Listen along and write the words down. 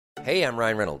Hey, I'm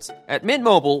Ryan Reynolds. At Mint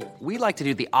Mobile, we like to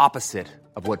do the opposite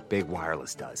of what Big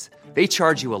Wireless does. They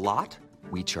charge you a lot,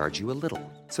 we charge you a little.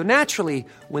 So naturally,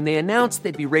 when they announced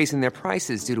they'd be raising their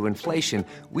prices due to inflation,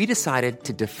 we decided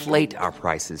to deflate our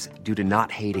prices due to not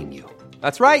hating you.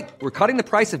 That's right. We're cutting the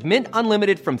price of Mint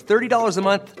Unlimited from $30 a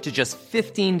month to just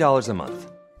 $15 a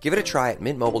month. Give it a try at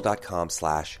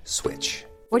mintmobile.com/switch.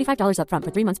 $45 up front for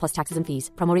 3 months plus taxes and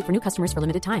fees. Promo rate for new customers for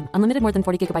limited time. Unlimited more than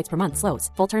 40 gigabytes per month. Slows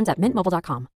full terms at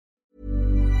mintmobile.com.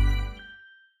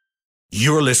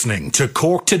 You're listening to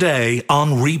Cork Today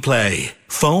on replay.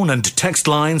 Phone and text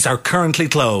lines are currently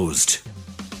closed.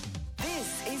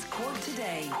 This is Cork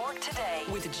Today. Cork Today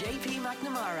with JP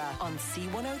McNamara on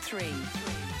C103.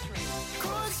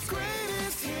 Cork's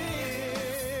greatest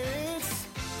hits,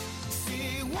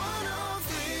 C103.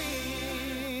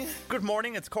 Good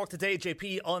morning, it's Cork Today,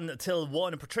 JP until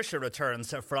 1. Patricia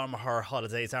returns from her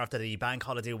holidays after the bank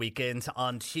holiday weekend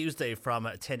on Tuesday from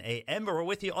 10 a.m. We're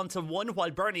with you until 1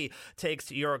 while Bernie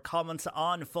takes your comments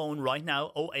on phone right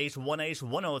now, 0818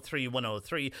 103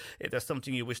 103. If there's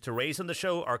something you wish to raise on the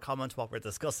show or comment what we're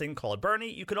discussing, call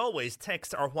Bernie. You can always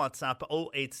text or WhatsApp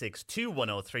 0862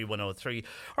 103 103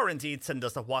 or indeed send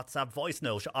us a WhatsApp voice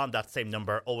note on that same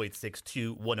number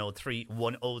 0862 103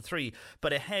 103.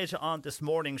 But ahead on this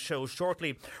morning's show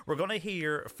shortly, we're going to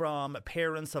hear from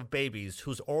parents of babies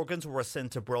whose organs were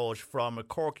sent abroad from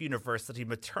Cork University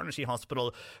Maternity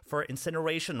Hospital for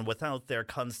incineration without their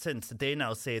consent. They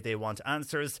now say they want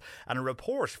answers, and a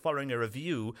report following a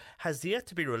review has yet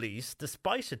to be released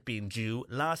despite it being due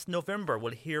last November.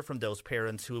 We'll hear from those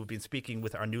parents who have been speaking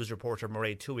with our news reporter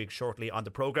Mairead Tuig shortly on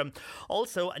the programme.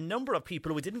 Also, a number of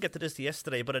people, we didn't get to this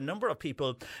yesterday, but a number of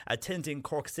people attending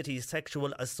Cork City's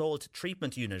sexual assault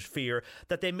treatment unit fear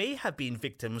that they may have been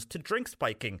victims to drink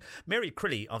spiking. Mary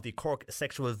Crilly of the Cork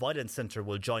Sexual Violence Centre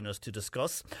will join us to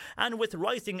discuss. And with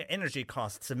rising energy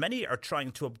costs, many are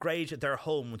trying to upgrade their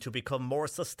home to become more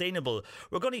sustainable.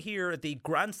 We're going to hear the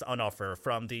grants on offer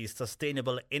from the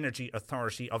Sustainable Energy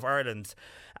Authority of Ireland.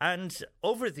 And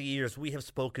over the years, we have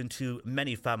spoken to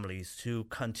many families who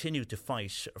continue to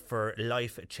fight for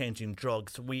life-changing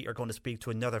drugs. We are going to speak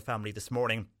to another family this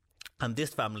morning, and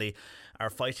this family are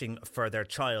fighting for their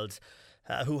child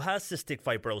who has cystic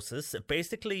fibrosis.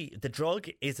 Basically, the drug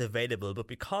is available, but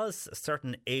because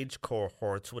certain age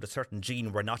cohorts with a certain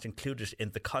gene were not included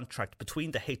in the contract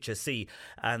between the HSE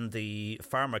and the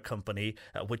pharma company,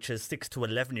 which is 6 to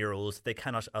 11-year-olds, they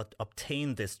cannot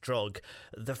obtain this drug.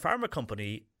 The pharma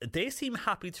company, they seem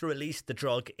happy to release the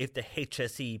drug if the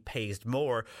HSE pays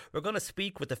more. We're going to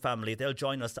speak with the family. They'll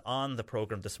join us on the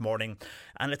programme this morning.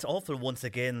 And it's awful once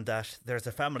again that there's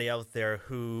a family out there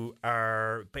who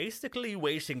are basically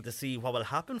waiting to see what will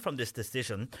happen from this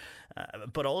decision,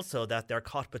 but also that they're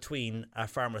caught between a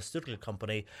pharmaceutical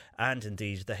company and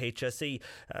indeed the HSE.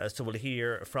 So we'll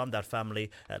hear from that family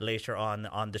later on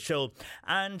the show.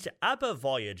 And ABBA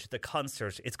Voyage, the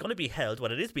concert, it's going to be held,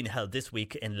 well, it is being held this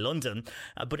week in London,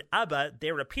 but ABBA,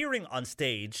 they're appearing on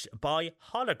stage by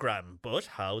hologram. But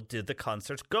how did the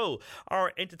concert go?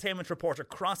 Our entertainment reporter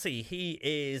Crossy, he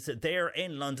is there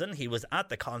in London. He was at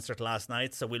the concert last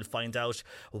night, so we'll find out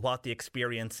what the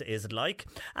experience is like.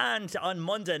 And on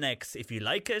Monday next, if you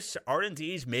like it or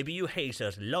indeed maybe you hate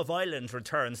it, Love Island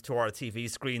returns to our TV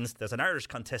screens. There's an Irish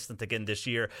contestant again this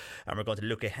year, and we're going to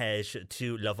look ahead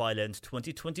to Love Island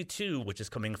 2022, which is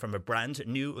coming from a brand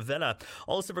new villa.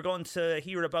 Also, we're going to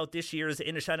hear about this year's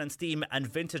Inishannon Steam and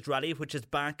Vintage Rally, which is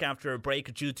back after a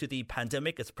break due to the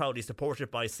pandemic. It's proudly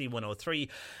supported by C103,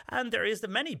 and there is the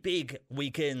many big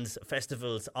weekends,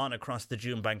 festivals on across the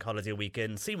June bank holiday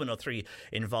weekend. C103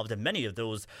 involved in many of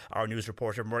those. Our news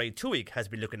reporter Mairead Tuig has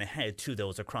been looking ahead to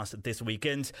those across this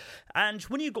weekend. And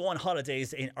when you go on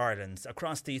holidays in Ireland,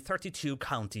 across the 32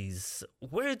 counties,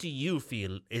 where do you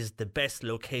feel is the best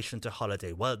location to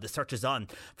holiday? Well, the search is on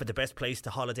for the best place to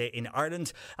holiday in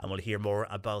Ireland, and we'll hear more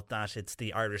about that. It's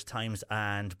the Irish Times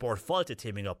and Bord Fáilte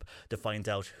teaming up to find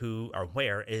out who or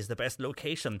where is the best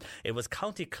location. It was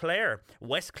County Clare.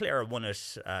 West Clare won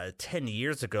it 10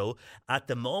 years ago. At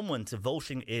the moment,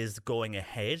 voting is going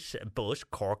ahead, but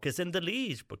Cork is in the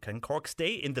lead. But can Cork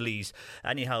stay in the lead?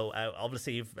 Anyhow,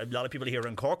 obviously, a lot of people here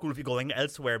in Cork will be going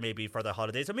elsewhere maybe for their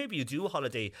holidays, or maybe you do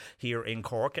holiday here in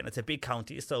Cork, and it's a big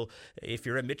county. So if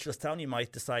you're in Mitchelstown, you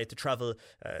might decide to travel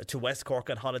to West Cork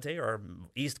on holiday or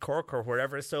East Cork or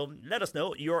wherever. So let us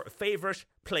know your favourite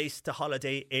place to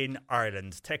holiday in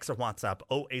Ireland. Text or WhatsApp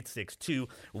 0862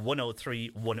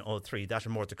 103 103. That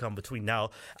and more to come between now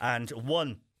and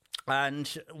 1. And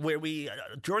where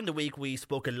during the week, we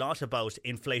spoke a lot about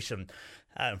inflation,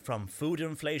 from food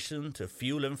inflation to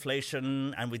fuel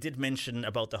inflation. And we did mention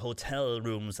about the hotel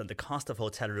rooms and the cost of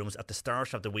hotel rooms at the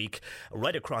start of the week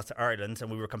right across Ireland. And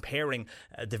we were comparing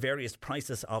the various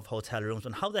prices of hotel rooms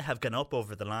and how they have gone up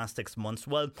over the last 6 months.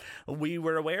 Well, we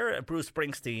were aware Bruce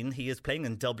Springsteen, he is playing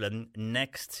in Dublin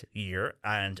next year.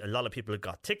 And a lot of people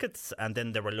got tickets. And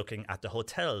then they were looking at the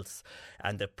hotels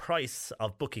and the price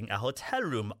of booking a hotel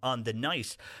room on the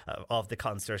night of the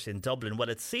concert in Dublin. Well,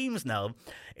 it seems now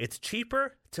it's cheaper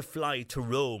to fly to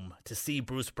Rome to see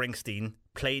Bruce Springsteen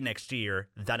play next year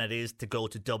than it is to go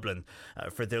to Dublin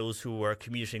for those who are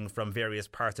commuting from various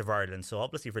parts of Ireland. So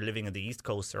obviously if you're living in the East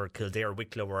Coast or Kildare,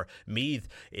 Wicklow or Meath,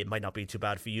 it might not be too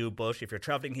bad for you. But if you're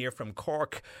travelling here from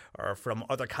Cork or from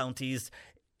other counties,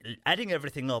 adding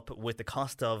everything up with the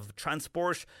cost of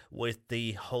transport, with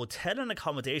the hotel and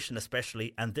accommodation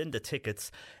especially, and then the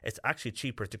tickets, it's actually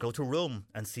cheaper to go to Rome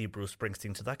and see Bruce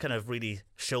Springsteen. So that kind of really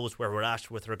shows where we're at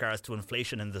with regards to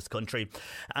inflation in this country.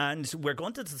 And we're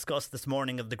going to discuss this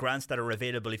morning of the grants that are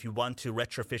available if you want to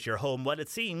retrofit your home. Well, it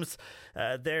seems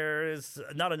there's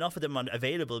not enough of them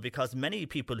available because many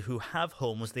people who have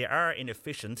homes, they are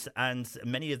inefficient, and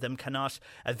many of them cannot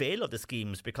avail of the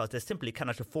schemes because they simply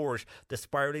cannot afford the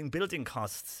spiraling building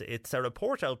costs. It's a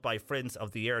report out by Friends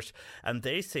of the Earth, and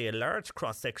they say a large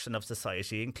cross-section of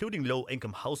society, including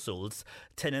low-income households,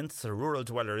 tenants, rural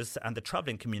dwellers and the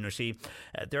travelling community,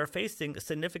 they're facing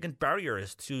significant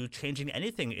barriers to changing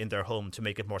anything in their home to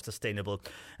make it more sustainable.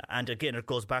 And again, it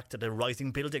goes back to the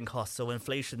rising building costs. So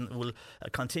inflation will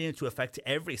continue to affect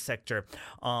every sector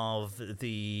of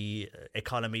the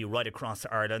economy right across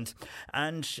Ireland.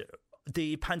 And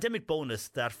the pandemic bonus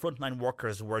that frontline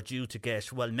workers were due to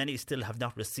get, well, many still have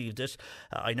not received it.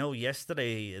 I know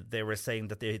yesterday they were saying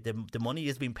that the money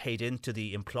is being paid into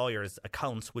the employer's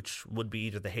accounts, which would be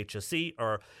either the HSE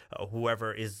or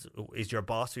whoever is your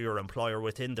boss or your employer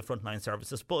within the frontline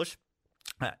services. But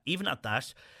even at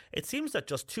that, it seems that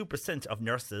just 2% of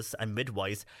nurses and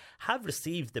midwives have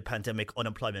received the pandemic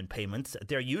unemployment payments.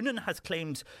 Their union has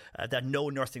claimed that no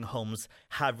nursing homes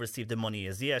have received the money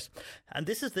as yet. And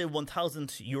this is the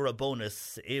 €1,000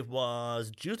 bonus. It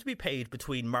was due to be paid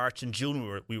between March and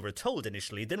June, we were told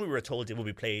initially. Then we were told it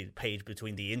would be paid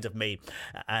between the end of May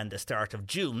and the start of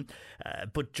June.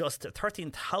 But just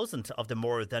 13,000 of the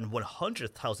more than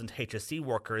 100,000 HSE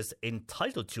workers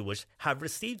entitled to it have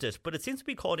received it. But it seems to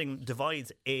be causing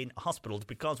divides in hospitals,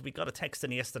 because we got a text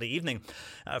in yesterday evening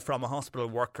from a hospital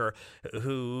worker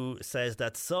who says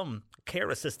that some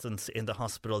care assistants in the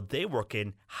hospital they work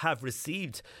in have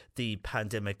received the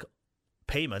pandemic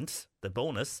payment, the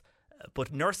bonus,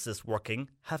 but nurses working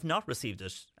have not received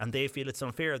it, and they feel it's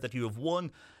unfair that you have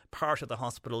one part of the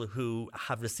hospital who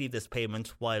have received this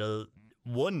payment, while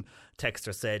one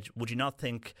texter said, would you not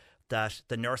think that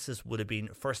the nurses would have been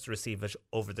first to receive it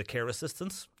over the care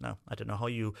assistants? Now, I don't know how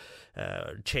you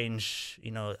change,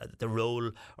 the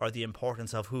role or the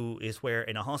importance of who is where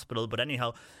in a hospital. But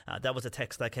anyhow, that was a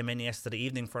text that came in yesterday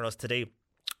evening for us today.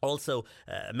 Also,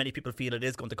 many people feel it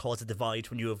is going to cause a divide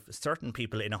when you have certain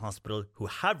people in a hospital who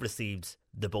have received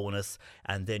the bonus,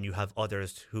 and then you have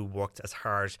others who worked as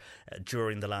hard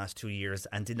during the last 2 years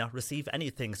and did not receive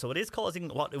anything. So it is causing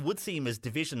what it would seem is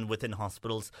division within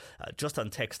hospitals, just on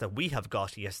text that we have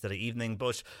got yesterday evening.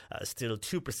 But still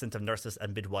 2% of nurses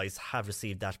and midwives have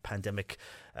received that pandemic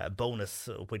bonus,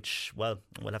 which, well,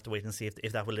 we'll have to wait and see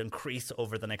if that will increase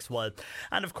over the next while.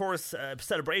 And of course,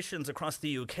 celebrations across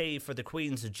the UK for the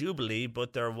Queen's Jubilee,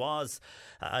 but there was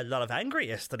a lot of anger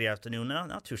yesterday afternoon. Now,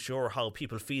 not too sure how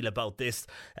people feel about this.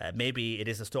 Maybe it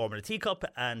is a storm in a teacup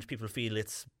and people feel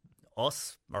it's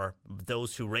us or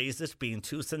those who raised it being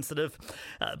too sensitive.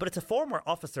 But it's a former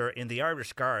officer in the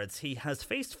Irish Guards. He has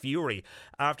faced fury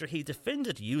after he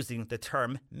defended using the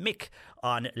term Mick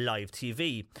on live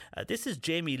TV. This is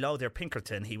Jamie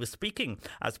Lowther-Pinkerton. He was speaking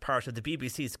as part of the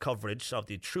BBC's coverage of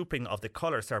the Trooping of the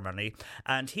Colour ceremony,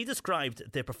 and he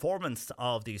described the performance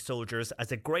of the soldiers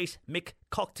as a great Mick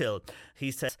cocktail.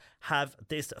 He says, have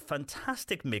this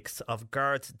fantastic mix of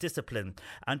Guards discipline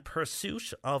and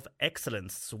pursuit of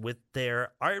excellence with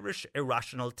their Irish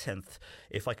irrational 10th,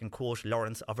 if I can quote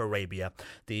Lawrence of Arabia.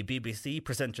 The BBC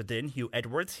presenter then, Hugh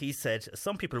Edwards, he said,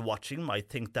 some people watching might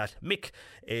think that Mick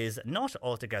is not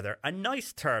altogether a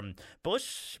nice term. But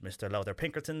Mr.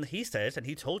 Lowther-Pinkerton, he said, and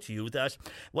he told you that,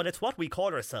 well, it's what we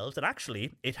call ourselves, and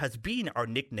actually it has been our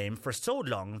nickname for so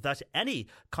long that any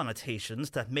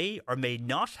connotations that may or may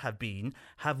not have been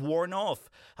have worn off.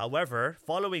 However,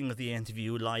 following the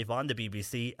interview live on the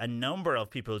BBC, a number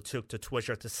of people took to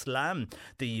Twitter to slag ban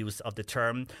the use of the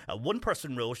term. One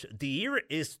person wrote, "The year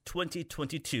is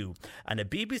 2022 and a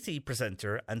BBC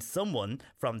presenter and someone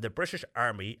from the British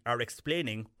Army are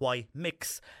explaining why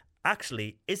mix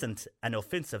actually isn't an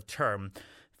offensive term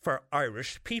for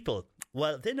Irish people."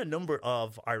 Well, then a number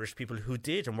of Irish people who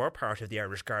did and were part of the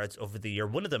Irish Guards over the year.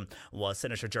 One of them was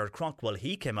Senator Gerard Craughwell.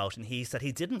 He came out and he said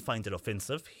he didn't find it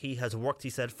offensive. He has worked, he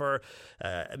said, for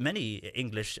many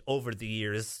English over the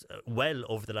years, well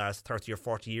over the last 30 or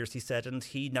 40 years, he said, and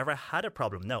he never had a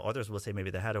problem. Now, others will say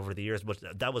maybe they had over the years, but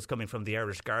that was coming from the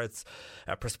Irish Guards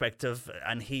perspective.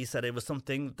 And he said it was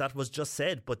something that was just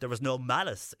said, but there was no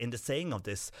malice in the saying of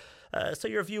this. So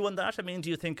your view on that? I mean, do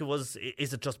you think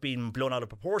is it just being blown out of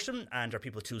proportion, and are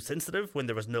people too sensitive when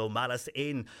there was no malice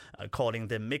in calling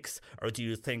them mix? Or do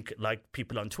you think, like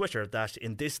people on Twitter, that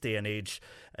in this day and age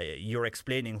you're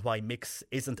explaining why mix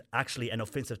isn't actually an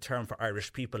offensive term for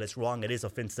Irish people? It's wrong, it is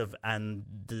offensive, and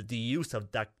the use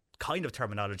of that kind of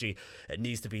terminology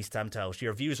needs to be stamped out.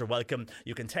 Your views are welcome.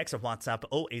 You can text or WhatsApp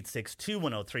 086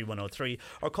 2103 103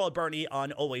 or call Bernie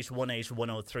on 0818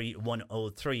 103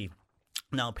 103.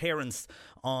 Now, parents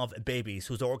of babies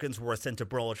whose organs were sent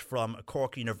abroad from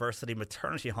Cork University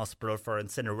Maternity Hospital for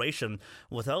incineration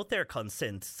without their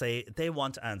consent say they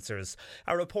want answers.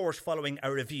 A report following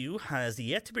a review has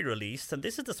yet to be released, and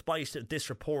this is despite this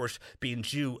report being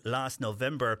due last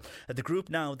November. The group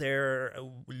now, they're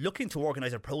looking to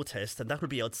organise a protest, and that will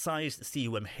be outside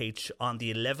CUMH on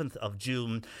the 11th of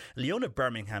June. Leona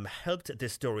Birmingham helped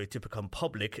this story to become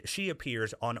public. She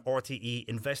appeared on RTE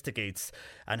Investigates,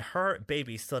 and her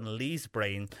baby son Lee's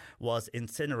brain was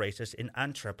incinerated in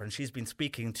Antwerp, and she's been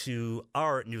speaking to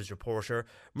our news reporter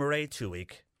Mairead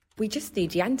Tuig. We just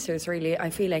need the answers, really. I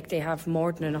feel like they have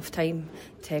more than enough time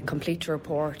to complete the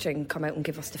report and come out and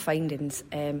give us the findings.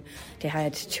 They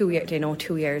had 2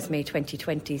 years, May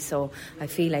 2020, so I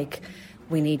feel like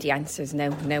we need the answers now.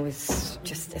 Now it's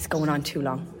going on too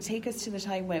long. Take us to the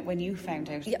time when you found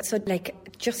out. Yeah, so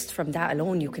just from that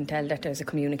alone, you can tell that there's a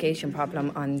communication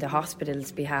problem on the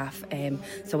hospital's behalf.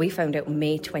 So we found out in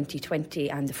May 2020,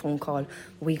 and the phone call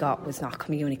we got was not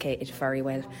communicated very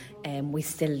well.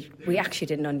 We actually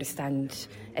didn't understand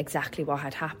exactly what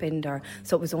had happened,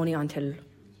 so it was only until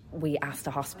we asked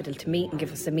the hospital to meet and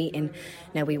give us a meeting.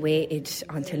 Now, we waited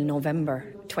until November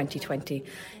 2020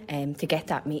 to get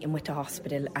that meeting with the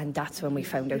hospital, and that's when we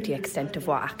found out the extent of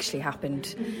what actually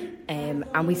happened.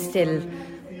 And we still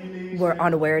were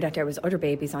unaware that there was other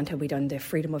babies until we done the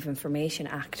Freedom of Information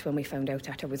Act, when we found out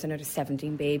that there was another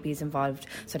 17 babies involved.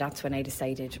 So that's when I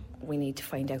decided we need to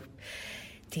find out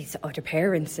these other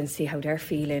parents and see how they're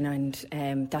feeling,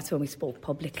 and that's when we spoke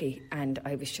publicly, and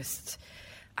I was just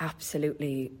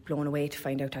absolutely blown away to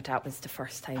find out that was the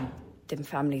first time the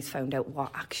families found out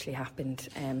what actually happened.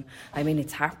 I mean,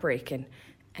 it's heartbreaking,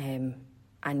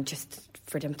 and just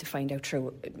for them to find out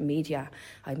through media,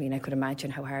 I mean, I could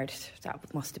imagine how hard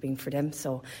that must have been for them.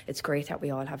 So it's great that we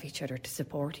all have each other to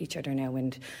support each other now,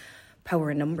 and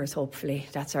power in numbers, hopefully.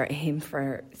 That's our aim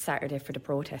for Saturday for the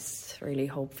protests, really.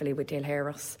 Hopefully they'll hear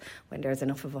us when there's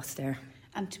enough of us there.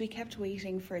 And to be kept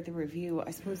waiting for the review,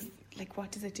 I suppose,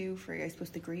 what does it do for,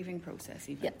 the grieving process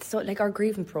even? Yeah, so our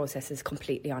grieving process is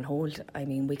completely on hold. I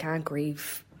mean, we can't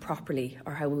grieve properly,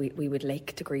 or how we would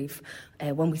like to grieve,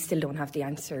 when we still don't have the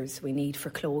answers we need for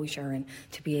closure and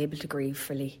to be able to grieve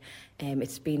fully.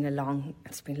 It's been a long,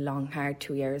 hard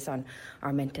 2 years on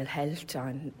our mental health,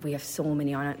 and we have so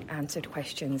many unanswered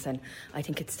questions, and I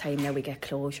think it's time now we get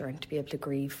closure and to be able to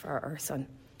grieve for our son.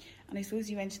 And I suppose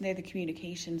you mentioned there the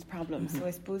communications problem. So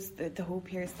I suppose the hope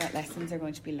here is that lessons are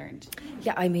going to be learned.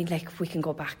 Yeah, I mean, we can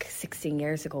go back 16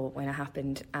 years ago when it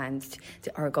happened, and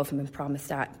our government promised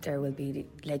that there will be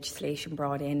legislation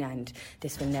brought in and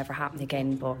this will never happen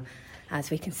again. But as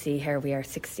we can see here, we are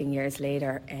 16 years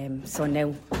later. So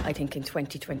now I think in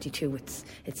 2022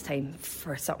 it's time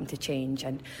for something to change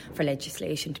and for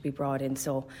legislation to be brought in.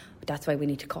 So that's why we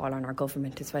need to call on our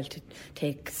government as well to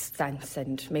take stance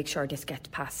and make sure this gets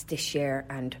passed this year,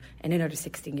 and in another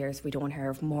 16 years we don't hear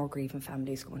of more grieving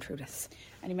families going through this.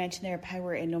 And you mentioned there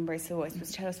power in numbers, so I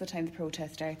suppose tell us what time the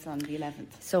protest starts on the 11th.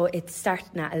 So it's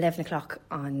starting at 11 o'clock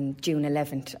on June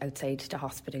 11th outside the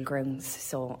hospital grounds.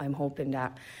 So I'm hoping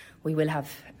that we will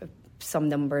have some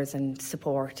numbers and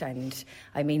support, and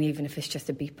I mean, even if it's just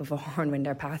a beep of a horn when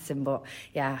they're passing, but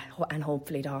yeah, and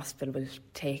hopefully the hospital will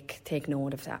take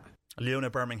note of that. Leona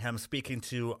Birmingham speaking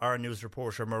to our news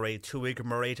reporter Mairead Tuig.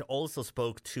 Mairead also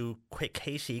spoke to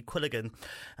Katie Quilligan.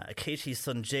 Katie's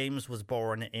son James was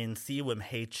born in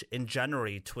CUMH in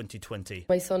January 2020.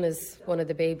 My son is one of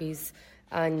the babies,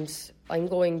 and I'm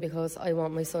going because I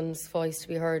want my son's voice to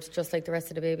be heard just like the rest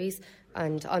of the babies,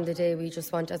 And on the day, we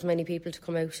just want as many people to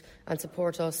come out and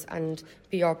support us and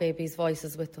be our baby's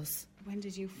voices with us. When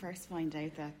did you first find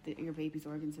out that your baby's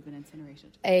organs have been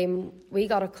incinerated? We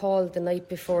got a call the night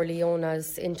before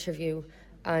Leona's interview,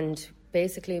 and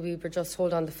basically we were just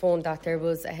told on the phone that there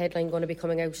was a headline going to be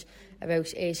coming out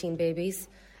about 18 babies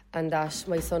and that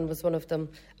my son was one of them,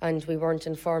 and we weren't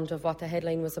informed of what the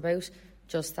headline was about,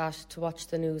 just that to watch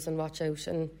the news and watch out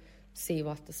and see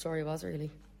what the story was really.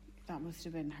 That must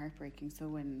have been heartbreaking. So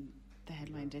when the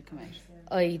headline did come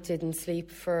out? I didn't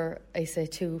sleep for, I say,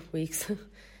 2 weeks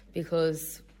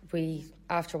because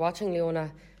after watching Leona,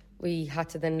 we had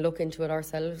to then look into it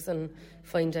ourselves and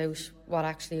find out what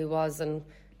actually it was and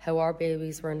how our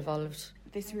babies were involved.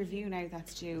 This review now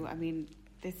that's due, I mean,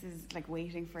 this is like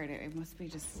waiting for it. It must be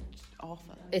just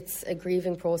awful. It's a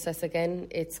grieving process again.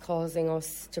 It's causing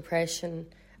us depression,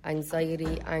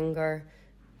 anxiety, anger,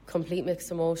 complete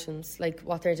mixed emotions. Like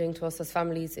what they're doing to us as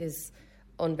families is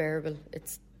unbearable.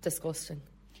 It's disgusting.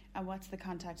 And what's the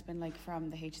contact been like from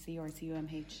the HC or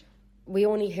CUMH? We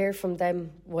only hear from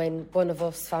them when one of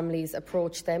us families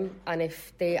approach them, and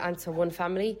if they answer one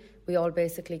family, we all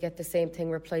basically get the same thing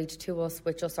replied to us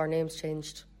with just our names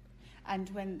changed. And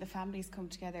when the families come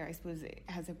together, I suppose,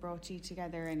 has it brought you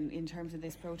together in terms of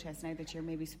this protest now that you're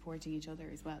maybe supporting each other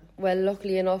as well? Well,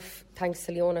 luckily enough, thanks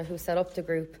to Leona who set up the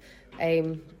group,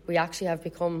 we actually have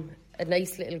become a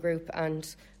nice little group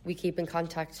and we keep in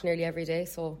contact nearly every day,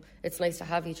 so it's nice to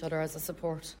have each other as a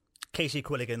support. Katie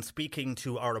Quilligan speaking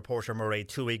to our reporter Murray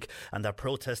Tuig, and that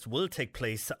protest will take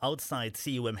place outside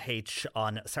CUMH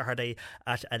on Saturday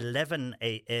at 11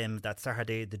 a.m. That's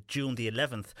Saturday, June the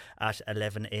 11th at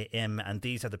 11 a.m. And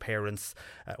these are the parents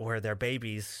where their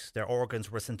babies, their organs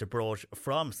were sent abroad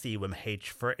from CUMH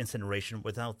for incineration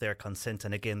without their consent.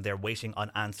 And again, they're waiting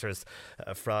on answers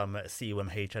from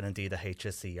CUMH and indeed the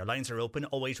HSE. Our lines are open: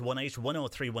 0818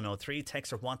 103 103,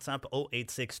 text or WhatsApp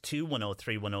 0862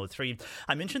 103 103.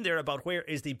 I mentioned there about where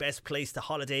is the best place to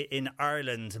holiday in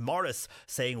Ireland. Morris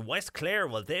saying West Clare.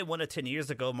 Well, they won it 10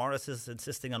 years ago. Morris is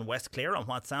insisting on West Clare on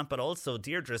WhatsApp, but also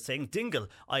Deirdre saying Dingle.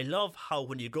 I love how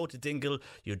when you go to Dingle,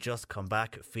 you just come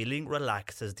back feeling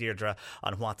relaxed, says Deirdre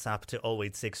on WhatsApp to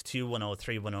 0862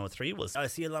 103 103. Well, I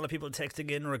see a lot of people texting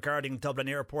in regarding Dublin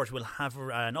Airport. We'll have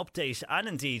an update, and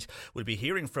indeed we'll be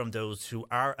hearing from those who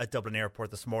are at Dublin Airport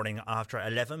this morning after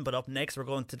 11. But up next, we're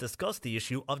going to discuss the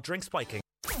issue of drink spiking.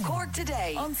 Cork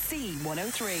Today on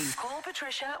C103. Call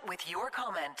Patricia with your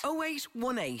comment.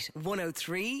 0818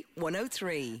 103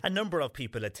 103. A number of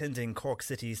people attending Cork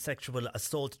City's sexual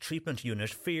assault treatment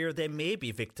unit fear they may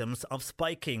be victims of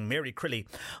spiking. Mary Crilly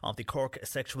of the Cork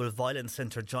Sexual Violence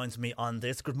Centre joins me on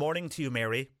this. Good morning to you,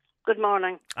 Mary. Good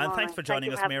morning. And thanks for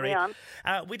joining us, Mary.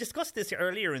 Me we discussed this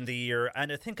earlier in the year,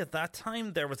 and I think at that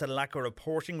time there was a lack of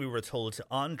reporting, we were told,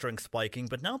 on drink spiking,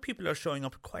 but now people are showing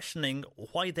up questioning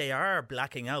why they are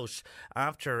blacking out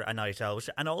after a night out.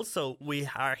 And also we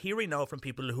are hearing now from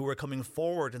people who are coming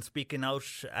forward and speaking out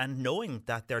and knowing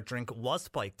that their drink was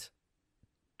spiked.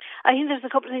 I think there's a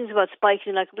couple of things about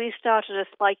spiking. Like, we started a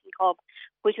spiking hub,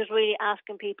 which was really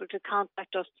asking people to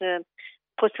contact us to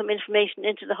put some information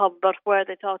into the hub about where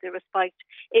they thought they were spiked,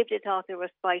 if they thought they were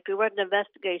spiked. We weren't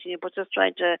investigating it, but just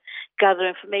trying to gather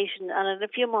information. And in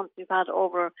a few months, we've had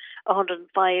over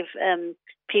 105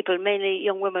 people, mainly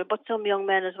young women, but some young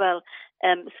men as well,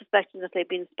 suspecting that they've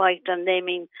been spiked and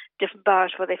naming different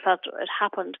bars where they felt it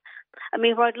happened. I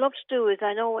mean, what I'd love to do is,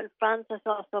 I know in France, I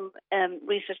saw some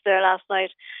research there last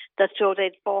night that showed they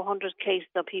had 400 cases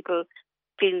of people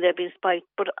feeling they've been spiked.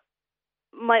 But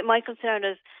my concern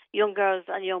is young girls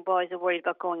and young boys are worried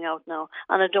about going out now,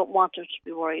 and I don't want them to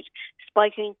be worried.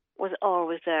 Spiking was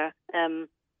always there, and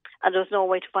there was no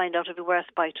way to find out if we were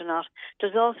spiked or not.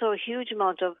 There's also a huge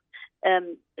amount of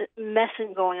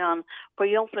messing going on where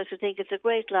young fellas who think it's a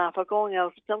great laugh are going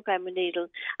out with some kind of needle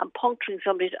and puncturing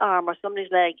somebody's arm or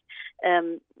somebody's leg,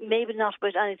 maybe not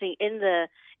with anything in the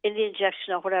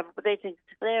injection or whatever, but they think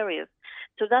it's hilarious.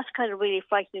 So that's kind of really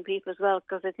frightening people as well,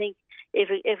 because I think if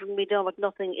it can be done with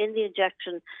nothing in the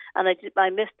injection, and I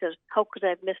missed it, how could I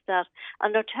have missed that?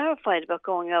 And they're terrified about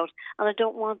going out, and I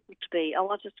don't want them to be. I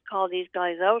want us to call these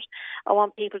guys out. I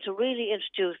want people to really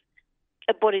introduce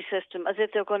a buddy system, as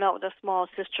if they're going out with a small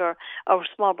sister or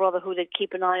a small brother who they'd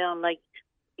keep an eye on like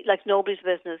nobody's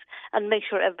business, and make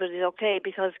sure everybody's okay,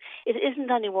 because it isn't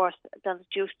any worse than it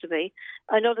used to be.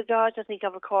 I know the guards, I think,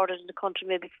 have recorded in the country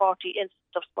maybe 40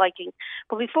 instances of spiking,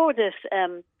 but before this,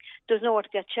 there's nowhere to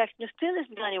get checked, and there still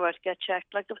isn't anywhere to get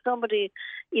checked. Like, if somebody,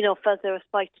 felt they were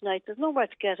spiked tonight, there's nowhere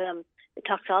to get a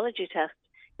toxicology test.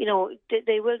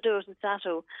 They will do it in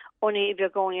Sato, only if you're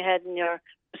going ahead and you're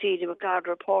proceeding regarding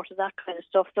report and that kind of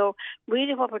stuff. So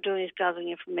really what we're doing is gathering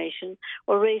information,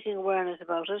 we're raising awareness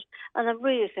about it, and I'm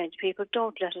really saying to people,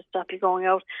 don't let it stop you going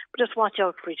out, but just watch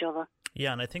out for each other.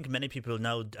 Yeah, and I think many people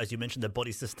now, as you mentioned, the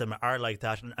buddy system are like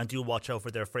that and do watch out for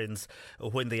their friends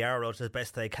when they are out as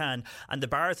best they can. And the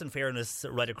bars, in fairness,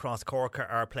 right across Cork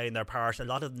are playing their part. A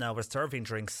lot of them now are serving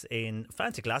drinks in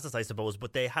fancy glasses, I suppose,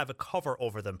 but they have a cover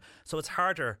over them. So it's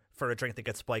harder for a drink to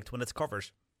get spiked when it's covered.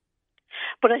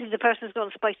 But I think the person who's going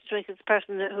to spike the drink is the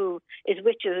person who is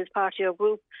with you, who's part of your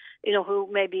group, you know, who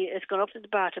maybe is going up to the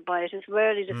bar to buy it. It's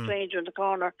rarely the stranger in the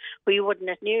corner who you wouldn't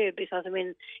let near you, because, I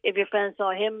mean, if your friend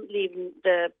saw him leaving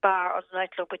the bar or the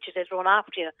nightclub, which is run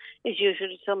after you, it's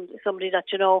usually somebody that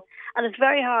you know. And it's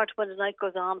very hard when the night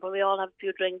goes on, when we all have a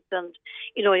few drinks and,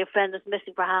 you know, your friend is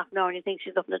missing for half an hour and you think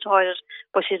she's up in the toilet,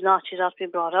 but she's not. She's not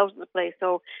been brought out of the place.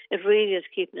 So it really is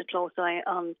keeping a close eye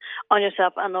on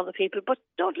yourself and other people. But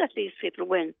don't let these people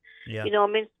win. Yeah. You know, I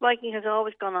mean, spiking has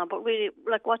always gone on, but really,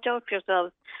 like, watch out for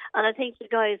yourselves. And I think the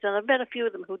guys, and I've met a few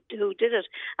of them who did it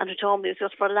and who told me it was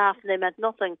just for a laugh and they meant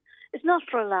nothing. It's not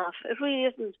for a laugh. It really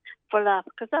isn't for a laugh,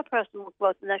 because that person will go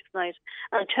out the next night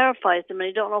and it terrifies them and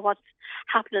you don't know what's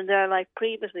happened in their life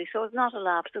previously. So it's not a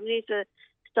laugh. So we need to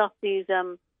stop these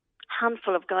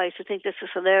handful of guys who think this is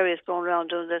hilarious going around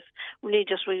doing this. We need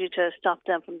just really to stop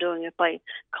them from doing it by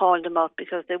calling them out,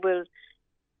 because they will,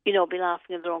 you know, be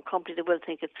laughing in their own company. They will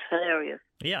think it's hilarious.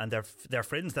 Yeah, and their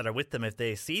friends that are with them, if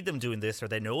they see them doing this or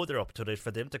they know they're up to it,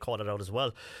 for them to call it out as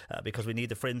well, because we need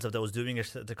the friends of those doing it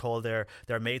to call their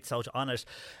mates out on it.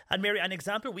 And Mary, an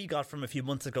example we got from a few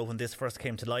months ago when this first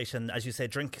came to light, and as you say,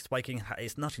 drink spiking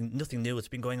is nothing new. It's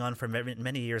been going on for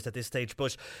many years at this stage,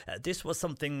 but this was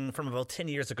something from about 10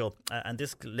 years ago, and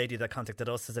this lady that contacted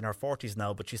us is in her 40s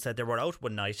now, but she said they were out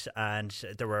one night and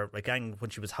there were a gang, when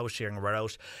she was house sharing, were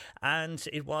out, and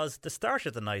it was the start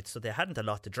of the night, so they hadn't a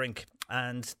lot to drink.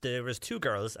 And there was two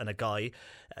girls and a guy.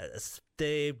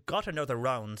 They got another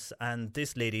round, and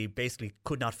this lady basically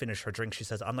could not finish her drink. She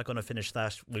says, I'm not going to finish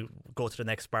that. We'll go to the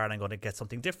next bar and I'm going to get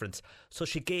something different. So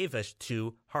she gave it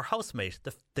to her housemate,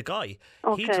 the guy.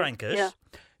 Okay, he drank it, yeah.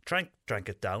 drank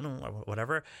it down or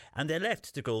whatever, and they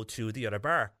left to go to the other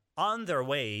bar. On their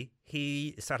way,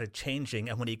 he started changing,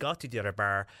 and when he got to the other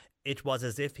bar, it was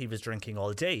as if he was drinking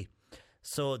all day.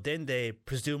 So then they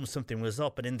presumed something was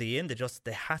up, and in the end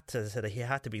they had to say that he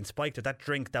had to be spiked, or that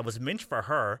drink that was meant for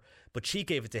her but she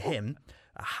gave it to him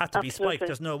had to be spiked.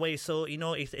 There's no way. So, you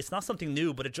know, it's not something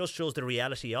new, but it just shows the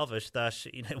reality of it, that,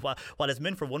 you know, what is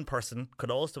meant for one person could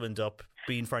also end up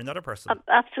being for another person.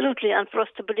 Absolutely, and for us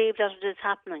to believe that it is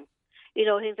happening. You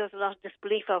know, I think there's a lot of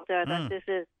disbelief out there that this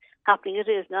is happening. It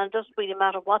is, and it doesn't really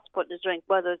matter what's put in the drink,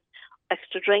 whether it's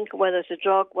extra drink, whether it's a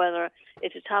drug, whether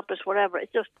it's a tablet, whatever. It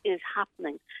just is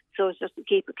happening. So it's just to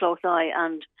keep a close eye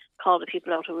and call the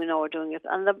people out who we know are doing it.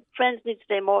 And the friends need to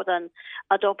say more than,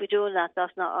 don't be doing that,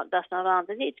 that's not on.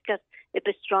 They need to get a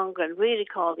bit stronger and really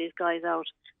call these guys out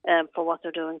for what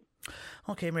they're doing.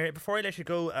 Okay, Mary, before I let you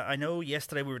go, I know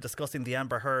yesterday we were discussing the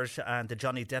Amber Heard and the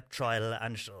Johnny Depp trial,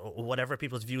 and whatever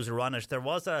people's views are on it, there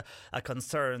was a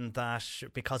concern that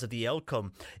because of the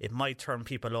outcome, it might turn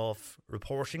people off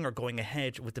reporting or going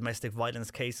ahead with domestic violence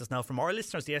cases. Now, from our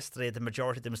listeners yesterday, the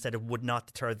majority of them said it would not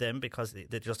deter them, because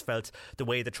they just felt the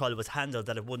way the trial was handled,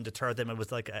 that it wouldn't deter them. It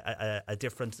was like a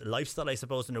different lifestyle, I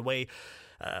suppose, in a way.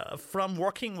 From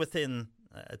working within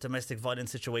domestic violence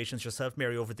situations yourself,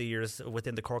 Mary, over the years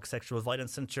within the Cork Sexual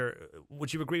Violence Centre,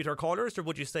 would you agree with our callers, or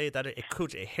would you say that it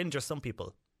could hinder some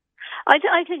people?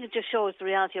 I think it just shows the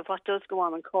reality of what does go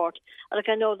on in court. Like,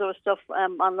 I know there was stuff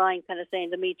online kind of saying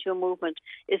the Me Too movement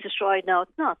is destroyed now.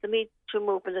 It's not. The Me Too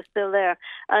movement is still there.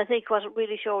 And I think what it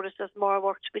really showed is there's more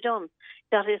work to be done.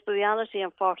 That is the reality,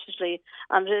 unfortunately.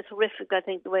 And it is horrific, I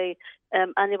think, the way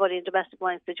anybody in domestic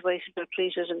violence situations are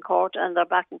treated in court, and they're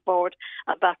back and forward.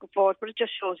 But it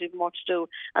just shows you've more to do.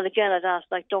 And again, I'd ask,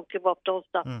 like, don't give up, don't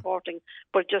stop reporting.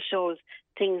 But it just shows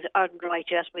things aren't right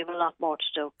yet. We have a lot more to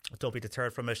do. Don't be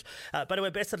deterred from it. By the way,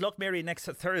 best of luck, Mary, next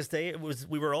Thursday.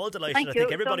 We were all delighted. Thank I you.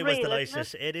 think everybody was Unreal,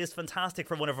 delighted. It is fantastic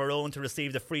for one of our own to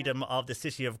receive the freedom of the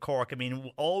city of Cork. I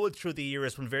mean, all through the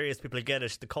years when various people get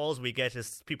it, the calls we get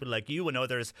is people like you and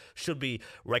others should be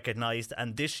recognised,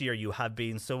 and this year you have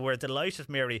been. So we're delighted,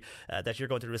 Mary, that you're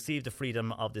going to receive the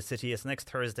freedom of the city. It's next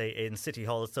Thursday in City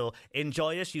Hall, so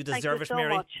enjoy it. You deserve it, so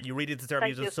Mary. much. You really deserve it.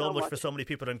 You do so much for so many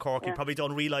people in Cork. You probably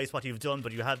don't realise what you've done,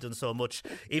 but you have done so much.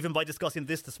 Even by discussing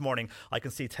this morning, I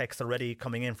can see texts already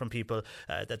coming in from people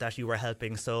that you were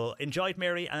helping. So enjoy it,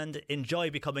 Mary, and enjoy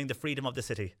becoming the freedom of the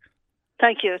city.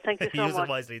 Thank you so much. Use it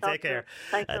wisely. Take care.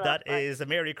 That Bye. is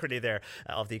Mary Crilly there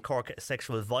of the Cork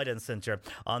Sexual Violence Centre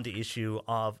on the issue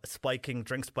of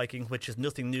drink spiking, which is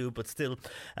nothing new, but still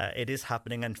it is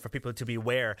happening, and for people to be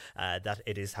aware that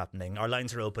it is happening. Our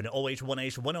lines are open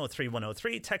 0818 103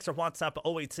 103. Text or WhatsApp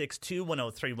 0862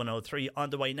 103 103. On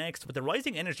the way next, with the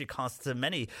rising energy costs,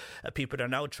 many people are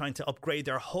now trying to upgrade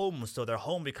their homes so their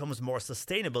home becomes more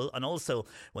sustainable, and also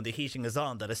when the heating is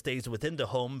on that it stays within the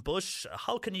home. But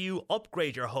how can you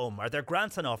upgrade your home? Are there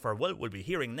grants on offer? Well, we'll be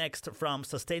hearing next from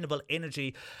Sustainable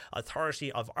Energy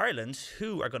Authority of Ireland,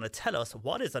 who are going to tell us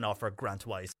what is on offer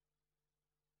grant-wise.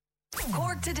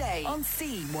 Cork Today on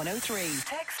C103.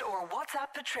 Text or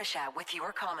WhatsApp Patricia with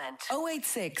your comment.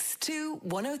 0862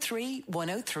 103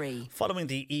 103. Following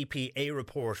the EPA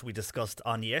report we discussed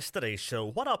on yesterday's show,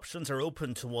 what options are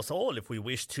open to us all if we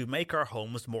wish to make our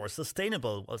homes more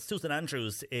sustainable? Well, Susan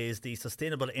Andrews is the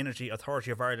Sustainable Energy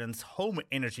Authority of Ireland's home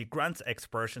energy grants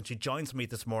expert, and she joins me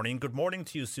this morning. Good morning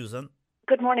to you, Susan.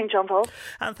 Good morning, John Paul.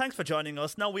 And thanks for joining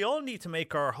us. Now, we all need to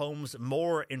make our homes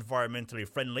more environmentally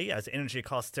friendly as energy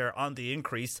costs are on the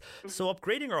increase. So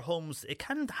upgrading our homes, it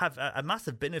can have a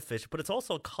massive benefit, but it's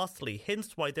also costly,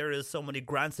 hence why there is so many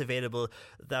grants available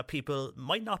that people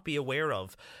might not be aware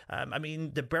of. I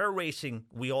mean, the BER rating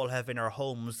we all have in our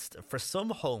homes, for some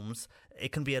homes,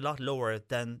 it can be a lot lower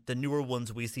than the newer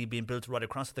ones we see being built right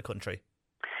across the country.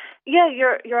 Yeah,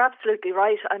 you're absolutely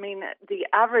right. I mean, the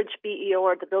average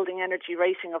BER, the building energy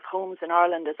rating of homes in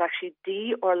Ireland, is actually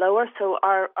D or lower. So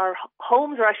our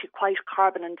homes are actually quite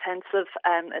carbon intensive.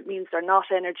 It means they're not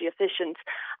energy efficient.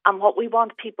 And what we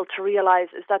want people to realise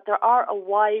is that there are a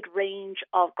wide range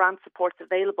of grant supports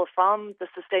available from the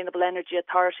Sustainable Energy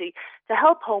Authority to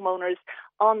help homeowners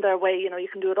on their way. You know, you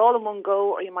can do it all in one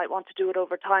go, or you might want to do it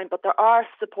over time, but there are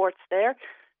supports there.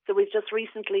 So we've just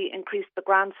recently increased the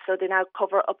grants, so they now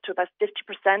cover up to about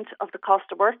 50% of the cost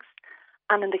of works.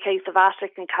 And in the case of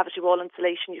attic and cavity wall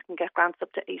insulation, you can get grants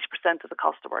up to 80% of the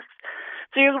cost of works.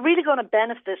 So you're really going to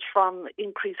benefit from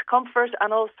increased comfort,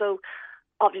 and also,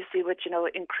 obviously, with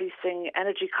increasing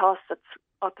energy costs that's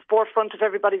at the forefront of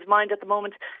everybody's mind at the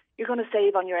moment, you're going to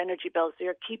save on your energy bills. So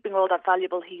you're keeping all that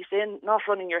valuable heat in, not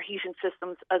running your heating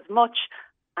systems as much,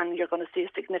 and you're going to see a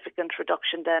significant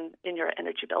reduction then in your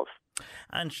energy bills.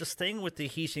 And just staying with the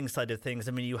heating side of things,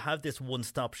 I mean, you have this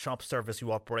one-stop shop service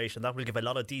you operate, and that will give a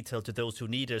lot of detail to those who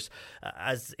need it,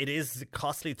 as it is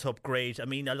costly to upgrade. I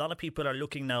mean, a lot of people are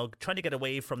looking now, trying to get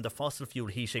away from the fossil fuel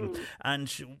heating.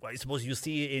 And I suppose you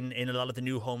see in a lot of the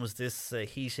new homes this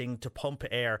heating to pump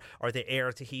air, or the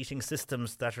air to heating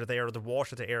systems that are there, or the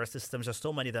water to air systems. There's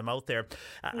so many of them out there.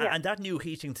 And that new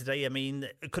heating today, I mean,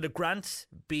 could a grant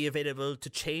be available to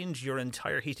change your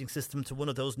entire heating system to one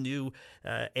of those new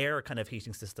air kind of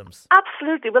heating systems?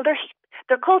 Absolutely. Well,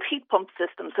 they're called heat pump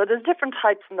systems. So there's different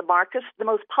types in the market. The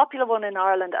most popular one in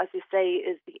Ireland, as you say,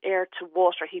 is the air to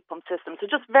water heat pump system. So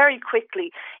just very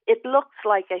quickly, it looks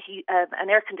like an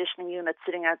air conditioning unit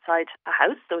sitting outside a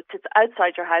house. So it sits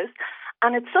outside your house,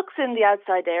 and it sucks in the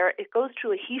outside air. It goes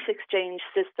through a heat exchange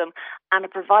system, and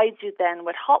it provides you then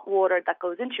with hot water that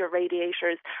goes into your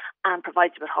radiators and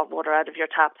provides you with hot water out of your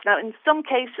taps. Now, in some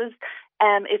cases,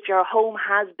 if your home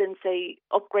has been, say,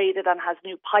 upgraded and has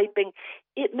new piping,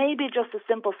 it may be just a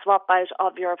simple swap out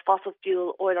of your fossil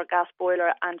fuel oil or gas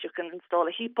boiler, and you can install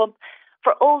a heat pump.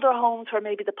 For older homes where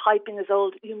maybe the piping is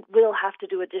old, you will have to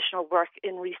do additional work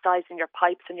in resizing your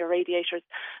pipes and your radiators.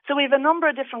 So we have a number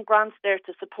of different grants there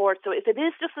to support. So if it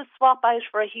is just a swap out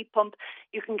for a heat pump,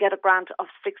 you can get a grant of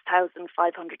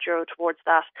 €6,500 towards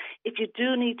that. If you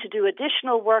do need to do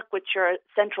additional work with your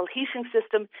central heating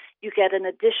system, you get an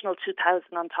additional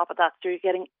 €2,000 on top of that. So you're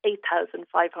getting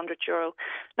 €8,500.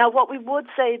 Now, what we would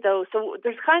say, though, so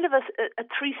there's kind of a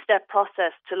three-step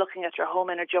process to looking at your home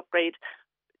energy upgrade.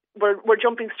 We're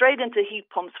jumping straight into heat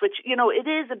pumps, which, it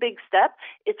is a big step.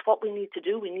 It's what we need to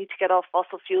do. We need to get off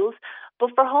fossil fuels.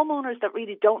 But for homeowners that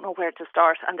really don't know where to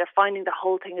start and they're finding the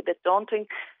whole thing a bit daunting,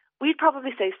 we'd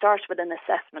probably say start with an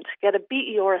assessment. Get a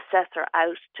BER assessor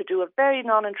out to do a very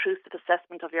non-intrusive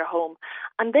assessment of your home.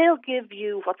 And they'll give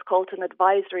you what's called an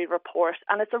advisory report.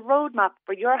 And it's a roadmap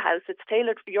for your house. It's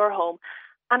tailored for your home.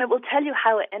 And it will tell you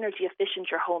how energy efficient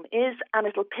your home is, and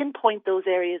it'll pinpoint those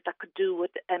areas that could do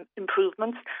with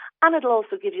improvements, and it'll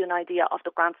also give you an idea of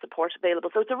the grant support available.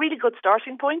 So it's a really good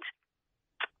starting point.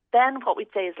 Then what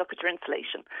we'd say is look at your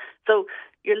insulation. So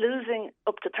you're losing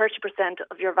up to 30%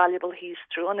 of your valuable heat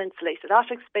through uninsulated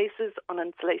attic spaces,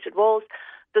 uninsulated walls.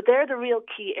 So they're the real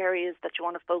key areas that you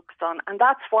want to focus on. And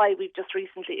that's why we've just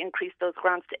recently increased those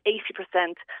grants to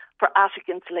 80% for attic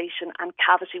insulation and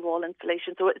cavity wall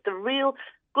insulation. So it's a real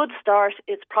good start.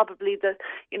 It's probably the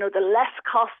less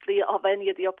costly of any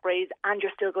of the upgrades, and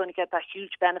you're still going to get that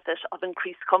huge benefit of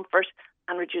increased comfort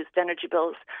and reduced energy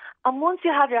bills. And once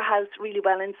you have your house really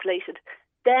well insulated,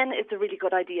 then it's a really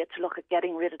good idea to look at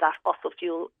getting rid of that fossil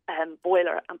fuel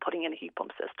boiler and putting in a heat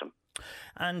pump system.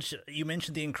 And you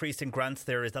mentioned the increase in grants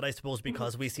there. Is that, I suppose,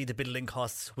 because we see the building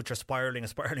costs which are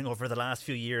spiralling over the last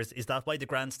few years? Is that why the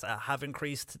grants have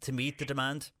increased to meet the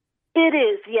demand? It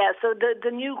is, yeah. So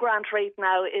the new grant rate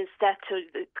now is set to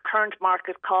the current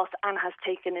market cost and has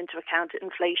taken into account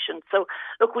inflation. So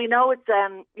look, we know it's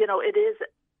it is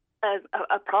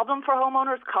a problem for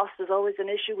homeowners. Cost is always an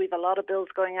issue. We've a lot of bills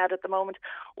going out at the moment.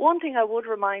 One thing I would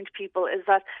remind people is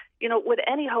that, with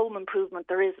any home improvement,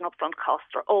 there is an upfront cost.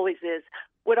 There always is.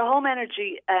 With a home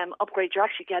energy upgrade, you're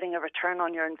actually getting a return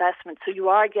on your investment. So you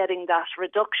are getting that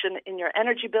reduction in your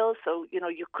energy bill. So,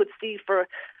 you could see for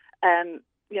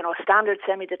a standard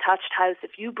semi-detached house,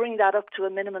 if you bring that up to a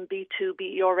minimum B2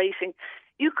 BER rating,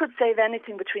 you could save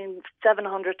anything between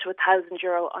 €700 to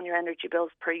 €1,000 on your energy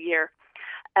bills per year.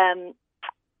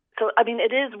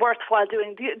 It is worthwhile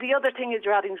doing. The other thing is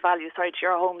you're adding value, to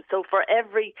your home. So for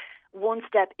every one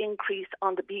step increase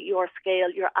on the BER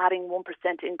scale, you're adding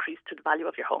 1% increase to the value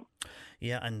of your home.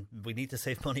 Yeah, and we need to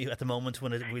save money at the moment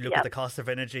when we look at the cost of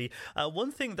energy.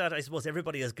 One thing that I suppose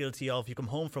everybody is guilty of, you come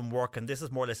home from work, and this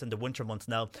is more or less in the winter months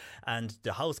now, and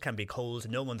the house can be cold,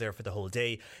 no one there for the whole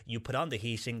day. You put on the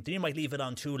heating, then you might leave it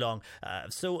on too long.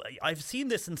 So I've seen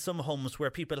this in some homes where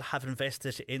people have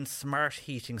invested in smart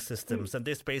heating systems, and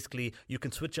this basically, you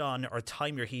can switch on or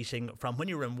time your heating from when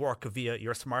you're in work via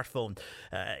your smartphone.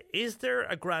 Is there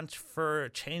a grant for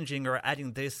changing or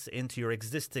adding this into your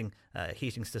existing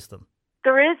heating system?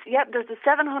 There is, there's a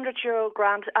 €700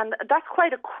 grant, and that's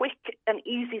quite a quick and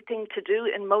easy thing to do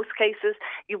in most cases.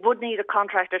 You would need a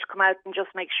contractor to come out and just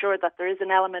make sure that there is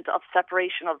an element of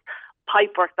separation of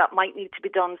pipework that might need to be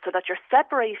done, so that you're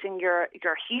separating your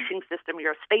heating system,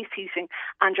 your space heating,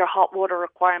 and your hot water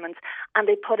requirements. And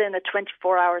they put in a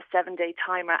 24-hour, 7-day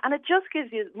timer, and it just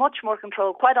gives you much more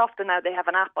control. Quite often now they have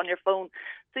an app on your phone,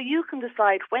 so you can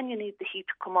decide when you need the heat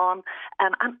to come on,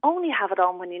 and only have it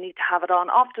on when you need to have it on.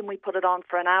 Often we put it on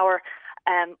for an hour.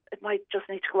 It might just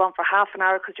need to go on for half an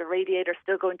hour because your radiator is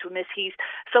still going to emit heat.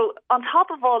 So on top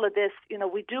of all of this,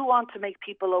 we do want to make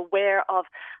people aware of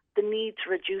the need to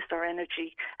reduce our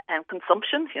energy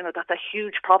consumption. That's a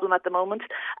huge problem at the moment.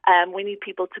 We need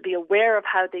people to be aware of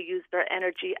how they use their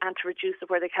energy and to reduce it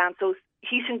where they can. So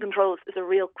heating controls is a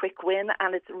real quick win,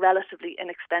 and it's relatively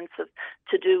inexpensive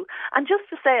to do. And just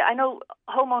to say, I know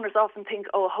homeowners often think,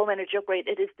 a home energy upgrade,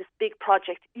 it is this big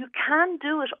project. You can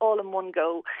do it all in one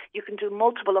go. You can do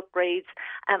multiple upgrades.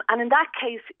 And in that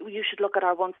case, you should look at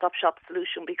our one-stop shop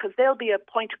solution, because there'll be a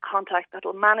point of contact that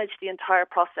will manage the entire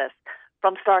process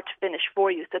from start to finish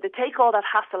for you. So they take all that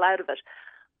hassle out of it.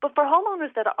 But for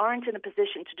homeowners that aren't in a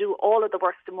position to do all of the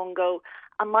works in one go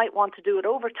and might want to do it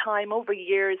over time, over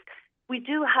years, we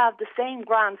do have the same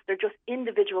grants. They're just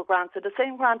individual grants, so the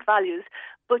same grant values,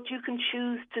 but you can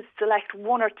choose to select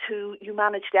one or two. You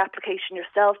manage the application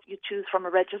yourself. You choose from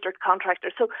a registered contractor.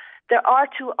 So there are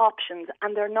two options,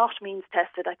 and they're not means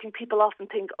tested. I think people often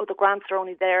think, the grants are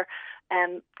only there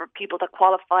for people that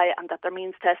qualify and that they're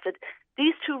means tested.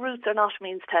 These two routes are not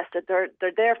means tested.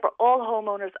 They're there for all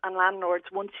homeowners and landlords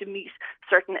once you meet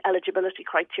certain eligibility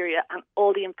criteria, and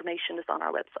all the information is on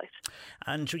our website.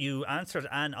 And you answered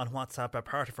Anne on WhatsApp a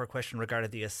part of her question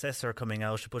regarding the assessor coming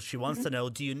out, but she wants to know,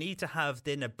 do you need to have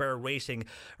then a BER rating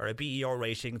or a BER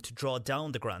rating to draw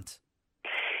down the grant?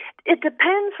 It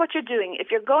depends what you're doing.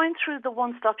 If you're going through the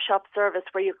one-stop shop service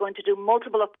where you're going to do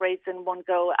multiple upgrades in one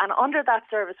go, and under that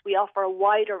service we offer a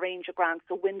wider range of grants,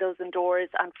 so windows and doors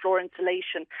and floor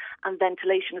insulation and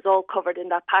ventilation is all covered in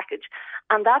that package.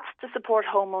 And that's to support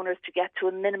homeowners to get to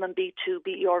a minimum B2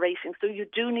 BER rating. So you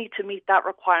do need to meet that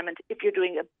requirement if you're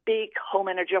doing a big home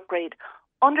energy upgrade.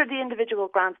 Under the individual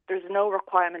grants, there's no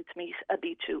requirement to meet a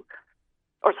B2.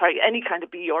 Any kind of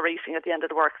BER rating at the end of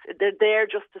the works. They're there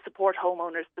just to support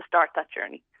homeowners to start that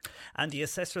journey. And the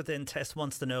assessor then, Tess,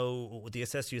 wants to know, the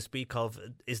assessor you speak of,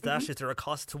 is there a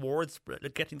cost towards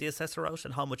getting the assessor out,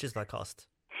 and how much is that cost?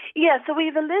 Yeah, so we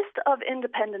have a list of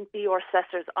independent BER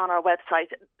assessors on our website.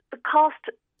 The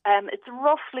cost, it's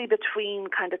roughly between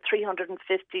kind of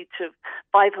 €350 to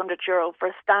 €500 for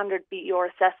a standard BER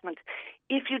assessment.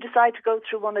 If you decide to go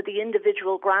through one of the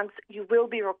individual grants, you will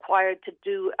be required to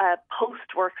do a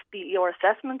post-works BER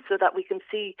assessment so that we can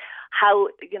see how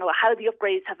the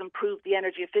upgrades have improved the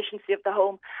energy efficiency of the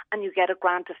home, and you get a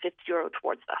grant of €50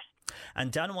 towards that.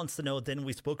 And Dan wants to know, then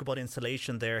we spoke about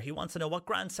insulation there. He wants to know what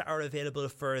grants are available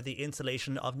for the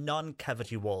insulation of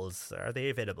non-cavity walls. Are they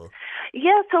available?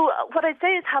 Yeah, so what I'd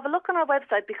say is have a look on our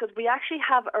website, because we actually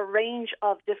have a range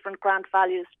of different grant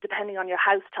values depending on your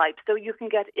house type. So you can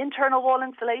get internal wall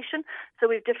insulation. So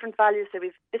we have different values. So we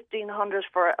have 1,500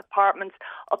 for apartments,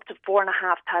 up to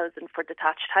 4,500 for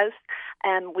detached house.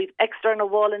 And we've external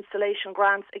wall insulation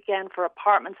grants, again for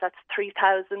apartments, that's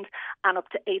 3,000, and up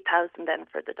to 8,000 then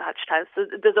for detached house. So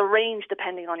there's a range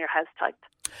depending on your house type.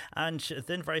 And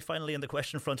then very finally on the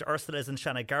question front, Ursula's in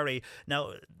Shanagarry.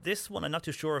 Now, this one I'm not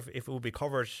too sure if it will be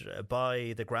covered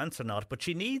by the grants or not, but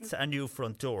she needs a new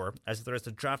front door, as there is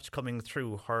a draft coming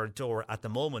through her door at the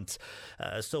moment.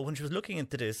 So when she was looking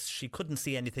into this, she couldn't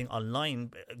see anything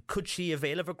online. Could she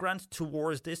avail of a grant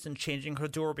towards this and changing her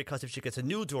door? Because if she gets a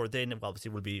new door, then obviously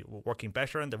it will be working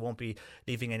better and they won't be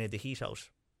leaving any of the heat out.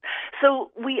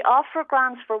 So we offer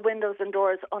grants for windows and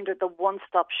doors under the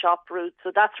one-stop shop route.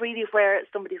 So that's really where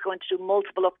somebody's going to do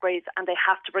multiple upgrades and they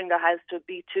have to bring their house to a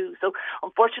B2. So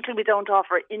unfortunately, we don't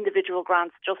offer individual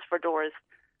grants just for doors.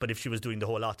 But if she was doing the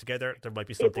whole lot together, there might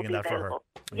be something in that available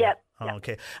for her. Yeah.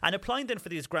 Okay. And applying then for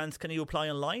these grants, can you apply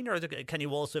online, or can you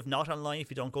also, if not online,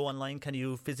 if you don't go online, can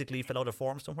you physically fill out a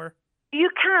form somewhere? You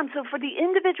can. So for the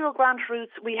individual grant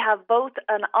routes, we have both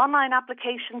an online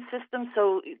application system.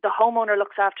 So the homeowner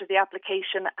looks after the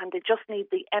application and they just need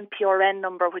the MPRN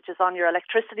number, which is on your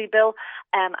electricity bill,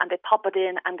 and they pop it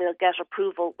in and they'll get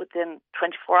approval within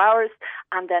 24 hours.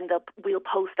 And then we'll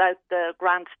post out the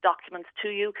grant documents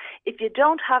to you. If you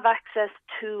don't have access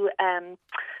to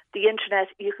the internet,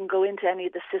 you can go into any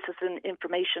of the citizen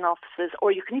information offices,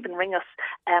 or you can even ring us.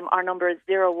 Our number is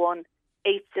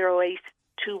 01808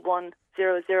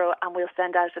 2100, and we'll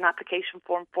send out an application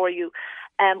form for you.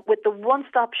 With the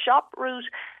one-stop shop route,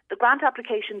 the grant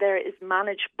application there is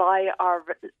managed by our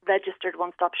registered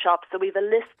one-stop shops. So we have a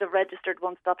list of registered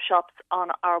one-stop shops on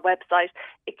our website.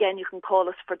 Again, you can call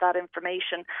us for that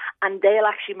information and they'll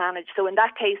actually manage. So in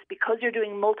that case, because you're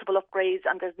doing multiple upgrades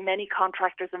and there's many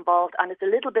contractors involved and it's a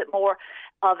little bit more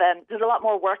of there's a lot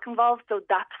more work involved. So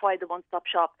that's why the one-stop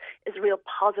shop is a real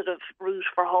positive route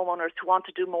for homeowners who want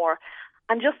to do more.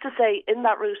 And just to say, in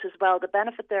that route as well, the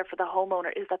benefit there for the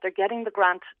homeowner is that they're getting the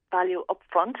grant value up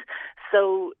front.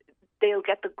 So they'll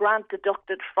get the grant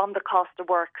deducted from the cost of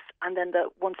works, and then the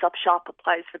one-stop shop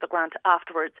applies for the grant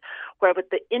afterwards. Where with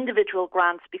the individual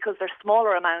grants, because they're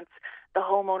smaller amounts, the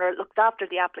homeowner looks after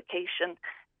the application.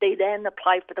 They then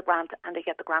apply for the grant and they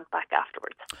get the grant back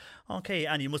afterwards. Okay,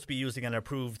 and you must be using an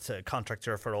approved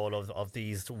contractor for all of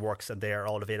these works, and they are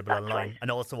all available online. Right. And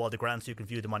also all the grants, you can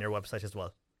view them on your website as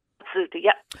well. Absolutely,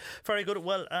 yeah. Very good.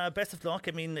 Well, best of luck.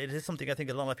 I mean, it is something I think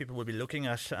a lot of people will be looking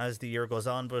at as the year goes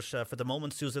on. But for the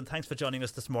moment, Susan, thanks for joining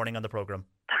us this morning on the programme.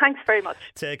 Thanks very much.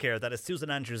 Take care. That is Susan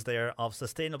Andrews there of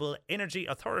Sustainable Energy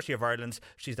Authority of Ireland.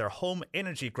 She's their home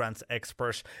energy grants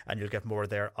expert, and you'll get more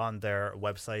there on their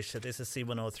website. This is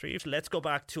C103. Let's go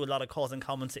back to a lot of calls and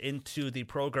comments into the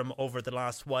programme over the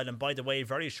last while. And by the way,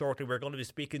 very shortly, we're going to be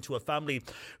speaking to a family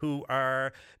who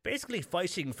are basically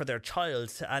fighting for their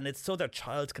child, and it's so their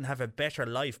child can have a better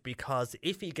life, because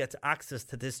if he gets access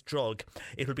to this drug,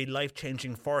 it will be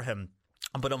life-changing for him.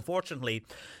 But unfortunately,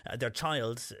 their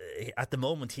child, at the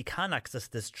moment, he can access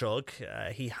this drug.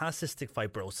 He has cystic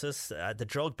fibrosis. The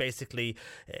drug, basically,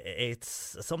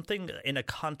 it's something in a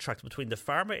contract between the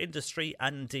pharma industry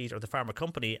and indeed, or the pharma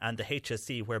company and the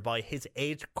HSE, whereby his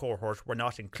age cohort were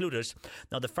not included.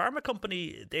 Now, the pharma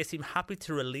company, they seem happy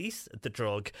to release the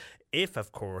drug if,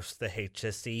 of course, the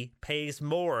HSE pays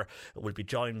more. We'll be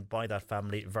joined by that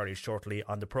family very shortly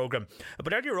on the programme.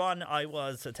 But earlier on, I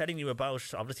was telling you about,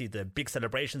 obviously, the big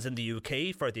celebrations in the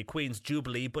UK for the Queen's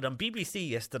Jubilee, but on BBC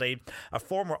yesterday, a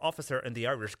former officer in the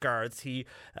Irish Guards, he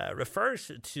referred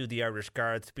to the Irish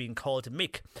Guards being called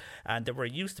Mick, and they were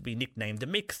used to be nicknamed the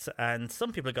Micks, and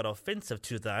some people got offensive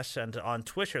to that. And on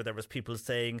Twitter there was people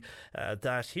saying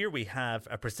that here we have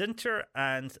a presenter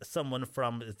and someone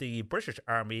from the British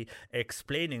Army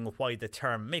explaining why the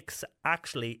term Micks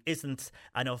actually isn't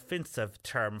an offensive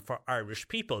term for Irish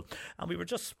people. And we were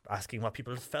just asking what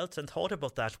people felt and thought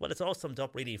about that. Well, it's all summed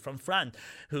up really from Fran,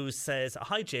 who says,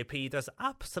 "Hi JP, there's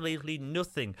absolutely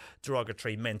nothing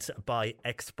derogatory meant by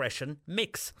expression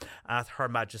mix at Her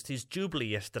Majesty's Jubilee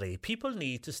yesterday. People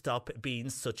need to stop being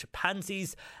such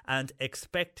pansies and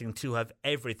expecting to have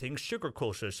everything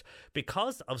sugar-coated.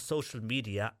 Because of social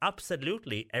media,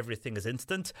 absolutely everything is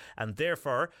instant, and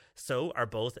therefore so are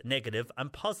both negative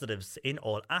and positives in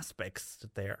all aspects.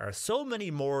 There are so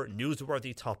many more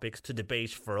newsworthy topics to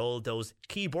debate for all those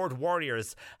keyboard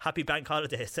warriors. Happy bank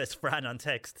holiday, says Fran on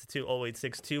text to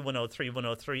 0862 103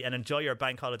 103, and enjoy your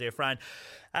bank holiday, Fran.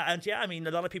 And yeah, I mean,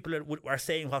 a lot of people are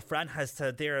saying what Fran has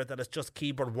said there, that it's just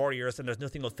keyboard warriors and there's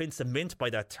nothing offensive meant by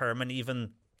that term, and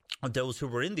even those who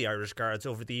were in the Irish Guards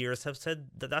over the years have said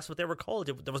that that's what they were called.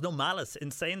 There was no malice in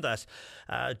saying that.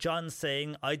 John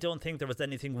saying, I don't think there was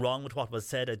anything wrong with what was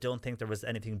said. I don't think there was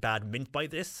anything bad meant by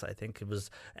this. I think it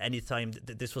was, anytime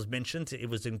this was mentioned, it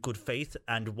was in good faith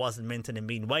and wasn't meant in a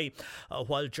mean way.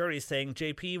 While Jerry's saying,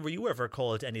 JP, were you ever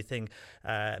called anything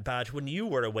bad when you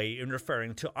were away, in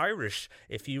referring to Irish,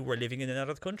 if you were living in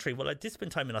another country? Well, I did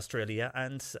spend time in Australia,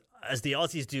 and as the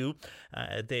Aussies do,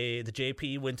 the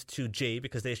JP went to J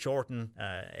because they shorten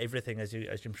everything, as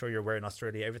I'm sure you're aware in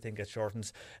Australia, everything gets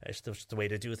shortened. It's just the way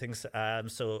they do things.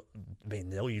 So, I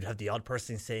mean, you'd have the odd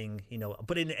person saying,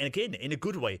 but again, in a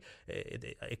good way.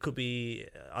 It could be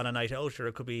on a night out, or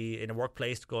it could be in a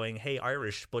workplace going, hey,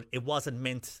 Irish, but it wasn't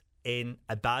meant in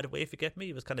a bad way, if you get me.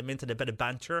 It was kind of meant in a bit of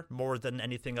banter more than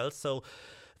anything else. So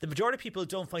the majority of people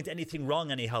don't find anything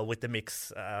wrong anyhow with the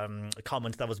mix.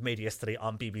 Comment that was made yesterday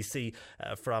on BBC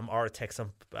from our text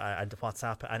and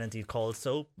WhatsApp and indeed calls.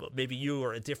 So maybe you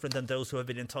are different than those who have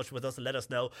been in touch with us. Let us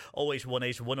know.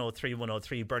 0818 103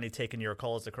 103. Bernie taking your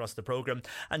calls across the programme.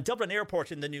 And Dublin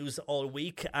Airport in the news all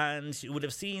week, and you would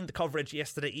have seen the coverage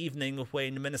yesterday evening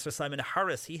when Minister Simon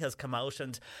Harris, he has come out,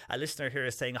 and a listener here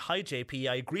is saying, hi JP,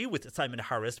 I agree with Simon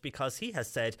Harris because he has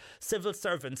said civil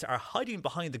servants are hiding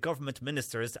behind the government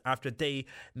ministers after they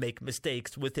make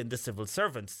mistakes within the civil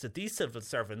servants. So these civil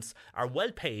servants are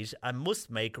well paid and must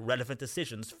make relevant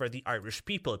decisions for the Irish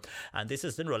people. And this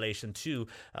is in relation to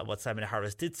what Simon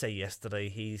Harris did say yesterday.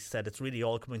 He said it's really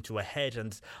all coming to a head,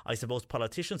 and I suppose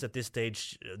politicians at this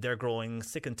stage, they're growing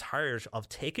sick and tired of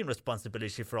taking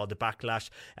responsibility for all the backlash,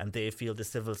 and they feel the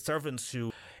civil servants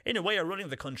who in a way are running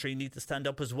the country need to stand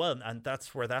up as well. And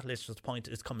that's where that listener's point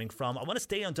is coming from. I want to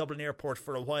stay on Dublin Airport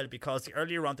for a while, because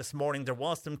earlier on this morning there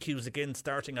was some queues again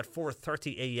starting at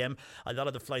 4:30am. A lot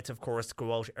of the flights, of course,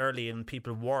 go out early, and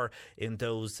people were in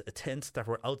those tents that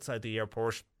were outside the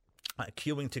airport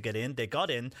queuing to get in. They got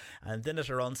in, and then at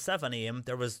around 7am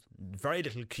there was very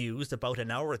little queues, about an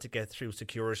hour to get through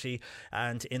security.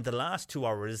 And in the last 2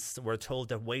 hours, we're told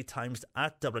that wait times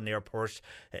at Dublin Airport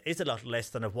is a lot less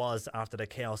than it was after the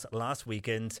chaos last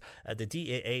weekend. The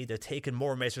DAA, they're taking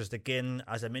more measures again.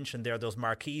 As I mentioned there, those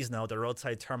marquees now, they're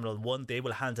outside Terminal 1. They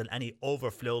will handle any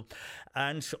overflow.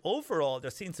 And overall, there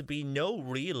seems to be no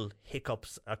real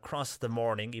hiccups across the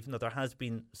morning, even though there has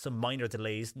been some minor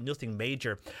delays, nothing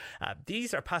major.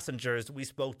 These are passengers we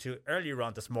spoke to earlier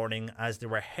on this morning as they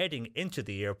were heading into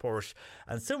the airport,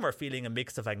 and some are feeling a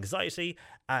mix of anxiety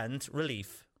and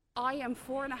relief. I am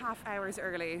 4.5 hours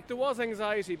early. There was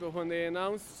anxiety, but when they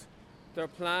announced their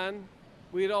plan,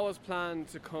 we had always planned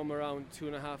to come around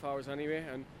 2.5 hours anyway,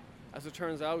 and as it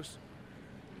turns out,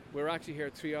 we're actually here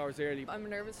 3 hours early. I'm a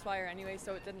nervous flyer anyway,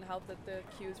 so it didn't help that the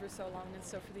queues were so long and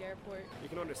stuff for the airport. You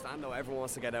can understand though, everyone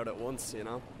wants to get out at once,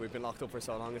 We've been locked up for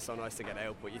so long, it's so nice to get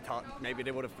out, but you thought maybe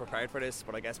they would have prepared for this,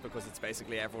 but I guess because it's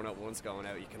basically everyone at once going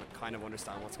out, you can kind of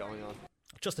understand what's going on.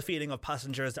 Just a feeling of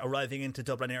passengers arriving into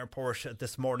Dublin Airport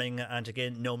this morning, and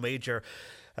again, no major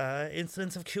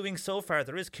incidents of queuing so far.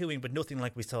 There is queuing, but nothing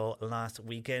like we saw last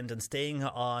weekend. And staying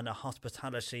on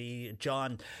hospitality,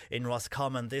 John in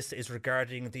Roscommon, this is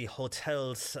regarding the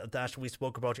hotels that we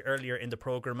spoke about earlier in the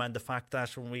programme, and the fact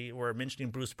that when we were mentioning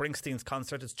Bruce Springsteen's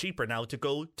concert, it's cheaper now to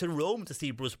go to Rome to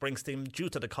see Bruce Springsteen due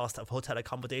to the cost of hotel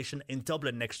accommodation in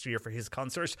Dublin next year for his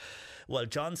concert. Well,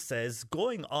 John says,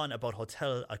 going on about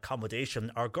hotel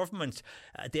accommodation, our government,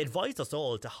 they advised us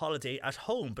all to holiday at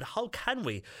home, but how can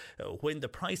we when the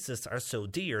prices are so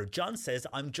dear? John says,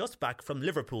 I'm just back from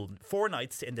Liverpool, 4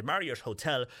 nights in the Marriott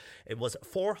Hotel. It was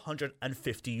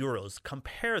 €450.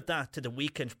 Compare that to the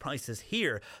weekend prices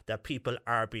here that people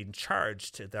are being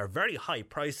charged. They're very high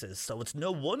prices, so it's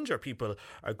no wonder people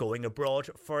are going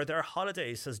abroad for their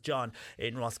holidays, says John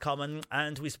in Roscommon.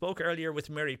 And we spoke earlier with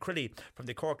Mary Crilly from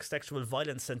the Cork Sexual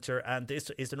Violence Centre, and this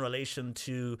is in relation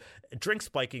to drink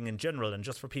spiking in general, and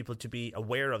just for people to be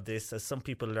aware of this, as some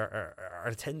people are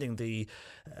attending the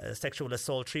sexual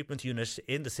assault treatment unit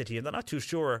in the city, and they're not too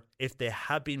sure if they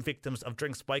have been victims of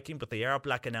drink spiking, but they are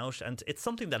blacking out, and it's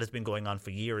something that has been going on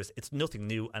for years. It's nothing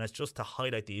new, and it's just to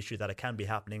highlight the issue that it can be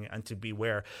happening and to be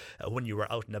aware when you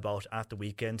were out and about at the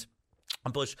weekend.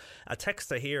 But a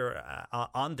texter here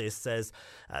on this says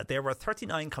there were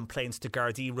 39 complaints to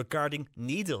Gardaí regarding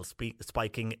needle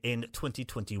spiking in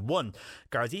 2021.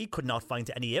 Gardaí could not find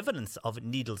any evidence of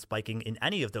needle spiking in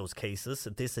any of those cases.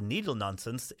 This needle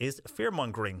nonsense is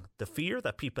fear-mongering. The fear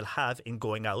that people have in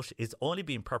going out is only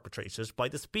being perpetrated by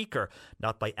the speaker,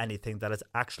 not by anything that is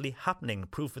actually happening.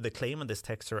 Proof of the claim, and this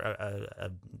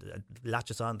texter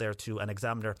latches on there to an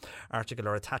Examiner article,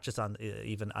 or attaches on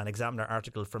even an Examiner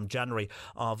article from January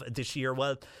of this year.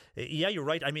 Well, yeah, you're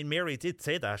right. I mean, Mary did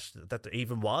say that there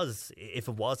even was, if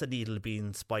it was a needle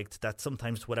being spiked, that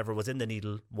sometimes whatever was in the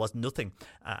needle was nothing,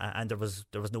 and there was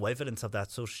no evidence of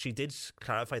that. So she did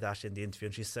clarify that in the interview,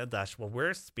 and she said that what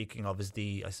we're speaking of is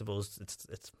the, I suppose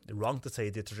it's wrong to say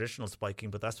the traditional spiking,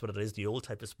 but that's what it is, the old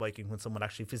type of spiking, when someone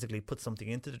actually physically puts something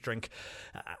into the drink,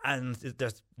 and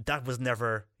that was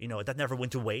never, that never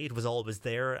went away. It was always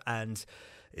there, and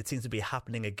it seems to be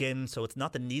happening again. So it's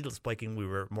not the needle spiking we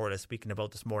were more or less speaking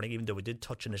about this morning, even though we did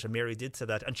touch on it, and Mary did say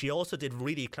that. And she also did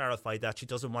really clarify that she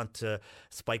doesn't want to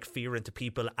spike fear into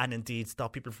people and indeed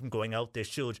stop people from going out. They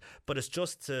should, but it's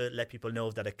just to let people know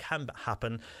that it can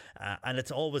happen, and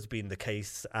it's always been the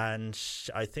case. And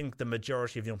I think the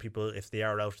majority of young people, if they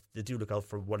are out, they do look out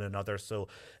for one another. So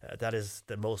that is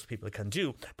the most people can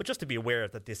do. But just to be aware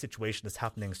that the situation is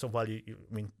happening. So while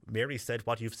Mary said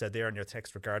what you've said there in your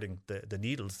text regarding the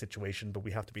needle situation, but we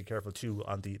have to be careful too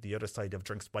on the other side of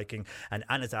drink spiking. And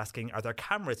Anna's asking, are there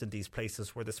cameras in these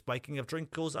places where the spiking of drink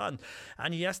goes on?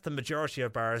 And yes, the majority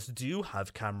of bars do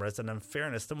have cameras, and in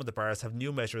fairness, some of the bars have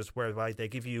new measures whereby they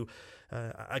give you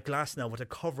a glass now with a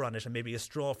cover on it and maybe a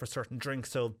straw for certain drinks.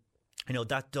 So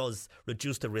that does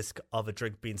reduce the risk of a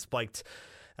drink being spiked.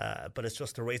 But it's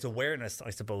just to raise awareness, I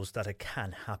suppose, that it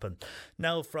can happen.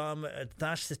 Now, from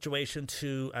that situation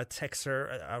to a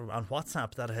texter on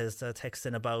WhatsApp that has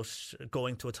texted about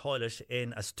going to a toilet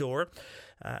in a store.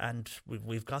 And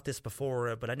we've got this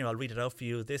before, but anyway, I'll read it out for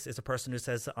you. This is a person who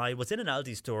says, I was in an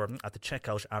Aldi store at the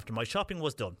checkout after my shopping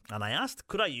was done, and I asked,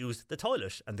 could I use the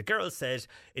toilet? And the girl said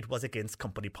it was against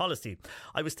company policy.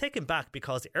 I was taken back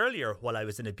because earlier, while I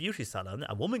was in a beauty salon,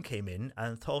 a woman came in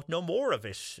and thought no more of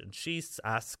it. And she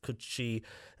asked, could she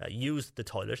use the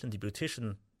toilet? And the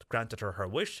beautician granted her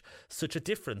wish. Such a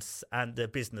difference, and the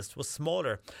business was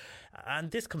smaller.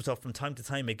 And this comes up from time to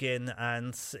time again,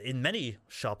 and in many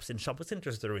shops, in shopping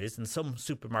centres there is, in some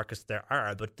supermarkets there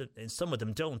are, but in some of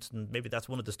them don't, and maybe that's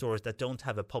one of the stores that don't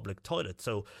have a public toilet.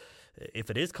 So if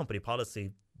it is company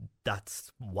policy,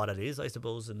 that's what it is, I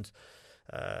suppose. And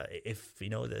if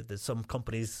some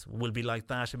companies will be like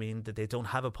that, that they don't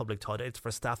have a public toilet, it's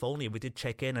for staff only. We did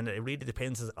check in, and it really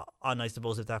depends on, I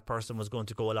suppose, if that person was going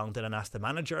to go along then and ask the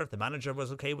manager. The manager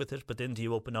was okay with it, but then do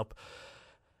you open up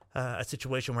a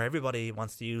situation where everybody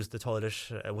wants to use the toilet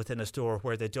within a store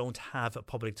where they don't have a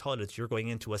public toilet? You're going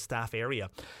into a staff area.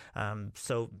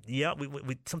 So yeah,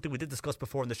 we something we did discuss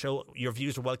before in the show. Your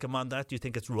views are welcome on that. Do you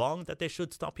think it's wrong that they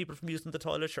should stop people from using the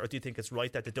toilet, or do you think it's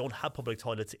right that they don't have public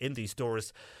toilets in these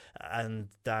stores and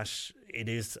that it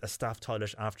is a staff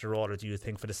toilet after all? Or do you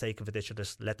think for the sake of it they should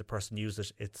just let the person use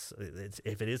it? It's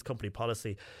if it is company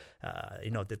policy,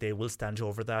 that they will stand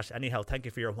over that. Anyhow, thank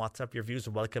you for your WhatsApp. Your views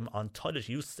are welcome on toilet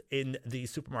use in the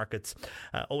supermarkets.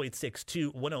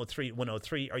 0862 103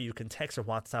 103, or you can text or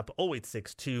WhatsApp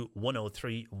 0862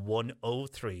 103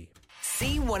 103.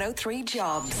 C103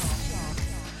 Jobs.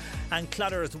 And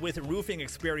cladders with roofing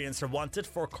experience are wanted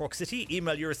for Cork City.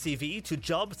 Email your CV to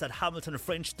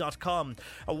jobs@hamiltonfrench.com.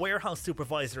 A warehouse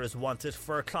supervisor is wanted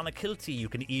for Clonakilty. You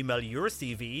can email your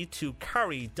CV to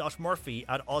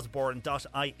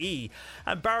carrie.murphy@osborne.ie.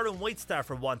 And bar and wait staff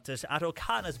are wanted at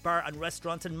O'Cana's Bar and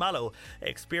Restaurant in Mallow.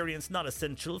 Experience not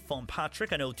essential. Phone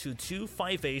Patrick on 022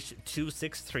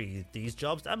 58263. These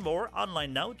jobs and more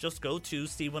online now. Just go to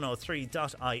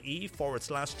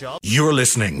c103.ie/job. You're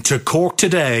listening to Cork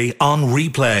Today on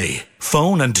replay.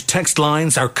 Phone and text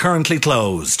lines are currently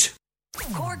closed.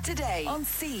 Cork Today on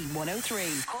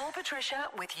C103. Call Patricia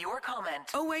with your comment.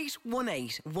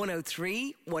 0818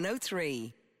 103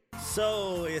 103.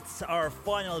 So it's our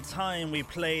final time. We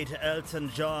played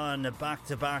Elton John back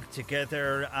to back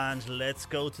together, and let's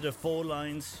go to the phone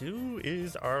lines. Who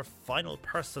is our final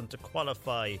person to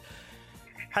qualify?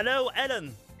 Hello,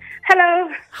 Ellen.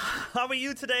 Hello. How are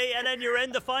you today, Ellen? You're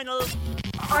in the final.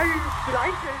 I'm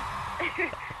delighted.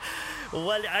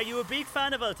 Well, are you a big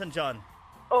fan of Elton John?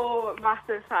 Oh,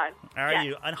 massive fan. Are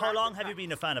you? And how long have you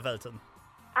been a fan of Elton?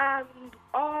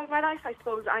 All my life, I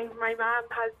suppose. My mum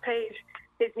has played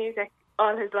his music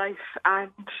all his life, and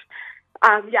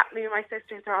me and my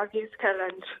sisters are all musical,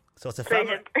 and so it's a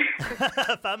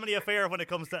family affair when it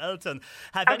comes to Elton.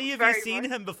 Have any of you seen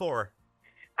him before?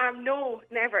 No,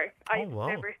 never. I've wow.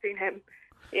 never seen him.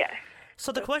 Yeah.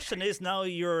 So the question is now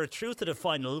you're through to the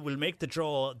final. We'll make the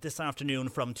draw this afternoon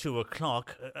from 2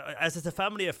 o'clock. As it's a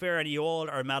family affair and you all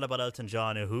are mad about Elton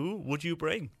John, who would you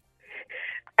bring?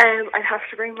 I'd have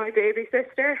to bring my baby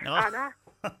sister, Oh. Anna.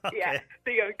 Yeah,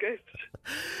 the youngest.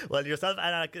 Well, yourself,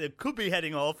 Anna, could be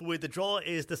heading off. The draw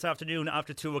is this afternoon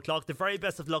after 2 o'clock. The very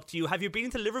best of luck to you. Have you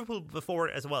been to Liverpool before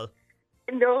as well?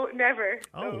 No, never.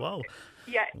 Oh, wow.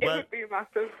 Yeah, it Well, would be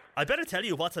massive. I better tell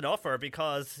you what's on offer,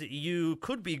 because you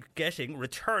could be getting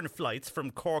return flights from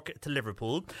Cork to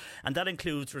Liverpool, and that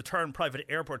includes return private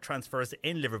airport transfers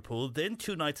in Liverpool, then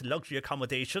 2 nights luxury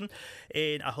accommodation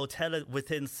in a hotel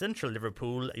within central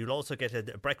Liverpool. You'll also get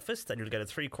a breakfast, and you'll get a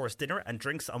 3-course dinner and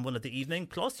drinks on one of the evening.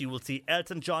 Plus you will see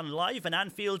Elton John live in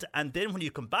Anfield, and then when you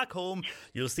come back home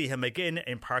you'll see him again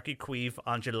in Páirc Uí Chaoimh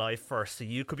on July 1st. So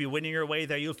you could be winning your way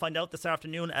there. You'll find out this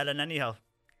afternoon, Ellen, anyhow.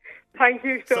 Thank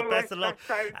you so much. Best of luck.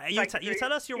 That sounds You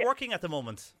tell us you're working at the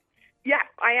moment. Yeah,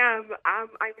 I am. I'm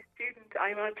a student.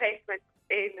 I'm on placement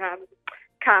in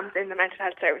CAMS in the mental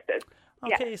health services.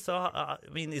 Okay, so I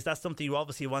mean, is that something you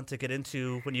obviously want to get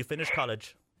into when you finish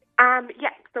college?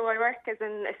 Yeah, so I work as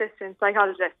an assistant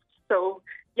psychologist. So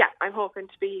yeah, I'm hoping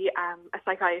to be a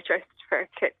psychiatrist for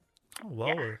kids. Oh, wow.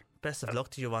 Yeah. Best of luck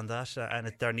to you on that,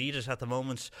 and they're needed at the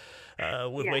moment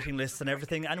with waiting lists and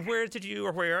everything. And where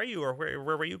are you, or where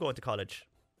were you going to college?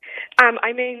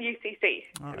 I'm in UCC.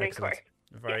 Oh, I'm in excellent. Cork.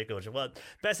 Very good. Well,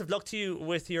 best of luck to you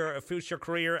with your future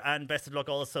career, and best of luck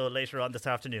also later on this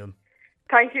afternoon.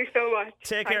 Thank you so much.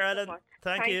 Take care, Ellen.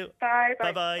 Thank you. Bye.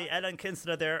 Bye-bye. Ellen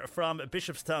Kinsella there from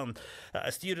Bishopstown.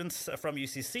 Students from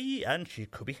UCC, and she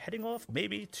could be heading off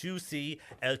maybe to see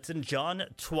Elton John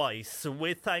twice.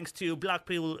 With thanks to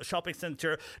Blackpool Shopping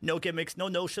Centre. No gimmicks, no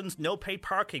notions, no paid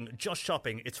parking, just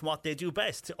shopping. It's what they do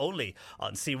best, only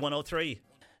on C103.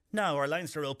 Now, our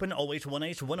lines are open,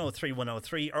 0818 103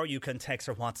 103, or you can text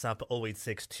or WhatsApp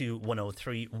 0862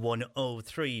 103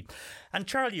 103. And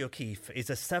Charlie O'Keefe is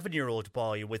a 7-year-old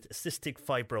boy with cystic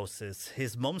fibrosis.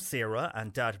 His mum, Sarah,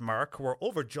 and dad, Mark, were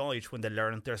overjoyed when they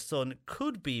learned their son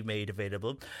could be made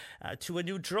available to a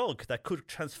new drug that could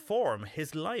transform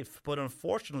his life. But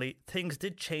unfortunately, things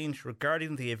did change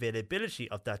regarding the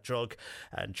availability of that drug.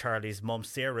 And Charlie's mum,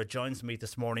 Sarah, joins me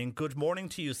this morning. Good morning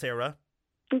to you, Sarah.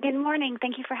 Good morning.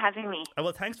 Thank you for having me.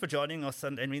 Well, thanks for joining us.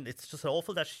 And I mean, it's just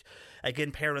awful that,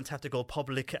 again, parents have to go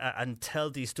public and tell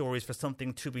these stories for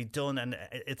something to be done. And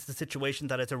it's the situation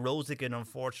that has arose again,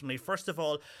 unfortunately. First of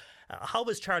all, how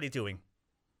is Charlie doing?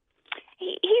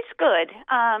 He's good.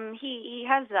 He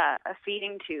has a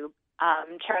feeding tube.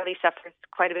 Charlie suffers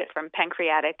quite a bit from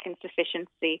pancreatic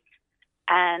insufficiency.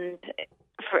 And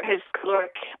for his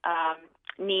caloric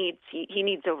needs, he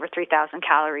needs over 3,000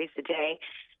 calories a day.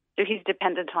 So he's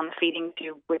dependent on the feeding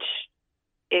tube, which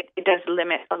it does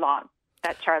limit a lot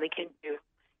that Charlie can do.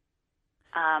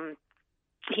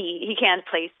 He can't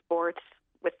play sports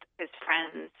with his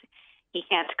friends. He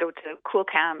can't go to cool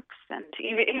camps. And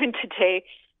even today,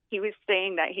 he was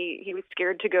saying that he was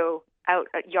scared to go out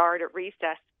at yard at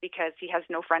recess because he has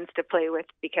no friends to play with,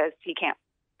 because he can't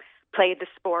play the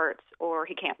sports or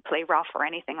he can't play rough or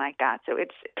anything like that. So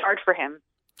it's hard for him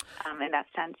in that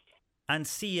sense. And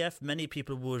CF, many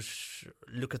people would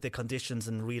look at the conditions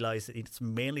and realise it's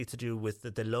mainly to do with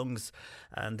the lungs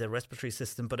and the respiratory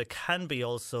system, but it can be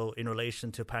also in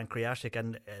relation to pancreatic,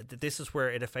 and this is where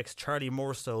it affects Charlie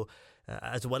more so,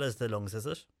 as well as the lungs, is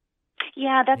it?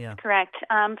 Yeah, that's correct.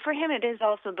 For him, it is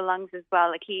also the lungs as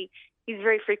well. Like he's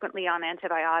very frequently on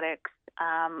antibiotics.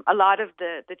 A lot of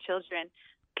the children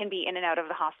can be in and out of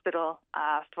the hospital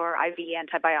for IV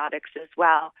antibiotics as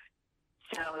well.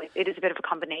 So it is a bit of a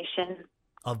combination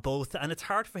of both. And it's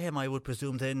hard for him, I would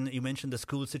presume. Then you mentioned the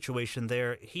school situation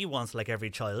there. He wants, like every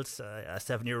child, a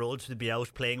 7-year-old, to be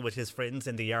out playing with his friends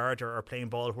in the yard or playing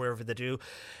ball wherever they do.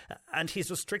 And he's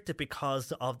restricted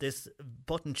because of this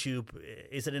button tube.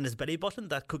 Is it in his belly button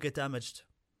that could get damaged?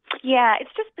 Yeah,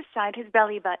 it's just beside his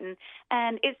belly button.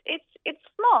 And it's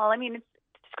small. I mean, it's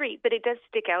discreet, but it does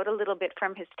stick out a little bit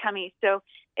from his tummy. So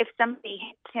if somebody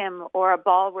hits him or a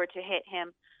ball were to hit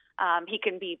him, he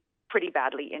can be pretty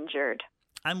badly injured.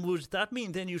 And would that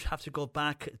mean then you'd have to go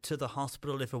back to the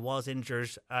hospital if it was injured,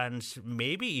 and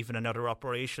maybe even another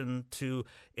operation to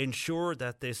ensure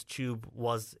that this tube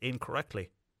was in correctly?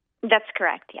 That's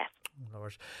correct, yes.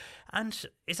 Lord. And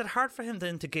is it hard for him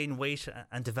then to gain weight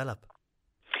and develop?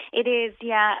 It is,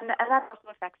 yeah. And that also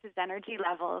affects his energy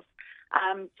levels.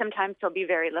 Sometimes he'll be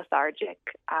very lethargic,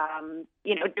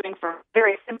 doing for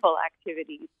very simple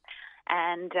activities.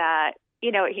 And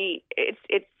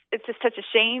it's just such a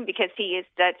shame because he is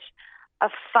such a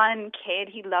fun kid.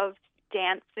 He loves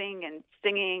dancing and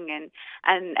singing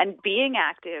and being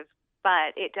active,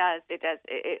 but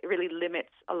it really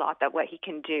limits a lot that what he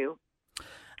can do.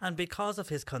 And because of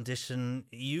his condition,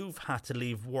 you've had to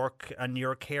leave work and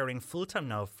you're caring full-time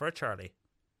now for Charlie.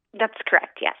 That's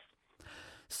correct, yes.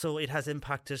 So it has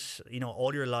impacted,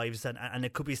 all your lives, and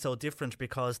it could be so different.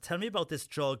 Because tell me about this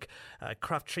drug,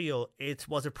 Kaftrio. It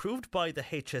was approved by the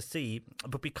HSE,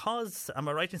 but because, am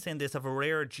I right in saying this, of a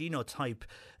rare genotype,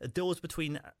 those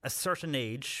between a certain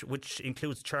age, which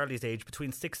includes Charlie's age,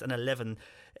 between 6 and 11,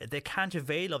 they can't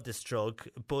avail of this drug.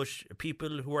 But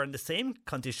people who are in the same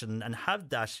condition and have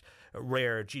that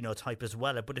rare genotype as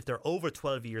well, but if they're over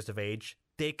 12 years of age,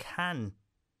 they can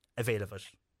avail of it.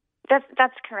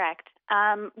 That's correct.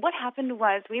 What happened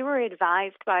was we were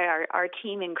advised by our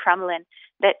team in Crumlin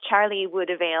that Charlie would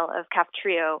avail of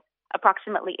Kaftrio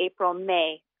approximately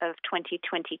April-May of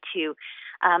 2022.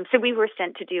 So we were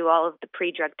sent to do all of the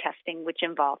pre-drug testing, which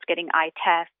involved getting eye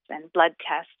tests and blood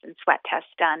tests and sweat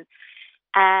tests done.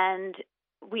 And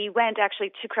we went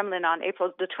actually to Crumlin on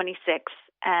April the 26th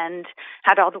and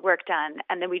had all the work done.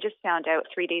 And then we just found out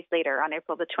 3 days later on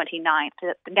April the 29th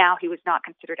that now he was not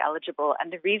considered eligible.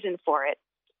 And the reason for it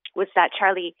was that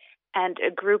Charlie and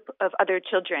a group of other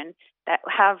children that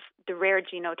have the rare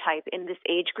genotype in this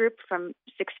age group from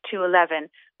 6 to 11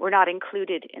 were not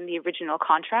included in the original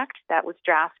contract that was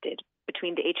drafted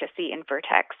between the HSE and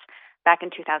Vertex back in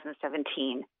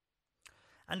 2017.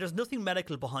 And there's nothing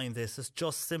medical behind this. It's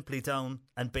just simply down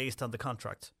and based on the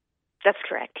contract. That's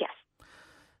correct, yes.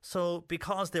 So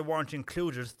because they weren't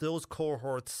included, those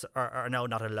cohorts are now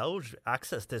not allowed to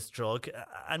access this drug.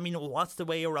 I mean, what's the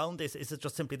way around this? Is it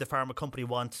just simply the pharma company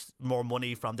wants more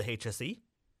money from the HSE?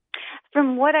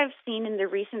 From what I've seen in the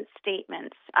recent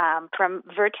statements from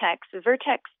Vertex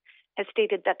has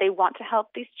stated that they want to help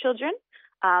these children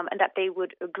and that they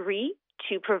would agree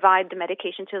to provide the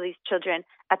medication to these children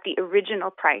at the original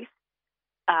price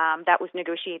that was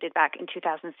negotiated back in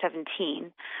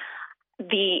 2017.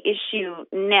 The issue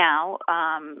now,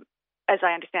 as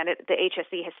I understand it, the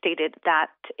HSE has stated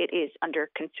that it is under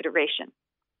consideration.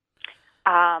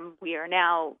 We are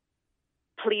now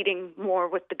pleading more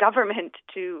with the government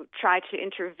to try to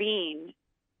intervene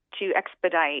to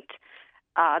expedite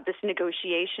this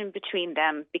negotiation between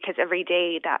them, because every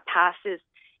day that passes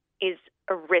is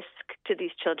a risk to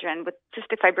these children. With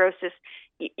cystic fibrosis,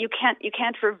 you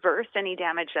can't reverse any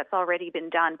damage that's already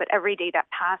been done, but every day that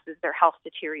passes, their health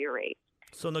deteriorates.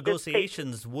 So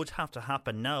negotiations would have to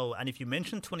happen now. And if you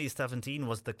mentioned 2017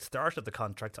 was the start of the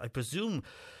contract, I presume,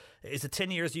 is it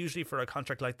 10 years usually for a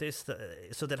contract like this?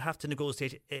 So they'd have to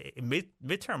negotiate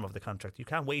mid-term of the contract. You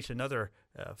can't wait another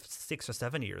 6 or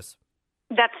 7 years.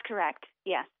 That's correct.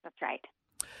 Yes, that's right.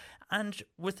 And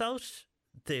without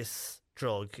this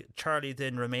drug, Charlie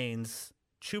then remains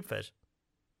tube fed.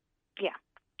 Yeah,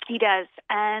 he does.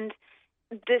 And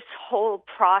this whole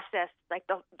process, like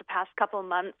the past couple of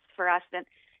months for us, and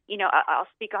I'll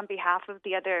speak on behalf of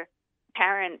the other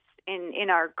parents in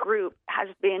our group, has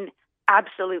been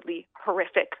absolutely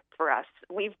horrific for us.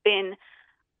 We've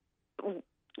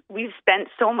spent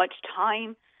so much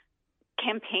time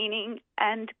campaigning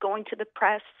and going to the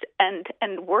press and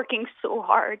working so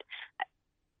hard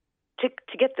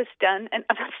to get this done. And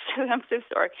I'm so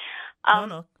sorry.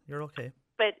 No, you're okay.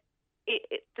 But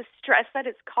the stress that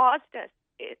it's caused us,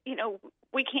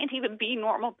 we can't even be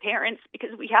normal parents because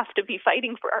we have to be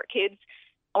fighting for our kids,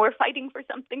 or we're fighting for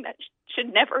something that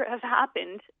should never have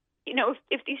happened.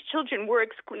 If these children were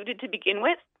excluded to begin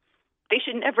with, they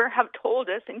should never have told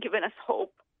us and given us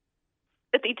hope,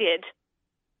 but they did.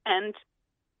 And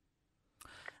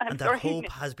that hope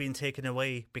has been taken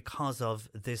away because of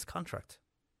this contract.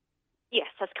 Yes,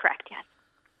 that's correct, yes.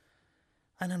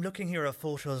 And I'm looking here at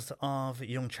photos of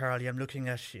young Charlie. I'm looking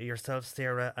at yourself,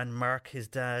 Sarah, and Mark, his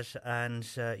dad, and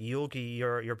Yogi,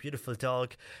 your beautiful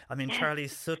dog. I mean,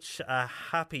 Charlie's such a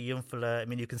happy young fella. I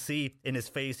mean, you can see in his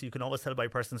face, you can always tell by a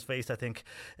person's face, I think,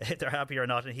 if they're happy or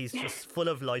not. And he's just full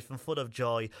of life and full of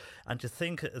joy. And to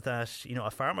think that, a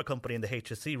pharma company and the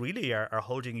HSE really are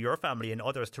holding your family and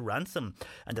others to ransom,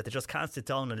 and that they just can't sit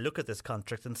down and look at this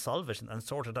contract and solve it and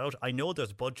sort it out. I know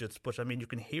there's budgets, but I mean, you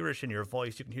can hear it in your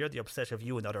voice. You can hear the upset of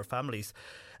you and other families.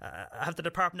 Have the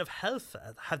Department of Health,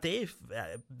 have they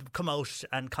come out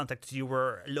and contacted you,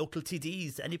 or local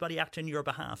TDs, anybody acting on your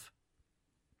behalf?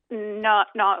 No,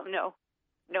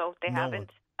 they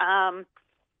haven't.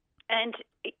 And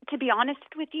to be honest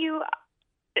with you,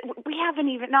 we haven't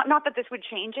even, not that this would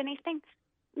change anything,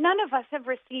 none of us have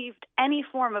received any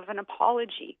form of an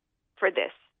apology for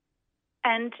this.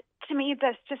 And to me,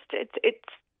 that's just,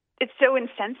 it's so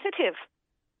insensitive.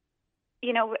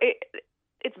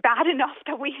 it's bad enough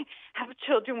that we have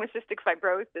children with cystic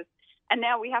fibrosis, and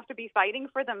now we have to be fighting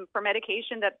for them for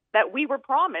medication that we were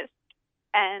promised.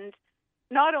 And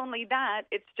not only that,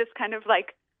 it's just kind of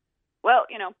like, well,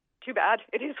 too bad.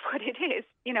 It is what it is,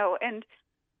 and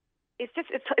it's just,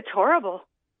 it's horrible.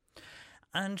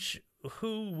 And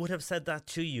who would have said that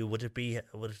to you?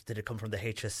 Did it come from the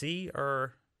HSE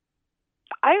or?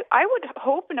 I would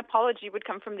hope an apology would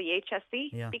come from the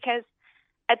HSE, because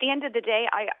at the end of the day,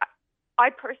 I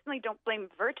personally don't blame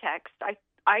Vertex.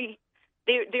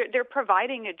 They're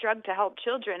providing a drug to help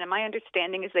children, and my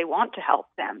understanding is they want to help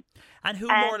them. And who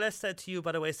more or less said to you,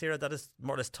 by the way, Sarah, that is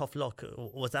more or less tough luck?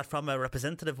 Was that from a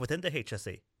representative within the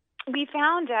HSE? We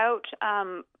found out,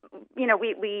 the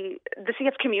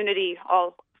CF community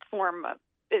all form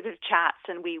chats,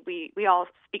 and we all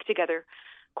speak together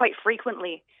quite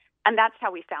frequently. And that's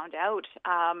how we found out.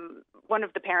 One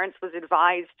of the parents was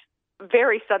advised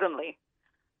very suddenly,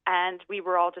 and we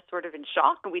were all just sort of in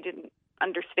shock, and we didn't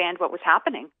understand what was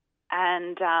happening.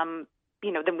 And,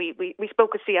 then we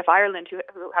spoke with CF Ireland, who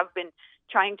have been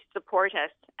trying to support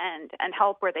us and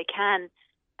help where they can.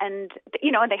 And,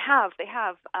 and they have.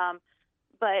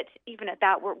 But even at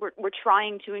that, we're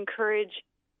trying to encourage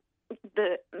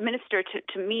the minister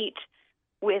to meet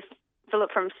with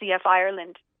Philip from CF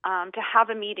Ireland, to have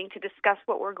a meeting to discuss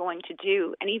what we're going to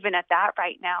do. And even at that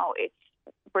right now,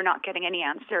 we're not getting any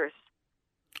answers.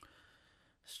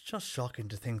 It's just shocking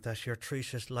to think that you're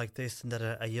treated like this, and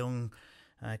that a young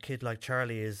kid like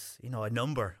Charlie is, a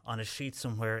number on a sheet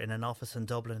somewhere in an office in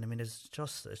Dublin. I mean, it's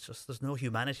just there's no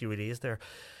humanity really, is there,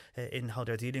 in how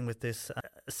they're dealing with this.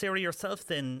 Sarah, yourself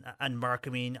then, and Mark, I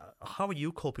mean, how are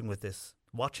you coping with this,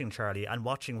 watching Charlie and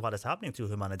watching what is happening to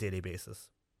him on a daily basis?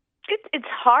 It's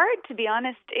hard, to be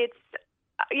honest. It's,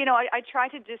 I try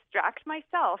to distract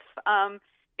myself,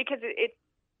 because it's,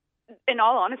 in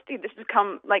all honesty, this has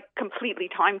become like completely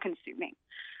time consuming.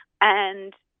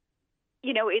 And,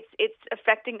 it's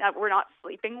affecting that we're not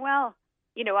sleeping well.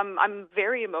 I'm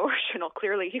very emotional,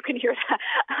 clearly. You can hear that.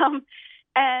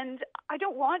 And I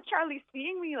don't want Charlie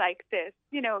seeing me like this.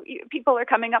 People are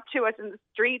coming up to us in the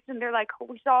streets and they're like,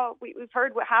 oh, we've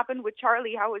heard what happened with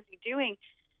Charlie. How is he doing?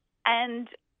 And,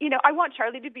 I want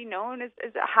Charlie to be known as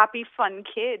a happy, fun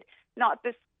kid, not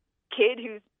this kid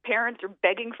whose parents are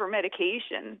begging for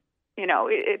medication.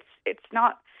 It's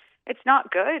not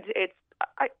good.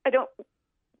 I don't,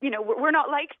 we're not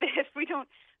like this. We don't,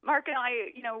 Mark and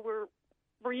I,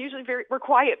 we're usually we're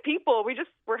quiet people.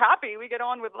 We're happy. We get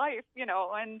on with life,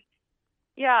 and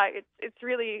yeah, it's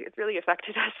really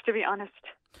affected us, to be honest.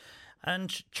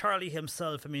 And Charlie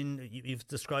himself, I mean, you've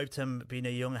described him being a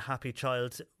young, happy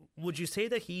child. Would you say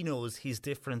that he knows he's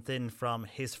different then from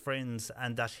his friends,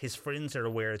 and that his friends are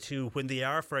aware too, when they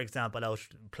are, for example, out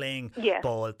playing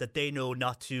ball, that they know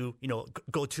not to,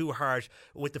 go too hard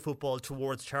with the football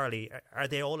towards Charlie? Are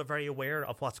they all very aware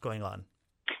of what's going on?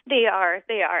 They are.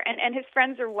 And his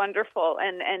friends are wonderful.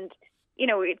 And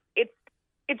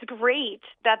it's great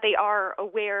that they are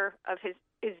aware of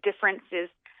his differences.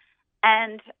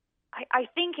 And I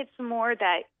think it's more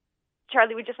that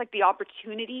Charlie would just like the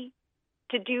opportunity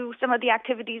to do some of the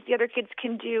activities the other kids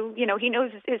can do. He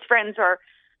knows his friends are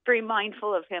very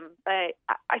mindful of him, but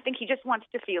I think he just wants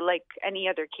to feel like any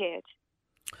other kid.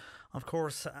 Of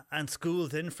course. And school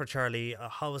then for Charlie,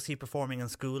 how is he performing in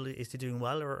school? Is he doing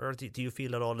well, or do you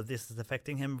feel that all of this is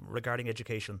affecting him regarding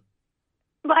education?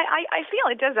 Well, I feel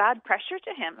it does add pressure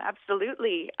to him,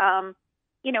 absolutely.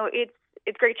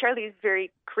 It's great. Charlie is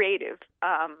very creative,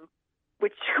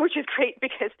 which is great,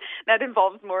 because that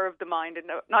involves more of the mind and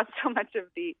not so much of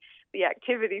the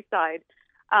activity side.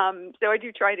 So I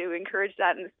do try to encourage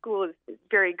that, and the school is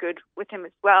very good with him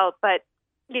as well. But,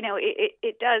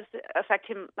 it does affect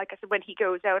him, like I said, when he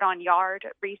goes out on yard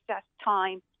at recess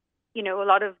time. A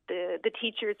lot of the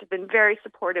teachers have been very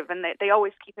supportive, and they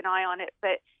always keep an eye on it.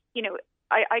 But,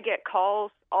 I get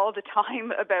calls all the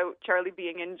time about Charlie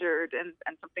being injured and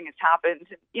something has happened,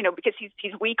 because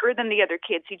he's weaker than the other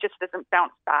kids. He just doesn't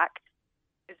bounce back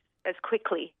as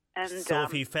quickly. And so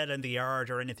if he fell in the yard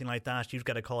or anything like that, you've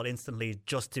got to call instantly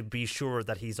just to be sure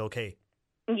that he's okay.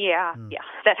 Yeah,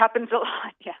 that happens a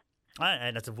lot, yeah.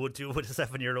 And as it would do with a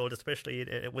 7-year-old, especially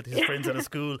with his friends in a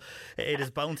school, it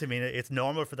is bound to mean it's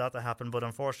normal for that to happen. But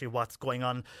unfortunately, what's going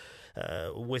on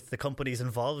with the companies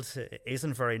involved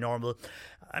isn't very normal.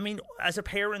 I mean, as a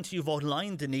parent, you've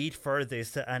outlined the need for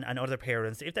this, and other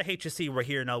parents. If the HSE were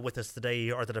here now with us today,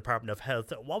 or the Department of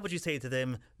Health, what would you say to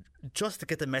them just to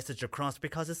get the message across?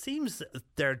 Because it seems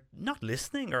they're not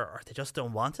listening, or they just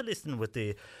don't want to listen with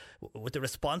the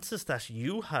responses that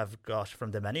you have got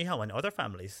from them anyhow, and other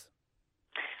families.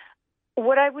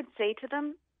 What I would say to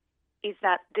them is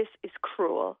that this is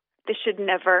cruel. This should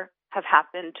never have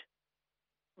happened.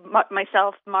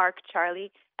 Myself, Mark,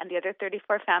 Charlie, and the other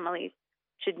 34 families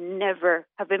should never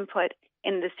have been put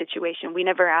in this situation. We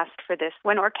never asked for this.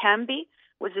 When Orkambi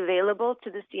was available to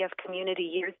the CF community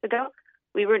years ago,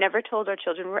 we were never told our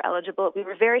children were eligible. We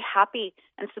were very happy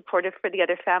and supportive for the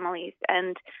other families.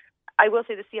 And I will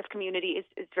say the CF community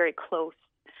is very close.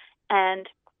 And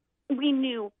we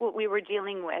knew what we were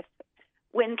dealing with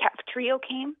when Trio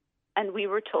came and we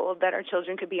were told that our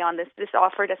children could be on this. This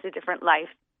offered us a different life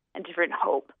and different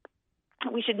hope.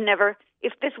 We should never,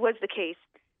 if this was the case,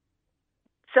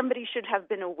 somebody should have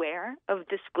been aware of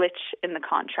this glitch in the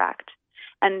contract.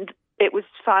 And it was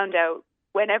found out,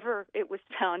 whenever it was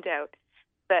found out,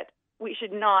 that we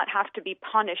should not have to be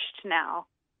punished now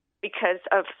because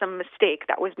of some mistake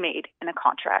that was made in a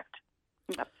contract.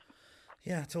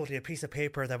 Yeah, totally. A piece of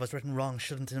paper that was written wrong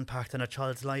shouldn't impact on a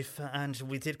child's life. And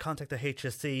we did contact the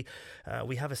HSC.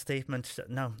 We have a statement.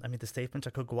 Now, I mean, the statement,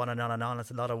 I could go on and on and on.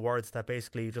 It's a lot of words that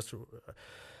basically just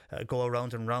go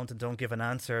around and round and don't give an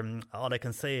answer. All I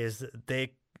can say is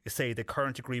they say the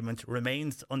current agreement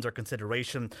remains under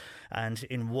consideration, and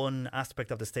in one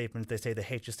aspect of the statement they say the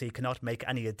HSC cannot make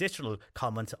any additional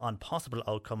comment on possible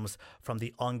outcomes from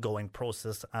the ongoing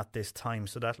process at this time.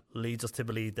 So that leads us to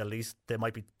believe that at least they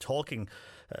might be talking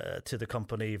to the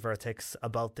company Vertex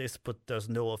about this, but there's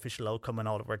no official outcome, and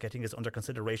all that we're getting is under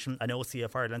consideration. I know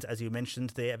CF Ireland, as you mentioned,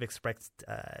 they have expressed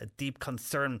deep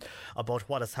concern about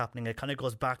what is happening. It kind of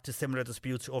goes back to similar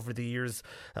disputes over the years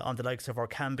on the likes of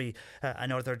Orkambi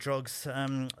and other drugs.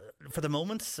 For the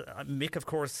moment, Mick, of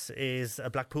course, is a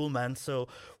Blackpool man, so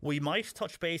we might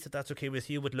touch base, if that's okay with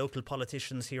you, with local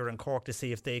politicians here in Cork to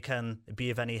see if they can be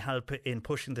of any help in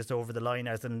pushing this over the line,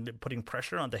 as in putting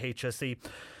pressure on the HSC.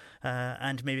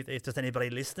 And maybe if there's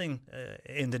anybody listening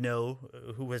in the know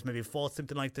who has maybe fought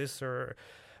something like this, or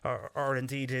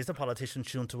indeed is a politician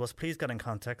tuned to us, please get in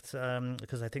contact,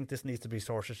 because I think this needs to be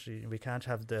sorted. We can't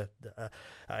have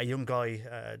a young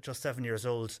guy, just 7 years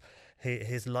old,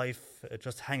 his life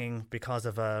just hanging because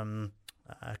of a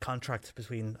contract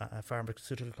between a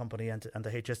pharmaceutical company and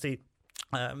the HSC.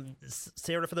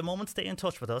 Sarah, for the moment, stay in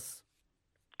touch with us.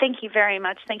 Thank you very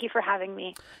much. Thank you for having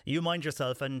me. You mind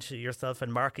yourself, and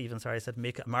Mark, even, sorry, I said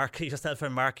Mick, Mark, yourself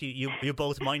and Mark, you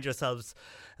both mind yourselves,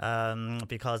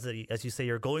 because as you say,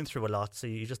 you're going through a lot, so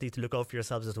you just need to look out for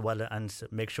yourselves as well and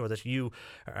make sure that you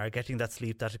are getting that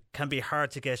sleep that can be hard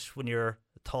to get when your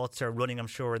thoughts are running, I'm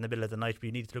sure, in the middle of the night, but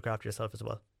you need to look after yourself as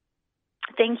well.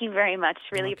 Thank you very much.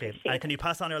 Really appreciate it. And can you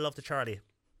pass on our love to Charlie?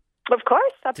 Of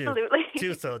course, absolutely.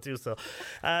 Do so.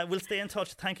 We'll stay in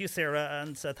touch. Thank you, Sarah,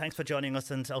 and thanks for joining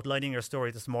us and outlining your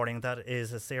story this morning. That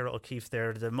is Sarah O'Keefe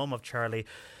there, the mum of Charlie.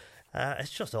 It's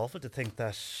just awful to think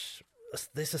that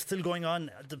this is still going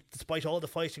on, despite all the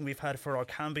fighting we've had for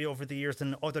Orkambi over the years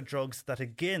and other drugs, that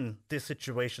again this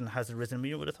situation has arisen.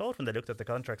 You would have thought when they looked at the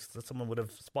contracts that someone would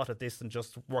have spotted this and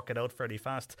just work it out fairly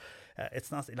fast. It's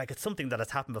not like it's something that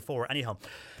has happened before. Anyhow,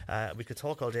 we could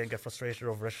talk all day and get frustrated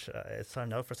over it. It's time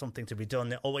now for something to be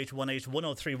done. 0818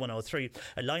 103 103.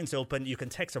 Lines open. You can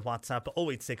text or WhatsApp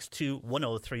 0862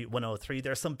 103 103.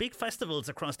 There are some big festivals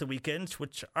across the weekend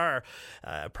which are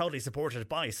proudly supported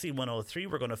by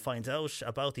C103. We're going to find out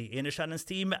about the Inishannon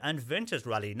Team and Vintage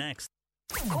Rally next.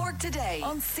 Cork Today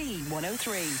on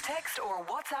C103. Text or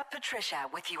WhatsApp Patricia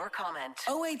with your comment.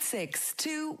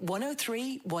 0862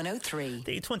 103 103.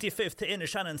 The 25th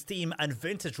Inishannon Team and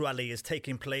Vintage Rally is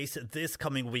taking place this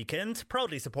coming weekend,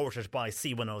 proudly supported by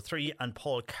C103, and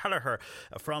Paul Kelleher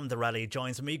from the rally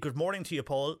joins me. Good morning to you,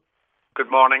 Paul. Good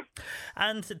morning.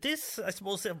 And this, I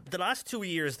suppose, the last 2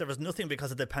 years there was nothing because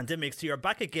of the pandemic, so you're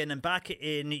back again and back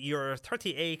in your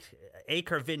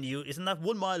 38-acre venue. Isn't that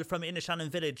 1 mile from Inishannon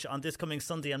Village on this coming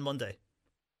Sunday and Monday?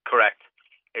 Correct.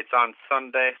 It's on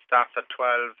Sunday, starts at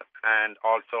 12, and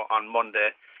also on Monday,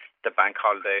 the bank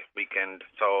holiday weekend.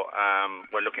 So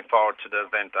we're looking forward to the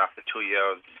event after 2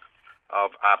 years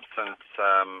of absence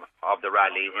of the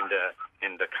rally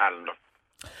in the calendar.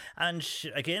 And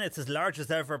again, it's as large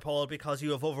as ever, Paul, because you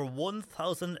have over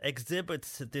 1,000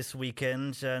 exhibits this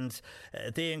weekend, and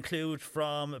they include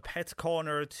from Pets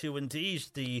Corner to indeed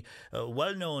the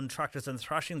well-known tractors and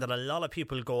thrashing that a lot of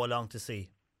people go along to see.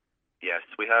 Yes,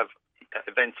 we have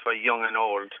events for young and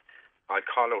old. I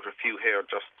call out a few here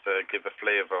just to give a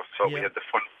flavour. So we have the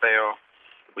fun fair,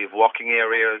 we have walking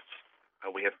areas,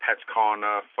 we have Pets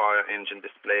Corner, fire engine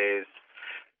displays,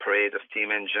 parade of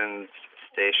steam engines,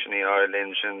 stationary oil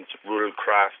engines, rural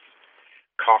crafts,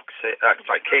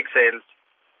 cake sales,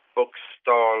 books,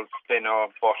 stalls, spinner,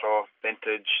 butter,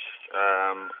 vintage,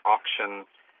 auction.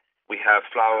 We have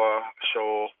flower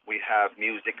show. We have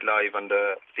music live on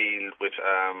the field with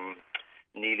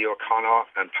Neely O'Connor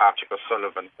and Patrick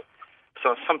O'Sullivan.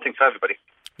 So something for everybody.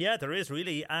 Yeah, there is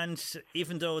really, and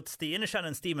even though it's the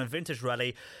Inishannon Steam and Vintage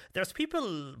Rally, there's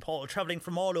people, Paul, travelling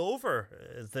from all over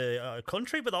the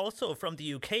country, but also from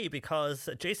the UK, because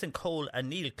Jason Cole and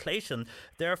Neil Clayton,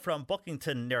 they're from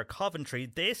Buckington near Coventry.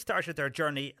 They started their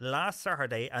journey last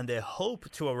Saturday, and they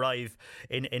hope to arrive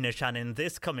in Inishannon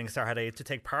this coming Saturday to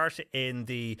take part in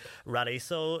the rally.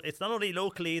 So it's not only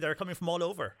locally, they're coming from all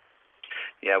over.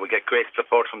 Yeah, we get great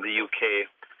support from the UK.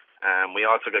 We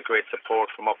also get great support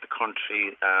from up the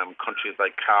country, countries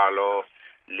like Carlow,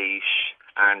 Laois,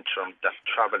 Antrim, that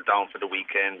travel down for the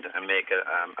weekend and make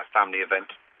a family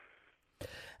event.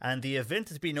 And the event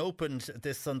has been opened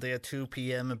this Sunday at 2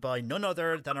 p.m. by none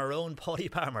other than our own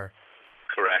Paulie Palmer.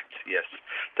 Correct, yes.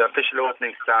 The official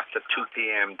opening starts at 2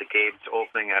 p.m. The gates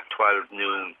opening at 12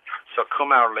 noon. So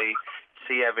come early,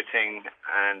 see everything,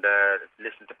 and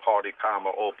listen to Paulie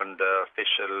Palmer open the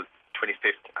official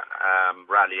 25th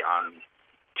rally on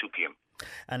 2 p.m.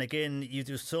 And again, you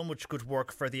do so much good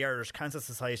work for the Irish Cancer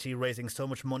Society, raising so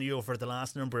much money over the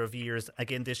last number of years.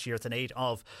 Again, this year it's an 8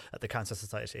 of the Cancer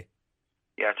Society.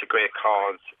 Yeah, it's a great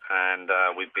cause, and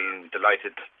we've been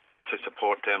delighted to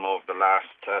support them over the last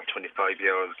 25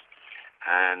 years.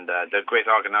 And they're a great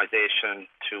organisation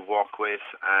to work with,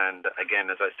 and again,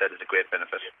 as I said, it's a great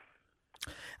benefit.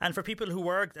 And for people who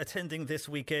are attending this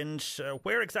weekend,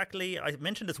 where exactly, I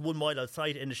mentioned it's 1 mile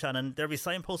outside Inishannon, there'll be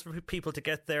signposts for people to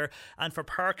get there, and for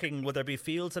parking, will there be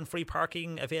fields and free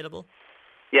parking available?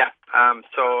 Yeah,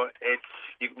 so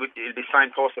it'll be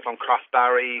signposted from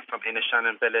Crossbarry, from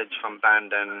Inishannon Village, from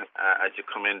Bandon, as you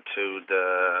come into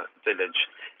the village.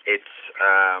 It's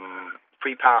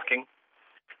free parking,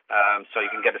 so you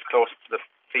can get as close to the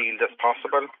field as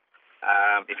possible.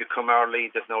 If you come early,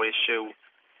 there's no issue.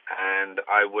 And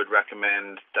I would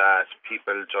recommend that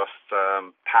people just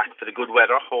pack for the good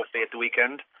weather, hopefully at the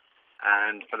weekend,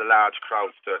 and for the large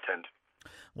crowds to attend.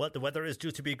 Well, the weather is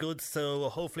due to be good, so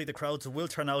hopefully the crowds will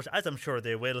turn out, as I'm sure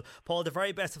they will. Paul, the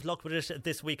very best of luck with it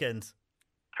this weekend.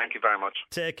 Thank you very much.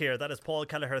 Take care. That is Paul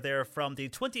Kelleher there from the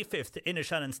 25th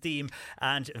Inishannon Steam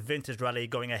and Vintage Rally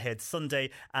going ahead Sunday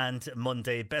and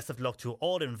Monday. Best of luck to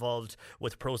all involved,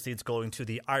 with proceeds going to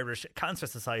the Irish Cancer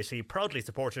Society, proudly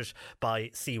supported by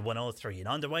C103. And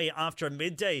on the way after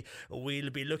midday, we'll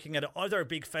be looking at other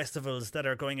big festivals that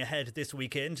are going ahead this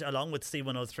weekend, along with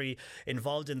C103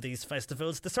 involved in these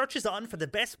festivals. The search is on for the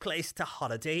best place to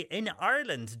holiday in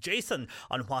Ireland. Jason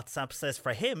on WhatsApp says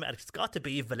for him it's got to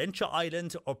be Valentia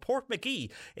Island or Portmagee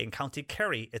in County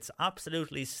Kerry. It's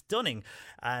absolutely stunning,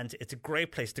 and it's a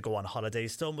great place to go on holiday.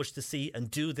 So much to see and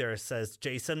do there, says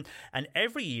Jason, and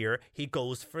every year he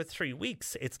goes for 3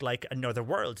 weeks. It's like another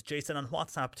world. Jason on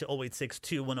WhatsApp to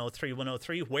 0862 103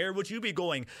 103. Where would you be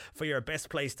going for your best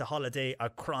place to holiday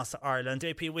across Ireland?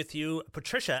 AP with you.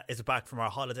 Patricia is back from our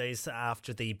holidays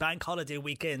after the bank holiday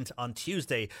weekend on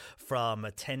Tuesday from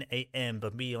 10 a.m.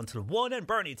 but me until 1, and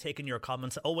Bernie taking your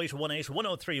comments 0818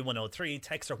 103 103.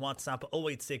 Text or WhatsApp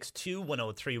 0862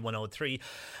 103 103.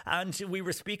 And we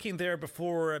were speaking there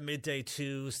before midday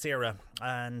to Sarah,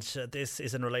 and this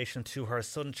is in relation to her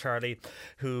son Charlie,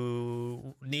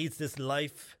 who needs this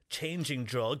life-changing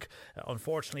drug.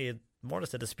 Unfortunately, more or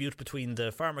less a dispute between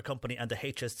the pharma company and the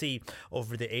HSC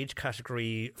over the age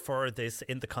category for this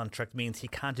in the contract means he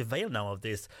can't avail now of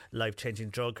this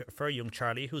life-changing drug for young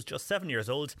Charlie, who's just 7 years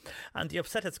old. And the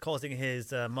upset it's causing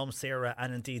his mum Sarah,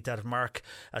 and indeed that of Mark,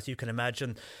 as you can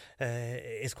imagine,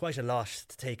 is quite a lot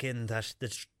to take in, that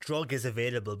the drug is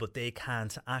available but they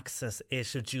can't access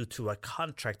it due to a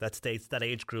contract that states that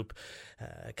age group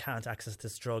can't access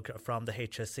this drug from the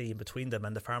HSC between them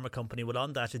and the pharma company. Well,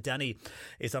 on that, Danny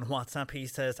is on WhatsApp. He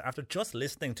says, after just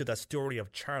listening to that story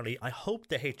of Charlie, I hope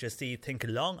the HSC think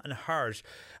long and hard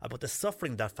about the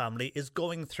suffering that family is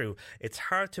going through. It's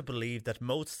hard to believe that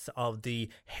most of the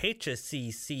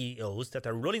HSC CEOs that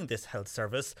are running this health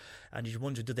service, and you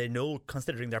wonder, do they know,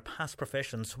 considering their past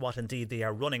professions, what indeed they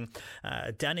are running?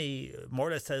 Danny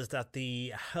Morley says that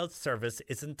the health service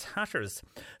is in tatters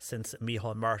since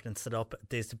Micheál Martin set up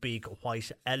this big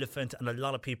white elephant, and a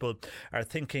lot of people are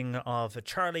thinking of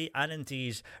Charlie and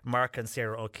indeed Mark and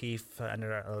Sarah O'Keefe, and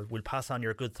we'll pass on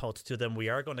your good thoughts to them. We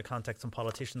are going to contact some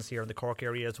politicians here in the Cork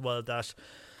area as well that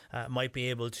might be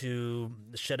able to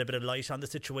shed a bit of light on the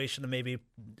situation and maybe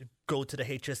go to the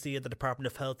HSE and the Department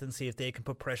of Health and see if they can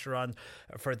put pressure on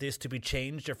for this to be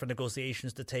changed or for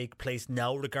negotiations to take place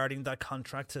now regarding that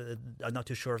contract. I'm not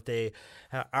too sure if they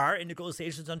are in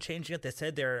negotiations on changing it. They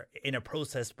said they're in a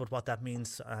process, but what that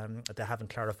means they haven't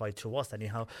clarified to us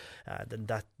anyhow. Then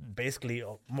that basically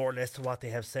more or less what they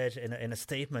have said in a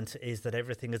statement is that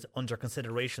everything is under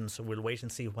consideration, so we'll wait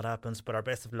and see what happens. But our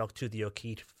best of luck to the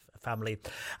O'Keefe family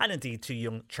and indeed to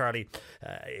young Charlie.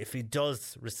 If he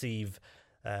does receive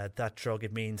that drug,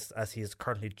 it means, as he is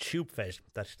currently tube fed,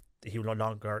 that he will no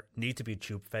longer need to be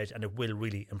tube fed, and it will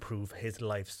really improve his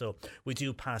life. So we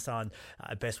do pass on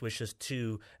best wishes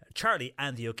to Charlie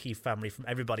and the O'Keefe family from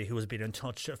everybody who has been in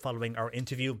touch following our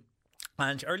interview.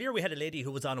 And earlier we had a lady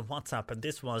who was on WhatsApp, and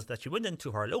this was that she went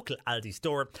into her local Aldi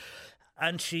store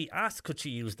and she asked could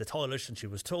she use the toilet, and she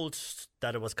was told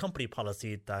that it was company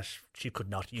policy that she could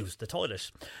not use the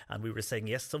toilet. And we were saying,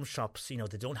 yes, some shops,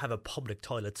 they don't have a public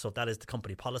toilet, so that is the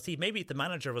company policy. Maybe the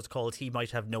manager was called, he might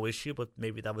have no issue, but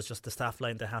maybe that was just the staff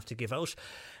line they have to give out.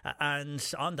 And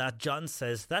on that, John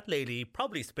says that lady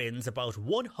probably spends about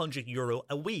 €100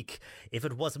 a week. If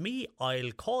it was me,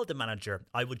 I'll call the manager,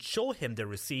 I would show him the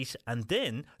receipt, and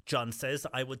then, John says,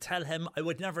 I would tell him I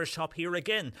would never shop here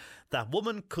again. That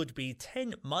woman could be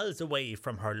 10 miles away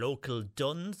from her local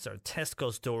Dunnes or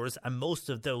Tesco stores, and most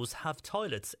of those have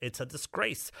toilets. It's a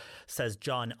disgrace, says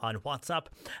John on WhatsApp.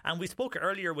 And we spoke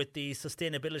earlier with the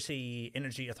Sustainability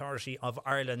Energy Authority of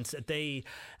Ireland. They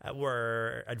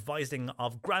were advising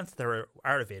of grants that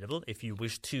are available if you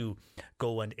wish to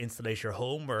go and insulate your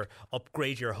home or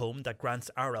upgrade your home. That grants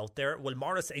are out there. Well,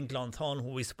 Morris in Glanton,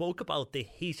 when we spoke about the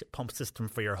heat pump system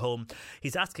for your home,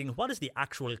 he's asking what is the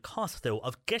actual cost though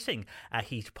of getting a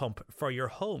heat pump for your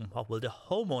home? What will the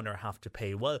homeowner have to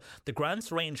pay? Well, the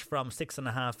grants range from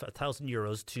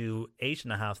 €6,500 to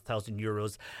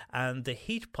 €8,500, and the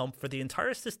heat pump for the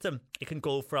entire system, it can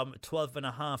go from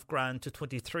 $12,500 to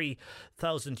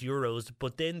 €23,000.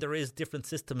 But then there is different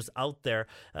systems out there.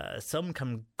 Some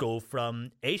can go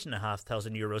from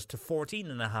 €8,500 to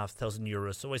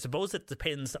 €14,500. So I suppose it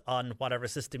depends on whatever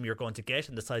system you're going to get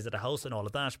and the size of the house and all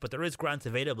of that. But there is grants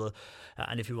available,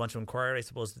 and if you want to inquire, I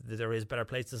suppose there is better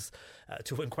places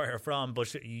to inquire from.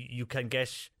 But you can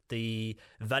get the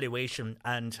valuation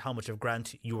and how much of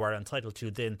grant you are entitled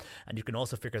to then, and you can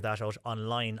also figure that out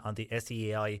online on the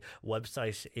SEAI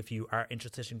website if you are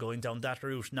interested in going down that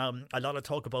route. Now, a lot of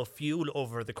talk about fuel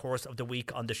over the course of the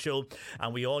week on the show,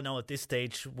 and we all know at this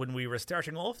stage, when we were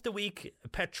starting off the week,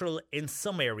 petrol in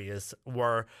some areas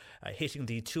were hitting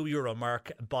the €2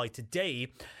 mark. By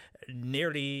today,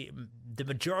 nearly the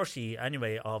majority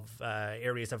anyway of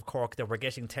areas of Cork that were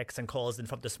getting texts and calls in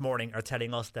from this morning are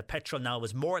telling us that petrol now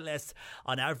is more or less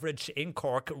on average in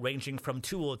Cork ranging from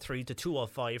 203 to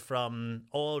 205 from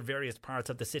all various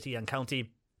parts of the city and county,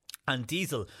 and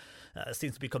diesel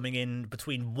seems to be coming in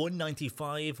between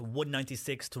 195,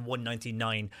 196 to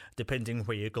 199 depending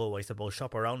where you go. I suppose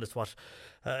shop around is what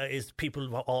is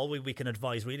people all we can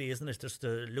advise, really, isn't it? Just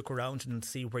to look around and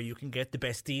see where you can get the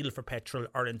best deal for petrol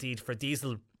or indeed for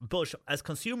diesel. But as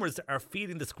consumers are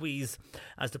feeling the squeeze,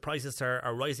 as the prices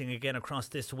are rising again across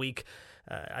this week,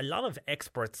 a lot of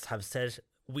experts have said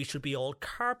we should be all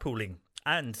carpooling,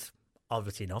 and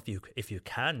obviously enough, if you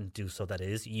can do so, that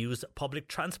is, use public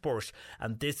transport.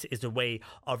 And this is a way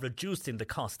of reducing the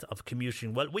cost of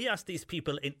commuting. Well, we asked these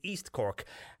people in East Cork,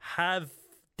 have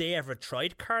they ever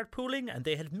tried carpooling? And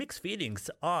they had mixed feelings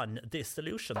on this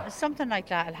solution. Something like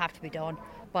that will have to be done.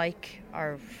 Bike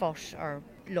or foot or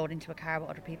load into a car with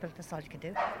other people. That's all you can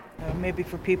do. Maybe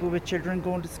for people with children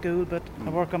going to school, but I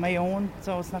work on my own,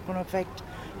 so it's not going to affect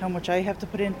how much I have to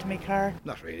put into my car.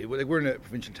 Not really. We're in a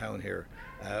provincial town here.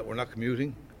 We're not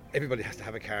commuting. Everybody has to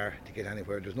have a car to get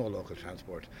anywhere. There's no local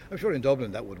transport. I'm sure in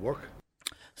Dublin that would work.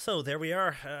 So there we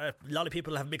are. A lot of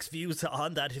people have mixed views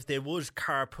on that. If they would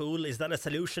carpool, is that a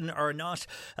solution or not?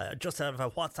 Just have a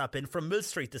WhatsApp in from Mill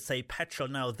Street to say petrol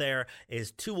now there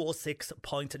is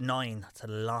 206.9. That's a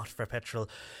lot for petrol.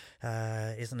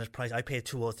 Isn't it price? I paid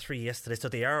 203 yesterday, so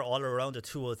they are all around the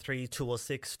 203,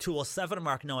 206, 207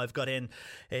 mark now. I've got in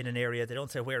an area, they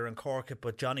don't say where in Cork,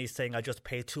 but Johnny's saying I just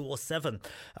paid 207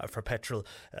 for petrol.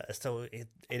 So it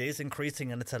is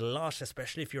increasing, and it's a lot,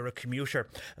 especially if you're a commuter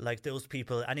like those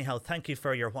people. Anyhow, thank you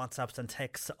for your WhatsApps and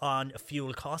texts on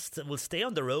fuel costs. We'll stay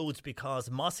on the roads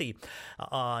because Mossy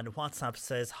on WhatsApp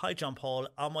says, hi John Paul,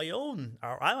 on my own,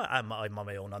 or I'm on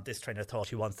my own on this train of thought.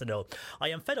 He wants to know, I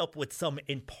am fed up with some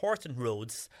important important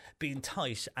roads being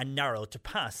tight and narrow to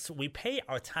pass. We pay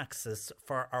our taxes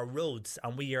for our roads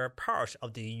and we are part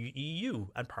of the EU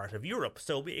and part of Europe.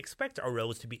 So we expect our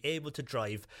roads to be able to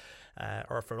drive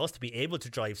or for us to be able to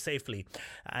drive safely.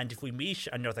 And if we meet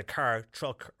another car,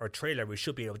 truck or trailer, we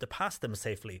should be able to pass them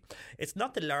safely. It's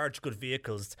not the large good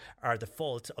vehicles are the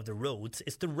fault of the roads,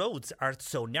 it's the roads are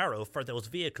so narrow for those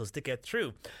vehicles to get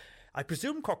through. I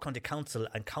presume Cork County Council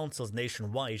and councils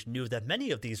nationwide knew that many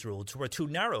of these roads were too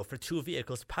narrow for two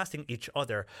vehicles passing each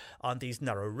other on these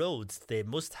narrow roads. They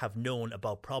must have known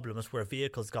about problems where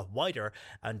vehicles got wider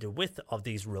and the width of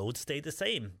these roads stayed the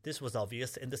same. This was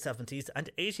obvious in the 70s and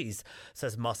 80s,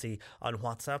 says Mossy on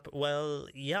WhatsApp. Well,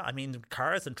 yeah, I mean,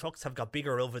 cars and trucks have got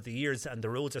bigger over the years and the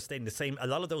roads are staying the same. A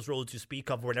lot of those roads you speak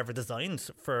of were never designed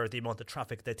for the amount of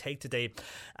traffic they take today.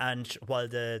 And while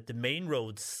the main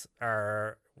roads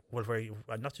are... Well,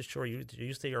 I'm not too sure.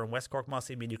 You say you're in West Cork,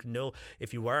 Mossy. I mean, you can know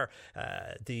if you were.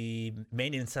 The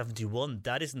main N71,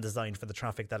 that isn't designed for the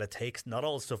traffic that it takes, not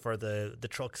also for the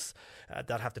trucks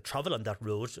that have to travel on that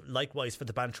road. Likewise for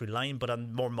the Bantry line, but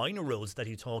on more minor roads that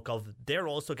you talk of, they're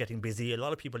also getting busy. A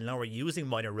lot of people now are using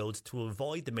minor roads to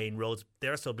avoid the main roads.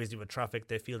 They're so busy with traffic,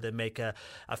 they feel they make a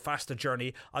faster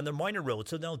journey on their minor roads.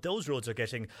 So now those roads are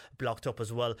getting blocked up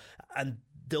as well. And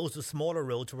those smaller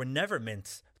roads were never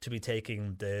meant to be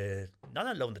taking not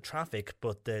alone the traffic,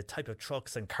 but the type of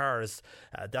trucks and cars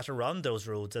that are on those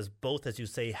roads, as both, as you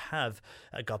say, have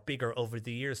got bigger over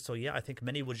the years. So yeah, I think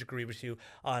many would agree with you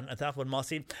on that one,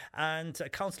 Mossy. And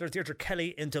Councillor Deirdre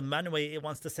Kelly in Dunmanway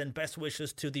wants to send best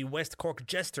wishes to the West Cork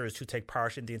Jesters who take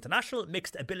part in the International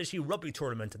Mixed Ability Rugby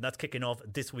Tournament, and that's kicking off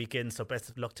this weekend, so best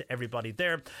of luck to everybody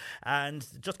there. And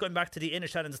just going back to the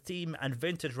Inishannon's Team and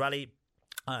Vintage Rally,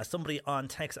 somebody on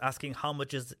text asking how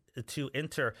much is to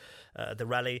enter the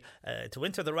rally. To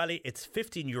enter the rally, it's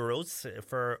 €15.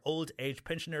 For old age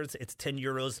pensioners, it's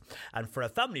 €10. And for a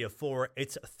family of four,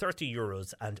 it's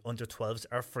 €30. And under 12s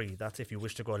are free. That's if you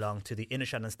wish to go along to the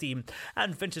Inishannon's Team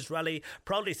and Vintage Rally,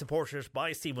 proudly supported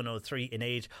by C103 in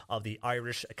aid of the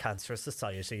Irish Cancer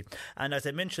Society. And as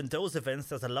I mentioned, those events,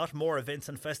 there's a lot more events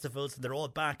and festivals. They're all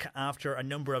back after a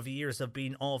number of years of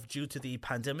being off due to the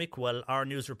pandemic. Well, our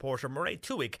news reporter Murray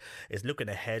Tuwick is looking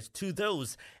ahead to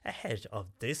those ahead of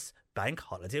this bank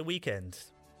holiday weekend.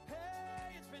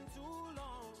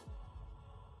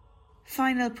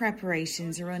 Final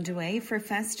preparations are underway for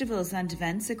festivals and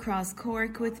events across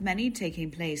Cork, with many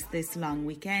taking place this long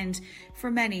weekend.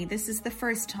 For many, this is the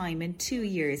first time in 2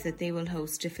 years that they will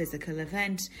host a physical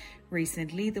event.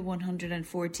 Recently, the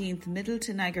 114th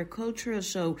Middleton Agricultural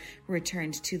Show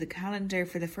returned to the calendar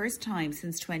for the first time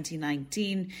since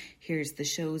 2019. Here's the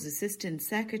show's Assistant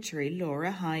Secretary,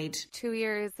 Laura Hyde. 2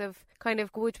 years of kind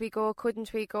of would we go,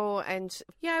 couldn't we go, and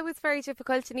yeah, it was very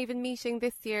difficult. And even meeting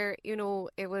this year, you know,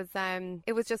 it was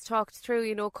just talked through,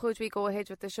 you know, could we go ahead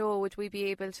with the show, would we be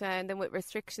able to, and then with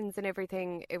restrictions and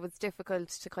everything, it was difficult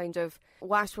to kind of,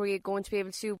 what were you going to be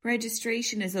able to do?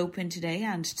 Registration is open today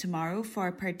and tomorrow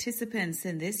for participants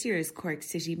in this year's Cork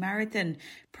City Marathon.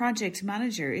 Project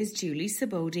manager is Julie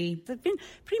Sabodi. There's been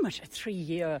pretty much a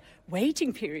 3-year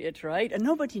waiting period, right? And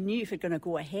nobody knew if it's going to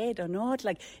go ahead or not.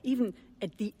 Like, even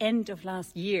at the end of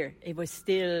last year, it was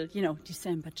still, you know,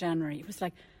 December, January. It was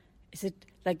like, is it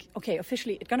like, okay,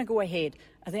 officially it's going to go ahead?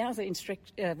 Are there other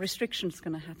restrictions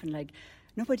going to happen? Like,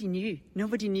 nobody knew,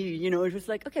 you know. It was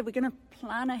like, okay, we're going to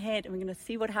plan ahead and we're going to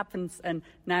see what happens. And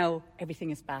now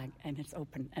everything is back and it's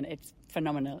open and it's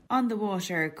phenomenal. On the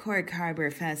water, Cork Harbour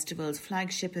Festival's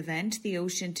flagship event, the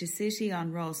Ocean to City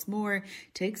on Rossmore,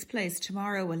 takes place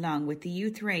tomorrow along with the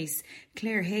youth race.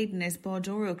 Claire Hayden is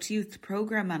Bodoruk's youth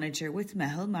programme manager with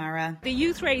Mehel Mara. The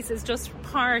youth race is just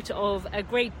part of a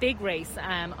great big race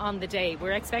on the day.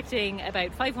 We're expecting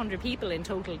about 500 people in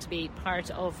total to be part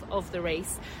of the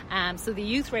race. So the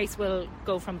youth race will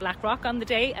go from Blackrock on the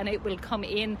day, and it will come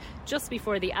in just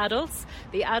before the adults.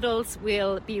 The adults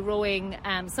will be rowing,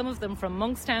 some of them from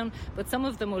Monkstown, but some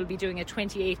of them will be doing a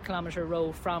 28-kilometre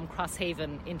row from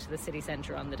Crosshaven into the city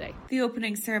centre on the day. The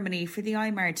opening ceremony for the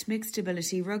IMART Mixed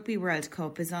Ability Rugby World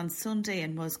Cup is on Sunday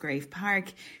in Musgrave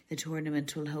Park. The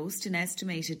tournament will host an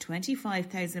estimated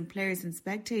 25,000 players and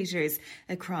spectators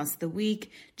across the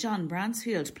week. John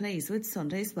Bransfield plays with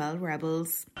Sunday's Well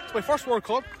Rebels. It's my first World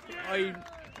Cup. I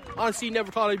honestly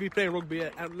never thought I'd be playing rugby,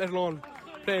 let alone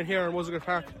playing here in Musgrave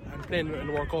Park and playing in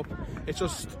the World Cup. It's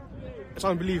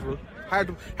unbelievable. Hard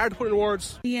to put in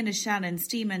words. The Inishannon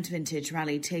Steam and Vintage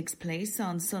Rally takes place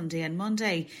on Sunday and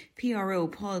Monday. PRO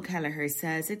Paul Kelleher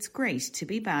says it's great to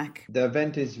be back. The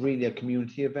event is really a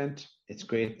community event. It's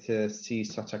great to see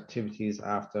such activities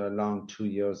after a long 2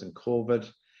 years in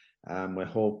COVID. We're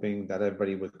hoping that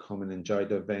everybody will come and enjoy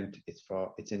the event.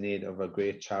 It's in aid of a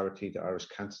great charity, the Irish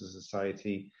Cancer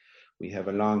Society. We have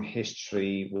a long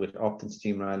history with Upton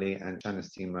Steam Rally and Shannon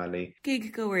Steam Rally.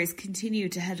 Gig goers continue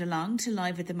to head along to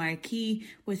Live at the Marquee,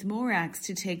 with more acts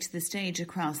to take to the stage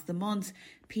across the month.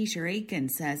 Peter Aiken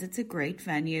says it's a great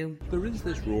venue. There is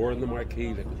this roar in the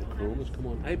Marquee, like when the Coronas come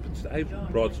on.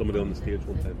 I've brought somebody on the stage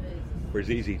one time, where's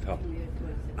ZZ Top,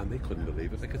 and they couldn't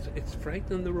believe it. Like it's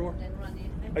frightening, the roar.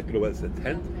 I don't know whether it's a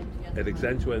tent, it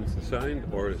accentuates the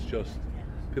sound, or it's just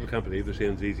people can't believe they're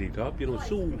seeing ZZ Top,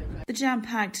 so... The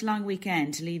jam-packed long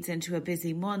weekend leads into a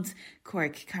busy month.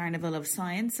 Cork Carnival of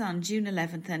Science on June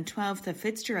 11th and 12th at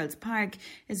Fitzgerald's Park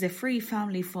is a free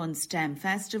family fun STEM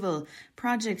festival.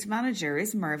 Project manager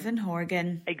is Mervyn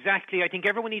Horgan. Exactly. I think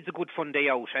everyone needs a good fun day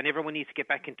out and everyone needs to get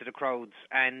back into the crowds.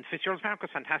 And Fitzgerald's Park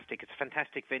was fantastic. It's a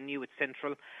fantastic venue. It's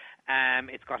central.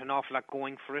 It's got an awful lot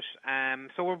going for it.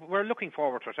 So we're looking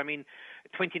forward to it. I mean,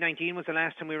 2019 was the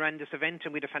last time we ran this event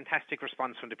and we had a fantastic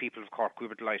response from the people of Cork. We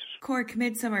were delighted. Cork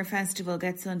Midsummer Festival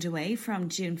gets underway from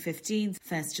June 15th.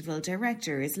 Festival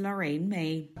director is Lorraine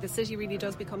May. The city really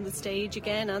does become the stage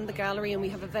again and the gallery, and we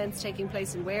have events taking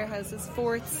place in warehouses,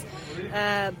 forts,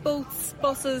 boats,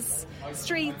 buses,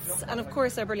 streets, and of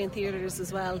course our brilliant theatres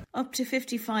as well. Up to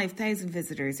 55,000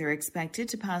 visitors are expected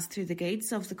to pass through the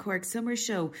gates of the Cork Summer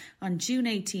Show on June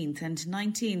 18th and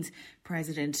 19th.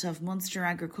 President of Munster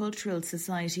Agricultural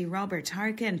Society Robert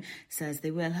Harkin says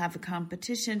they will have a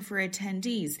competition for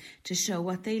attendees to show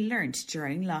what they learnt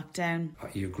during lockdown.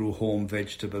 You grew home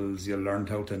vegetables, you learned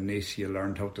how to knit, you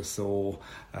learned how to sew,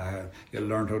 you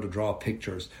learned how to draw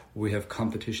pictures. We have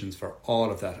competitions for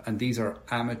all of that, and these are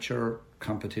amateur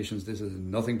competitions. This is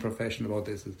nothing professional about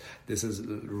this. This is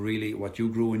really what you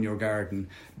grew in your garden.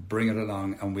 Bring it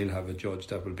along and we'll have a judge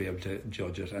that will be able to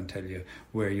judge it and tell you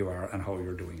where you are and how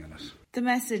you're doing in it. The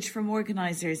message from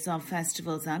organisers of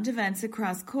festivals and events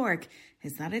across Cork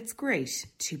is that it's great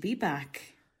to be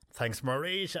back. Thanks,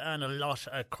 Maureen, and a lot,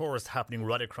 of course, happening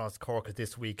right across Cork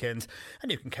this weekend. And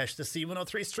you can catch the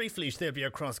C103 Street Fleet. They'll be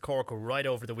across Cork right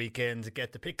over the weekend.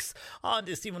 Get the pics on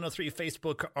the C103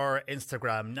 Facebook or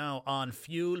Instagram. Now on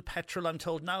fuel, petrol, I'm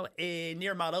told now,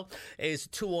 near Mallow is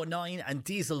 209 and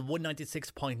diesel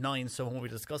 196.9. So when we were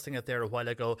discussing it there a while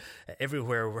ago,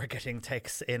 everywhere we're getting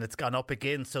texts in. It's gone up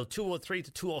again. So 203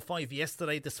 to 205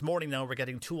 yesterday. This morning now we're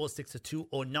getting 206 to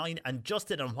 209. And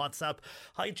Justin on WhatsApp,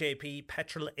 hi JP,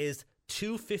 petrol is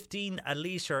 $2.15 a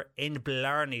litre in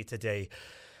Blarney today.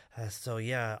 So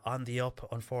yeah, on the up,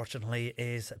 unfortunately,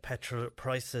 is petrol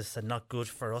prices, and not good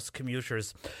for us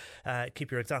commuters. Keep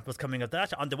your examples coming of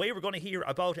that. On the way, we're going to hear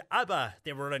about ABBA.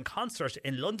 They were in concert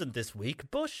in London this week,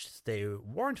 but they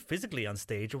weren't physically on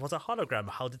stage. It was a hologram.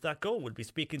 How did that go? We'll be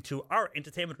speaking to our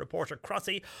entertainment reporter,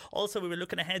 Crossy. Also, we were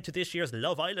looking ahead to this year's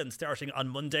Love Island starting on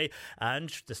Monday,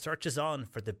 and the search is on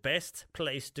for the best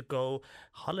place to go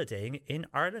holidaying in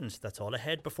Ireland. That's all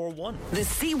ahead before 1. The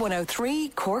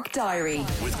C103 Cork Diary.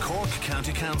 With Cork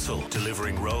County Council,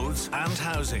 delivering roads and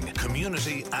housing,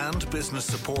 community and business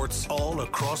supports all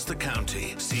across the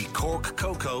county. See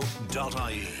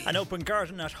corkcoco.ie. An open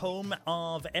garden at home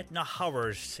of Etna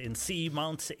Howard in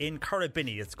Seamount in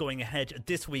Corribinny. It's going ahead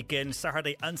this weekend,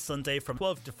 Saturday and Sunday from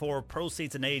 12 to 4.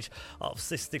 Proceeds in aid of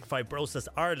Cystic Fibrosis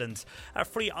Ireland. A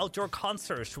free outdoor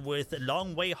concert with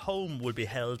Long Way Home will be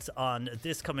held on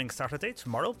this coming Saturday,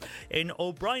 tomorrow, in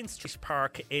O'Brien Street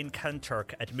Park in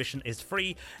Kanturk. Admission is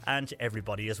free and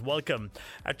everybody is welcome.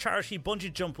 A charity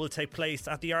bungee jump will take place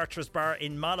at the Archers Bar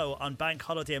in Mallow on Bank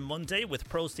Holiday Monday, with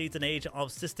proceeds in aid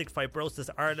of Cystic Fibrosis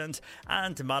Ireland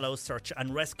and Mallow Search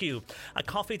and Rescue. A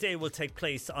coffee day will take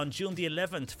place on June the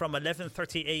 11th from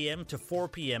 11:30am to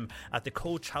 4pm at the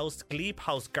Coach House Glebe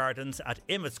House Gardens at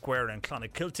Emmett Square in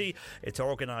Clonakilty. It's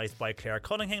organised by Claire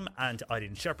Cunningham and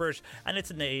Eileen Shepherd, and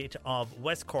it's in aid of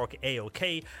West Cork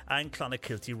AOK and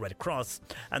Clonakilty Red Cross.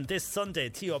 And this Sunday,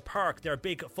 Theo Park, their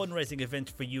big fundraising event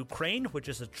for Ukraine, which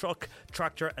is a truck,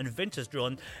 tractor and vintage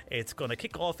run. It's going to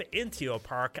kick off in Theo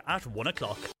Park at 1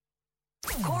 o'clock.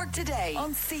 Cork Today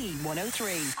on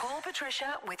C103. Call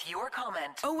Patricia with your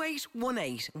comment.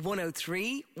 0818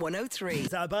 103 103.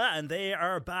 ABBA, and they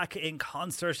are back in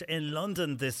concert in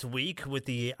London this week with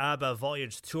the ABBA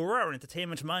Voyage Tour. Our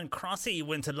entertainment man Crossy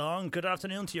went along. Good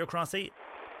afternoon to you, Crossy.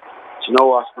 Do you know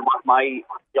what? My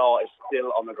jaw is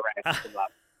still on the ground.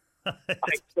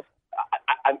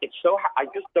 It's so hard. I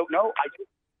just don't know.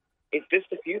 Is this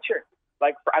the future?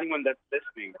 Like, for anyone that's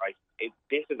listening, right?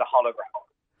 This is a hologram.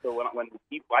 So when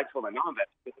I told my mom that,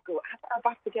 they said, "Are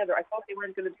back together? I thought they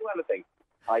weren't going to do anything."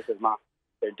 I said, "Mom,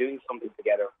 they're doing something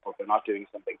together, or they're not doing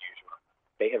something usual.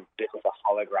 They have built a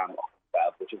hologram of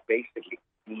themselves, which is basically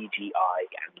CGI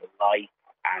and light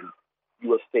and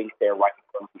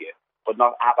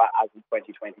ABBA as in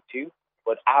 2022,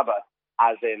 but ABBA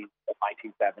as in the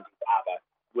 1970s ABBA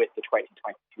with the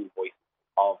 2022 voice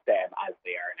of them as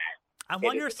they are now. And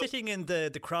while you're sitting in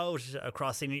the crowd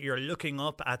crossing, you're looking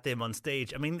up at them on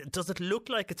stage. I mean, does it look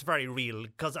like it's very real?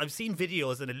 Because I've seen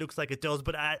videos and it looks like it does,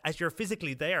 but as you're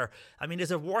physically there, I mean, is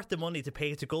it worth the money to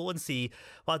pay to go and see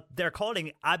what they're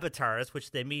calling avatars,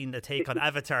 which they mean a take on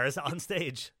avatars on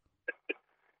stage?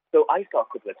 So I saw a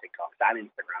couple of TikToks and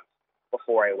Instagrams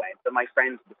before I went, and my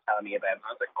friends were telling me about it, and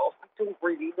I was like, oh, I don't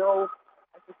really know.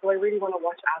 I said, so I really want to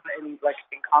watch ABBA in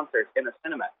concert in a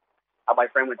cinema. And my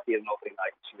friend went to see it opening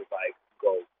night, and she was like,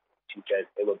 go. She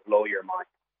said, it will blow your mind.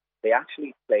 They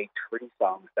actually play 3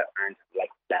 songs that aren't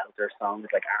like belter songs,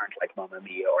 like aren't like Mamma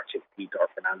Mia or Chiquitita or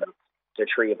Fernando.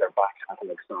 They're 3 of their back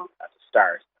catalog songs at the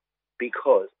start,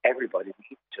 because everybody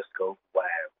needs to just go,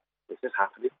 wow, is this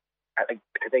happening?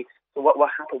 So what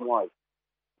happened was,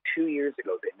 2 years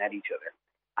ago they met each other,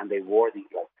 and they wore these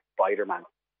like Spider-Man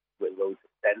with loads of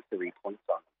sensory points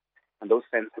on them. And those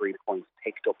sensory points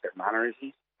picked up their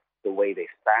mannerisms, the way they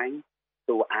sang.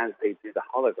 So as they do the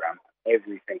hologram,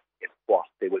 everything is what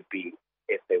they would be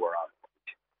if they were on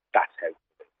stage. That's how it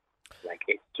is. Like,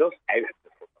 it's just out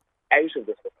of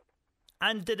the system.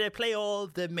 And did they play all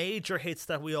the major hits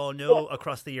that we all know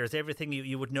across the years? Everything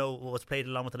you would know was played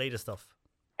along with the latest stuff?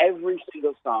 Every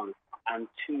single song, and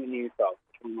 2 new songs.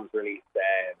 One was released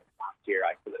last year,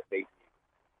 I Feel It Safe.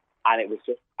 And it was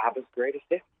just ABBA's greatest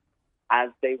hits, as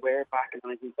they were back in the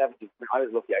 1970s. Now, I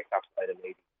was lucky I got to a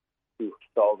lady who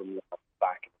saw them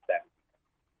back in the 70s.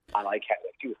 And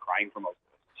she was crying for most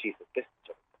of it. She said, this is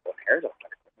just unheard of.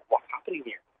 Like, what's happening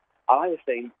here? And I was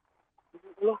saying,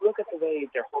 look at the way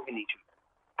they're hugging each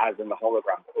other, as in the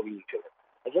hologram hugging each other.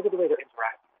 And look at the way they're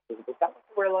interacting. Was that what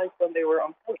they were like when they were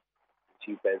on stage?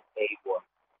 She says, A1,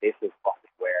 this is what they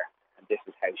wear, and this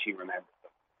is how she remembers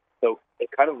them. So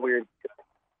it's kind of weird, because,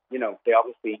 they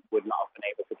obviously would not have been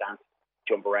able to dance,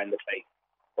 jump around the place,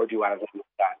 or do anything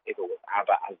like that if it was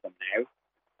ABBA as them now.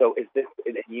 So is this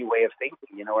a new way of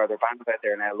thinking? Are there bands out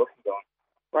there now looking, going,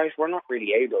 right, we're not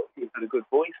really able, we've got a good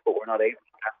voice, but we're not able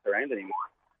to dance around anymore.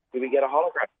 Do we get a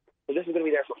hologram? So this is going to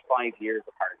be there for 5 years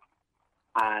apart.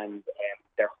 And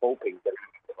they're hoping they're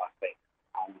going to go to Las Vegas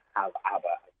and have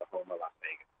ABBA as the home of Las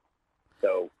Vegas.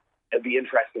 So it'll be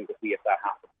interesting to see if that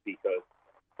happens, because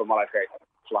from what I've heard,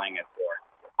 flying out for.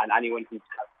 And anyone who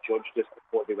has judged this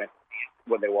before they went to see it,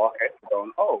 when they walk out, they're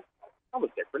going, oh, that was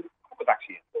different. That was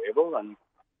actually enjoyable. And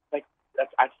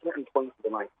that's at certain points of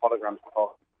the night, holograms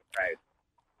talk to the crowd.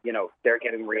 They're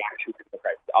getting reactions from the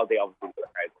crowd. They obviously the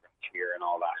crowd are going to cheer and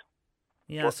all that.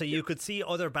 Yeah, so you could see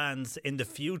other bands in the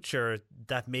future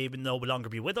that may no longer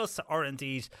be with us, or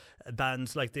indeed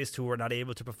bands like this who are not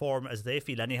able to perform as they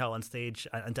feel anyhow on stage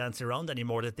and dance around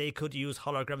anymore, that they could use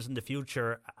holograms in the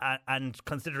future. And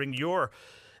considering your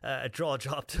draw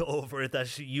dropped over it,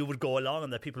 that you would go along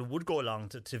and that people would go along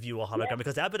to view a hologram,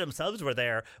 because ABBA themselves were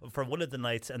there for one of the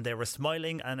nights and they were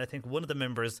smiling, and I think one of the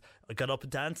members got up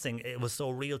dancing. It was so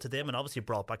real to them and obviously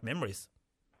brought back memories.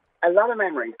 A lot of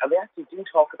memories, and they actually do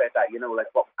talk about that,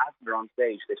 as they're on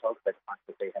stage, they talk about the fact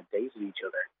that they had dated each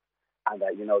other, and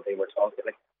that, they were talking,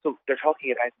 so they're talking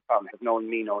about the problem, knowing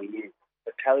me, knowing you.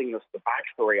 They're telling us the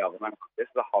backstory of it. This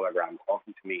is a hologram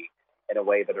talking to me in a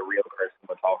way that a real person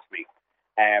would talk to me.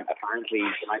 Apparently,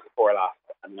 the night before last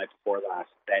and the night before that,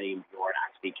 Benny and Bjorn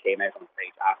actually came out on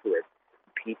stage afterwards.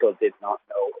 People did not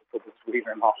know if it was real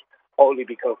or not, only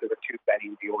because there were 2 Benny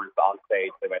and Bjorns on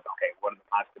stage. They went, okay, one of them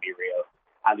has to be real,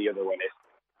 and the other one is.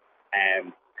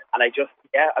 And I just,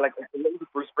 I like a little bit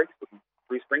Bruce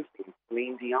Springsteen,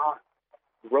 Celine Dion,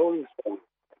 Rolling Stones,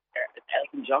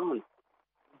 Elton John.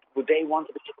 Would they want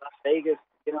to be in Las Vegas,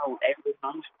 every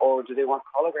night, or do they want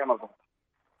a hologram of them?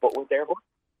 But with their voice.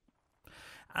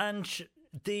 And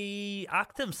the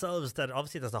act themselves, that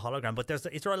obviously there's a hologram, but is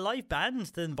there a live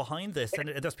band then behind this, and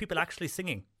there's people actually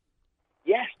singing?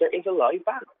 Yes, there is a live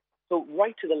band. So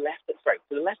right to the left of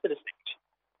the stage,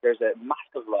 there's a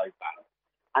massive live band,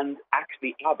 and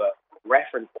actually ABBA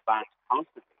reference the band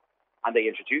constantly, and they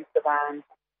introduce the band,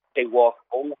 they walk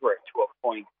over to a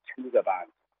point to the band.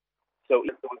 So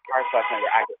there was parts last night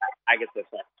where Agatha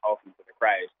starts talking to the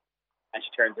crowd, and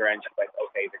she turns around and she's like,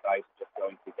 okay, the guys are just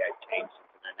going to get changed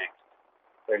into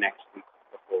their next week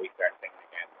before we start singing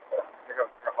again. So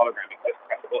her hologram, because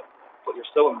but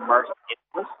you're so immersed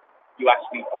in it, you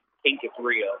actually think it's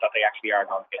real, that they actually are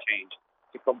going to get changed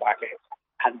to come back in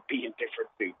and be in different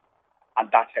suits.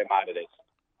 And that's how mad it is.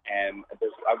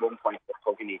 There's at one point they're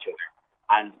hugging each other.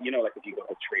 And, if you go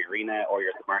to Tree Arena or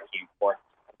you're at the Marquee Court,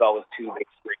 there's always 2 big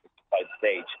screens beside the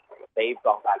stage. They've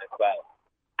got that as well.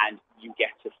 And you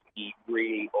get to see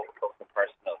really up close and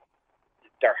personal.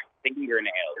 They're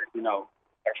fingernails, you know,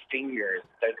 their fingers,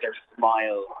 their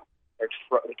smile,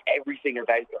 like everything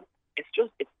about them. It's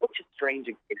such a strange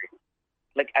experience.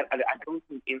 Like, I don't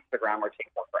think Instagram or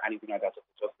TikTok or anything like that does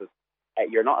justice.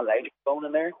 You're not allowed a phone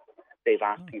in there. They've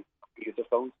asked people to use a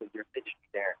phone, so you're literally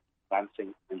there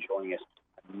dancing, enjoying it,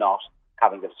 and not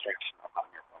having the restriction of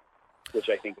having your phone, which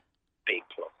I think is a big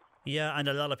plus. Yeah, and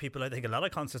a lot of people, I think a lot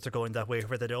of concerts are going that way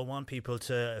where they don't want people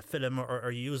to film or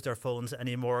use their phones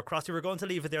anymore. Crossy, we're going to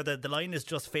leave it there. The line is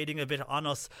just fading a bit on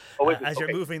us as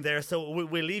you're moving there. So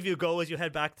we'll leave you go as you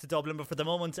head back to Dublin. But for the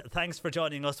moment, thanks for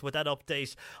joining us with that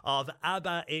update of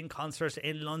ABBA in concert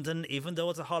in London. Even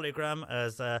though it's a hologram,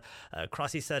 as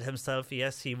Crossy said himself,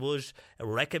 yes, he would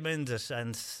recommend it.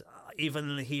 And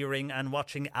even hearing and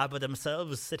watching ABBA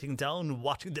themselves, sitting down,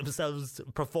 watching themselves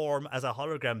perform as a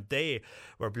hologram, they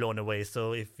were blown away.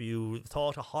 So if you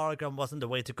thought a hologram wasn't the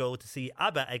way to go to see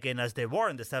ABBA again as they were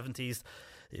in the 70s,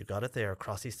 you got it there.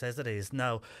 Crossy says it is.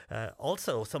 Now,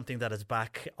 also something that is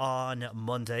back on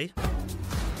Monday.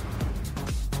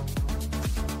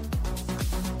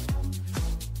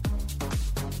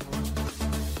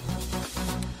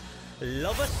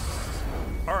 Love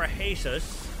it or hate it,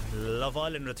 Love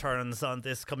Island returns on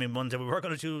this coming Monday. We were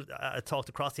going to talk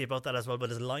to Crossy about that as well, but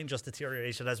his line just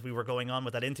deteriorated as we were going on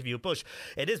with that interview. But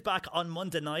it is back on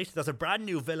Monday night. There's a brand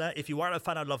new villa. If you are a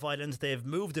fan of Love Island, they've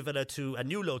moved the villa to a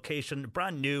new location,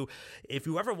 brand new. If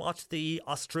you ever watched the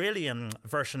Australian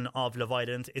version of Love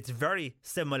Island, it's very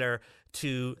similar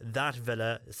to that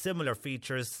villa, similar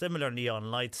features, similar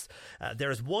neon lights.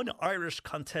 There's one Irish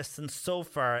contestant so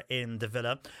far in the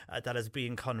villa that is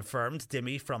being confirmed,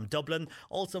 Dimmy from Dublin.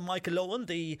 Also Michael Owen,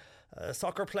 the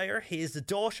soccer player, his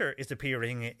daughter is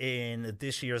appearing in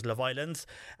this year's Love Island.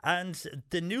 And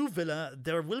the new villa,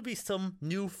 there will be some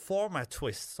new format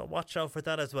twists, so watch out for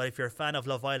that as well if you're a fan of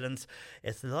Love Island.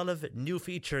 It's a lot of new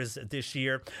features this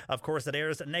year. Of course, it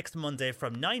airs next Monday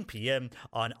from 9 p.m.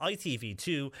 on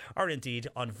ITV2 or indeed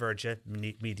on Virgin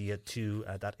Media 2.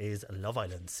 That is Love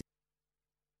Island.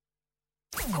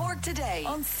 Cork Today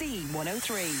on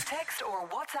C103. Text or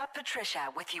WhatsApp Patricia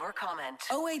with your comment.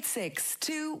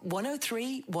 0862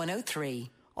 103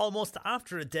 103. Almost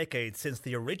after a decade since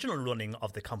the original running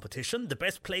of the competition, the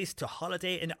best place to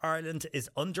holiday in Ireland is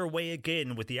underway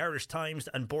again with the Irish Times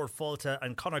and Bord Fáilte,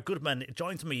 and Conor Goodman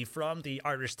joins me from the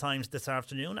Irish Times this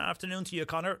afternoon. Afternoon to you,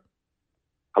 Conor.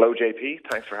 Hello, JP.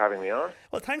 Thanks for having me on.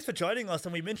 Well, thanks for joining us.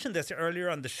 And we mentioned this earlier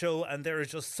on the show, and there are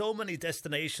just so many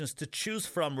destinations to choose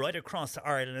from right across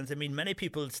Ireland. I mean, many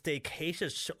people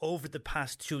staycated over the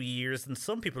past 2 years, and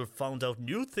some people found out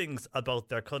new things about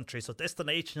their country. So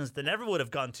destinations they never would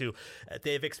have gone to,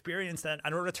 they've experienced and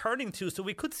are returning to. So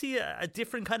we could see a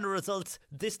different kind of results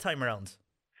this time around.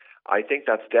 I think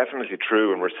that's definitely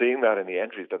true, and we're seeing that in the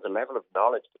entries, that the level of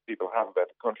knowledge that people have about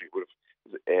the country would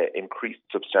have increased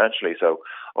substantially. So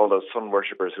all those sun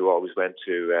worshippers who always went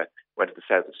to the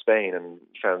south of Spain and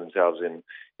found themselves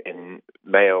in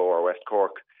Mayo or West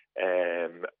Cork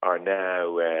are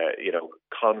now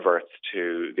converts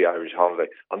to the Irish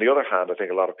holiday. On the other hand, I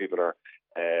think a lot of people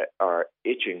are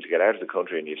itching to get out of the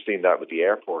country, and you've seen that with the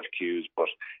airport queues. But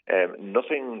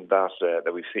nothing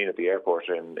that we've seen at the airport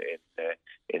in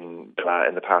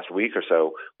the past week or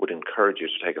so would encourage you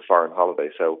to take a foreign holiday.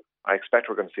 So I expect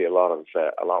we're going to see a lot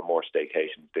more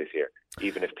staycations this year.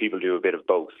 Even if people do a bit of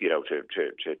both,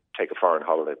 to take a foreign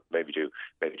holiday, maybe do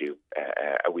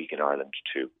a week in Ireland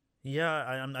too.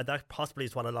 Yeah, and that possibly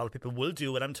is what a lot of people will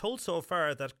do. And I'm told so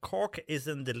far that Cork is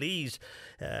in the lead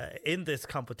in this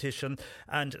competition.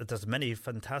 And there's many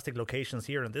fantastic locations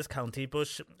here in this county.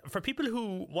 But for people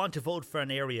who want to vote for an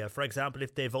area, for example,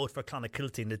 if they vote for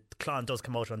Clonakilty and Clon does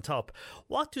come out on top,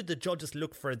 what do the judges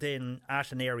look for then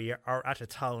at an area or at a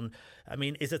town? I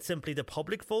mean, is it simply the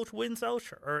public vote wins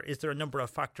out, or is there a number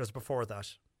of factors before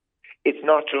that? It's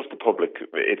not just the public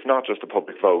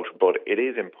vote, but it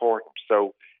is important.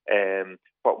 So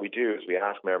what we do is we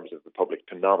ask members of the public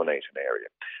to nominate an area,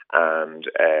 and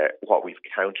what we've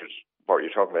counted, what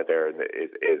you're talking about there,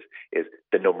 is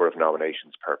the number of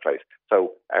nominations per place.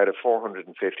 So out of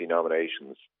 450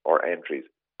 nominations or entries,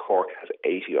 Cork has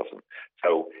 80 of them.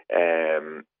 So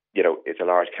it's a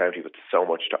large county with so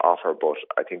much to offer, but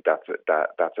I think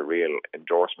that's a real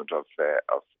endorsement of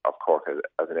Cork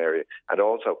as an area. And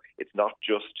also, it's not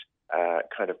just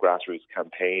kind of grassroots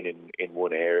campaign in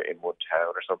one area, in one town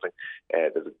or something.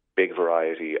 There's a big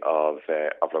variety of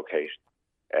locations.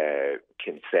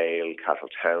 Kinsale,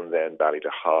 Castletownshend,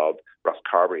 Ballydehob,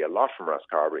 Rosscarbery, a lot from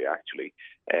Rosscarbery actually.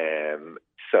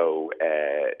 So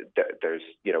there's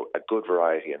a good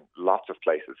variety and lots of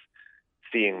places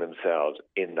seeing themselves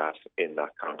in that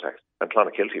context. And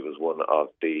Clonakilty was one of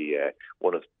the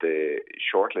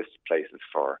shortlisted places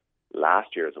for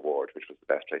last year's award, which was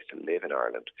the best place to live in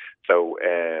Ireland. So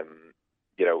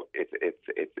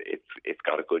it's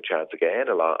got a good chance again,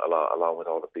 along with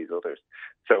all of these others.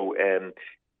 So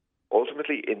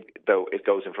ultimately, though, it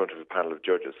goes in front of a panel of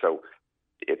judges. So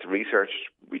it's researched.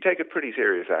 We take it pretty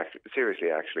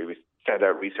seriously. Actually, we send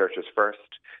out researchers first.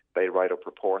 They write up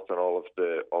reports on all of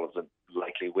the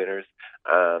likely winners,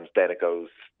 and then it goes.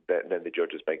 Then the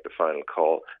judges make the final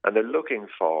call, and they're looking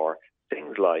for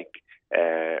things like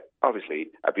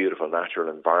obviously a beautiful natural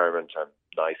environment and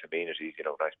nice amenities,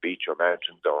 nice beach or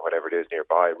mountains or whatever it is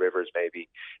nearby, rivers maybe,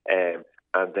 and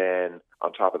then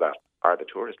on top of that, are the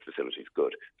tourist facilities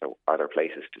good? So are there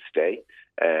places to stay?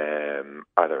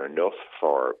 Are there enough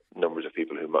for numbers of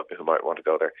people who might want to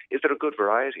go there? Is there a good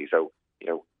variety? So,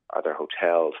 are there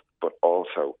hotels, but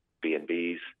also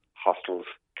B&Bs, hostels,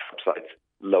 campsites,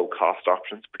 low-cost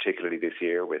options, particularly this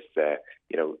year with,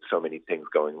 so many things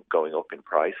going up in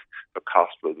price. But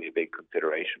cost will be a big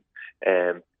consideration.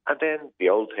 And then the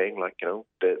old thing, like,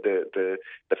 the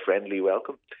friendly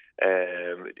welcome.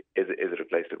 Is it a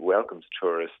place that welcomes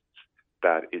tourists,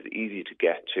 that is easy to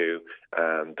get to,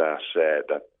 and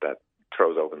that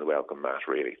throws open the welcome mat,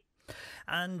 really?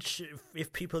 And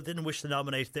if people didn't wish to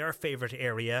nominate their favourite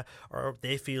area, or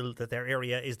they feel that their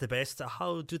area is the best,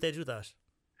 how do they do that?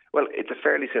 Well, it's a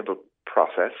fairly simple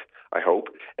process, I hope.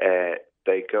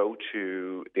 They go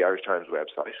to the Irish Times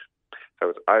website. So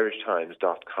it's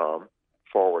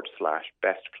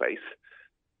irishtimes.com/best place.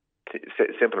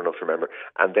 Simple enough to remember.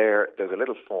 And there's a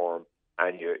little form,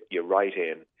 and you write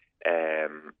in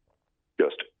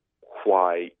just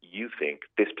why you think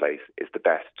this place is the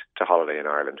best to holiday in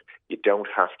Ireland. You don't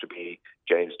have to be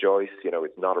James Joyce.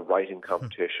 It's not a writing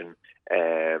competition.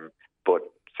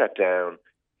 But set down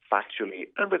factually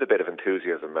and with a bit of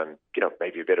enthusiasm and,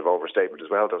 maybe a bit of overstatement as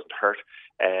well, doesn't hurt,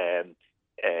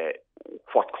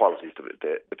 what qualities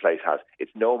the place has.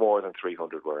 It's no more than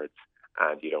 300 words,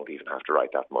 and you don't even have to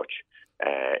write that much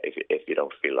if you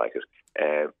don't feel like it.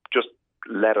 Just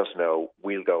let us know.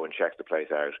 We'll go and check the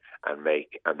place out and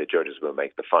the judges will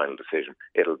make the final decision.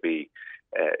 It'll be,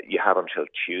 you have until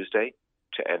Tuesday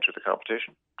to enter the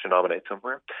competition, to nominate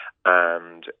somewhere,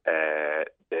 and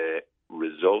the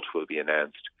result will be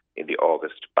announced in the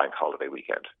August bank holiday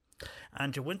weekend.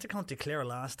 And you went to County Clare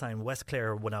last time. West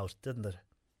Clare won out, didn't it?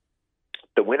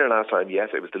 The winner last time,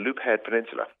 yes, it was the Loophead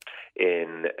Peninsula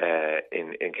in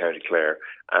County Clare,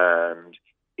 and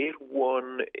it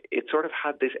won. It sort of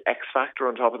had this X factor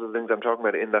on top of the things I'm talking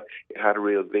about, in that it had a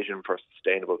real vision for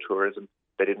sustainable tourism.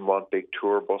 They didn't want big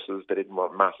tour buses. They didn't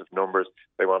want massive numbers.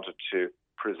 They wanted to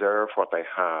preserve what they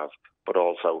have, but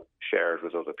also share it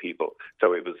with other people.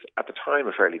 So it was, at the time,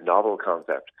 a fairly novel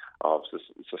concept of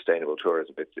sustainable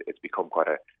tourism. It's become quite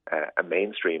a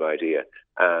mainstream idea.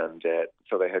 And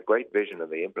so they had great vision, and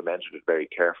they implemented it very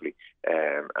carefully.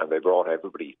 And they brought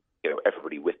everybody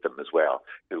with them as well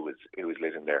who was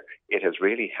living there. It has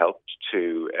really helped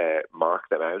to mark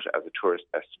them out as a tourist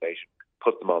destination,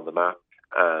 put them on the map.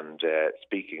 And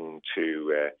speaking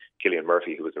to Killian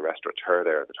Murphy, who was a restaurateur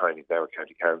there at the time, he's now a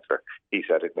county councillor, he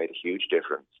said it made a huge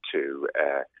difference to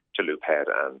Loophead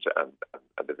and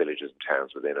the villages and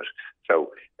towns within it.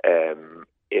 So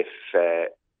if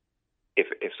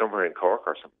somewhere in Cork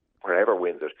or wherever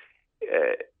wins it,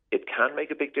 it can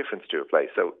make a big difference to a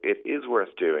place. So it is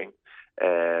worth doing.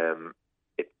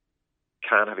 It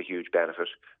can have a huge benefit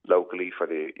locally for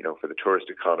the tourist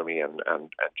economy and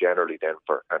generally then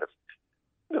for kind of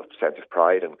sense of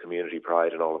pride and community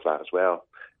pride and all of that as well.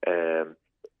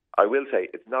 I will say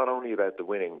it's not only about the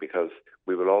winning, because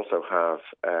we will also have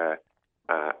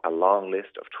a long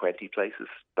list of 20 places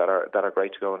that are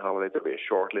great to go on holiday. There'll be a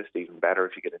short list, even better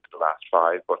if you get into the last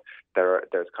 5. But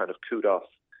there's kind of kudos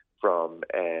from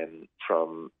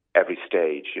every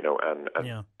stage, and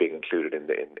being included in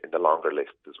the longer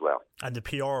list as well. And the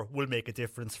PR will make a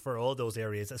difference for all those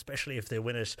areas, especially if they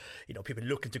win it. People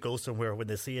looking to go somewhere, when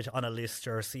they see it on a list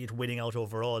or see it winning out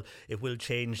overall, it will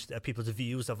change people's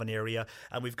views of an area.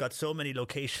 And we've got so many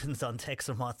locations on text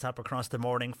and WhatsApp across the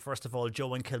morning. First of all,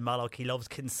 Joe in Kilmallock, he loves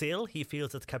Kinsale. He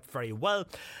feels it's kept very well,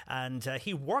 and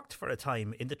he worked for a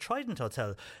time in the Trident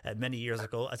Hotel many years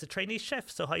ago as a trainee chef.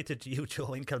 So hi to you,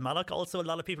 Joe in Kilmallock. Also, a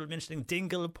lot of people mentioning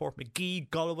Dingle, Portmagee,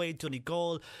 Galway,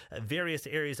 Donegal, various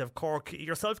areas of Cork.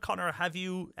 Yourself, Conor, have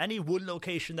you any one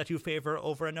location that you favour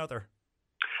over another?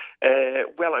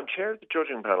 Well, I'm chair of the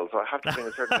judging panel, so I have to bring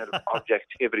a certain amount of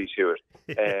objectivity to it.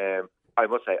 I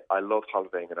must say, I love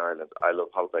holidaying in Ireland. I love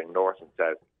holidaying north and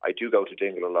south. I do go to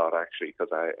Dingle a lot, actually,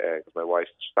 because my wife's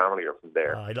family are from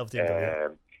there. I love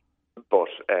Dingle, But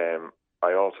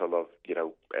I also love,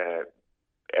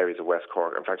 areas of West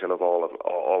Cork. In fact, I love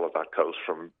all of that coast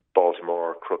from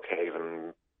Baltimore,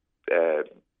 Crookhaven,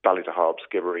 Ballydehob,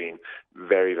 Skibbereen.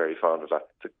 Very, very fond of that.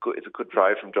 It's a good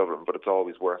drive from Dublin, but it's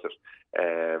always worth it.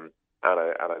 And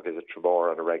I visit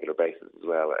Tramore on a regular basis as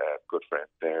well. Good friends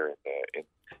there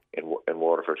in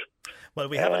Waterford. Well,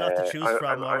 we have a lot to choose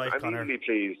from. All right, Conor. I'm really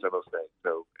pleased, I must say.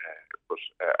 So, but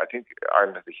I think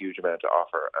Ireland has a huge amount to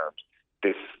offer, and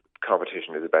this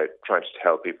competition is about trying to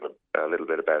tell people a little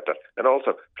bit about that, and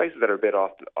also places that are a bit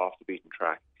off the beaten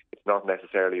track. It's not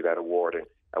necessarily about awarding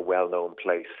a well-known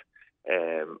place,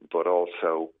 but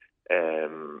also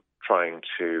trying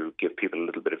to give people a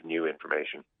little bit of new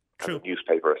information. True. As a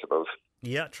newspaper, I suppose.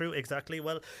 Yeah, true, exactly.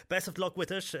 Well, best of luck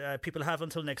with it. People have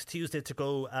until next Tuesday to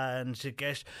go and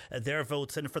get their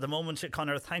votes in. For the moment,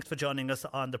 Conor, thanks for joining us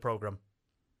on the programme.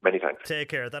 Many thanks. Take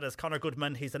care. That is Conor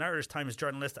Goodman. He's an Irish Times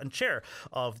journalist and chair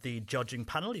of the judging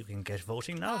panel. You can get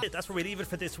voting now. That's where we leave it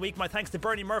for this week. My thanks to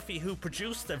Bernie Murphy, who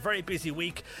produced a very busy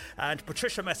week, and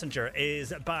Patricia Messenger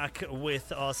is back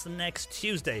with us next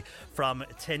Tuesday from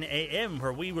 10 a.m,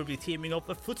 where we will be teaming up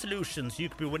with Food Solutions. You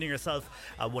could be winning yourself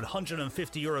a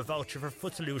 €150 voucher for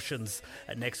Food Solutions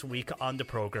next week on the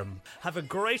programme. Have a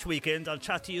great weekend. I'll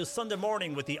chat to you Sunday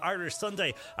morning with the Irish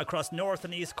Sunday across North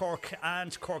and East Cork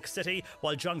and Cork City,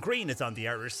 while John Green is on the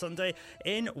Irish Sunday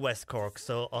in West Cork.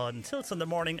 So until Sunday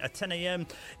morning at 10 a.m,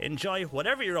 enjoy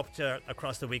whatever you're up to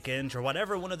across the weekend, or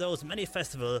whatever one of those many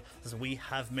festivals we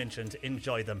have mentioned.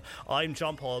 Enjoy them. I'm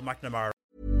John Paul McNamara.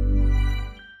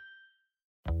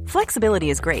 Flexibility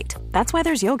is great. That's why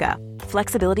there's yoga.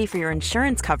 Flexibility for your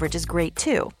insurance coverage is great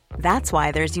too. That's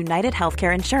why there's United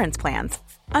Healthcare Insurance Plans.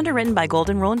 Underwritten by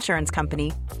Golden Rule Insurance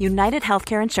Company, United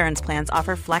Healthcare Insurance Plans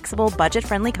offer flexible,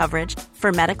 budget-friendly coverage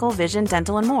for medical, vision,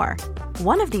 dental, and more.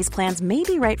 One of these plans may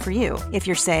be right for you if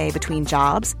you're, say, between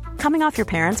jobs, coming off your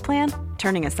parents' plan,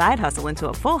 turning a side hustle into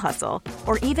a full hustle,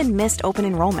 or even missed open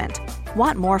enrollment.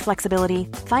 Want more flexibility?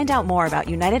 Find out more about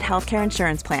United Healthcare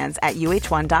Insurance Plans at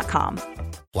uh1.com.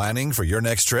 Planning for your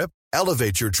next trip?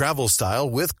 Elevate your travel style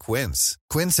with Quince.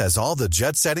 Quince has all the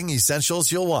jet-setting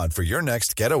essentials you'll want for your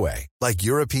next getaway, like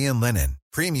European linen,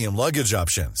 premium luggage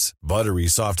options, buttery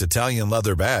soft Italian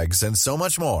leather bags, and so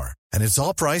much more. And it's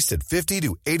all priced at 50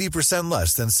 to 80%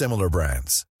 less than similar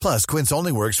brands. Plus, Quince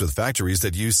only works with factories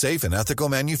that use safe and ethical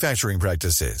manufacturing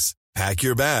practices. Pack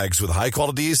your bags with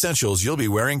high-quality essentials you'll be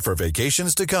wearing for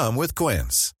vacations to come with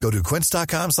Quince. Go to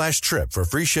quince.com/trip for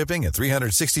free shipping and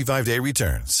 365-day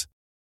returns.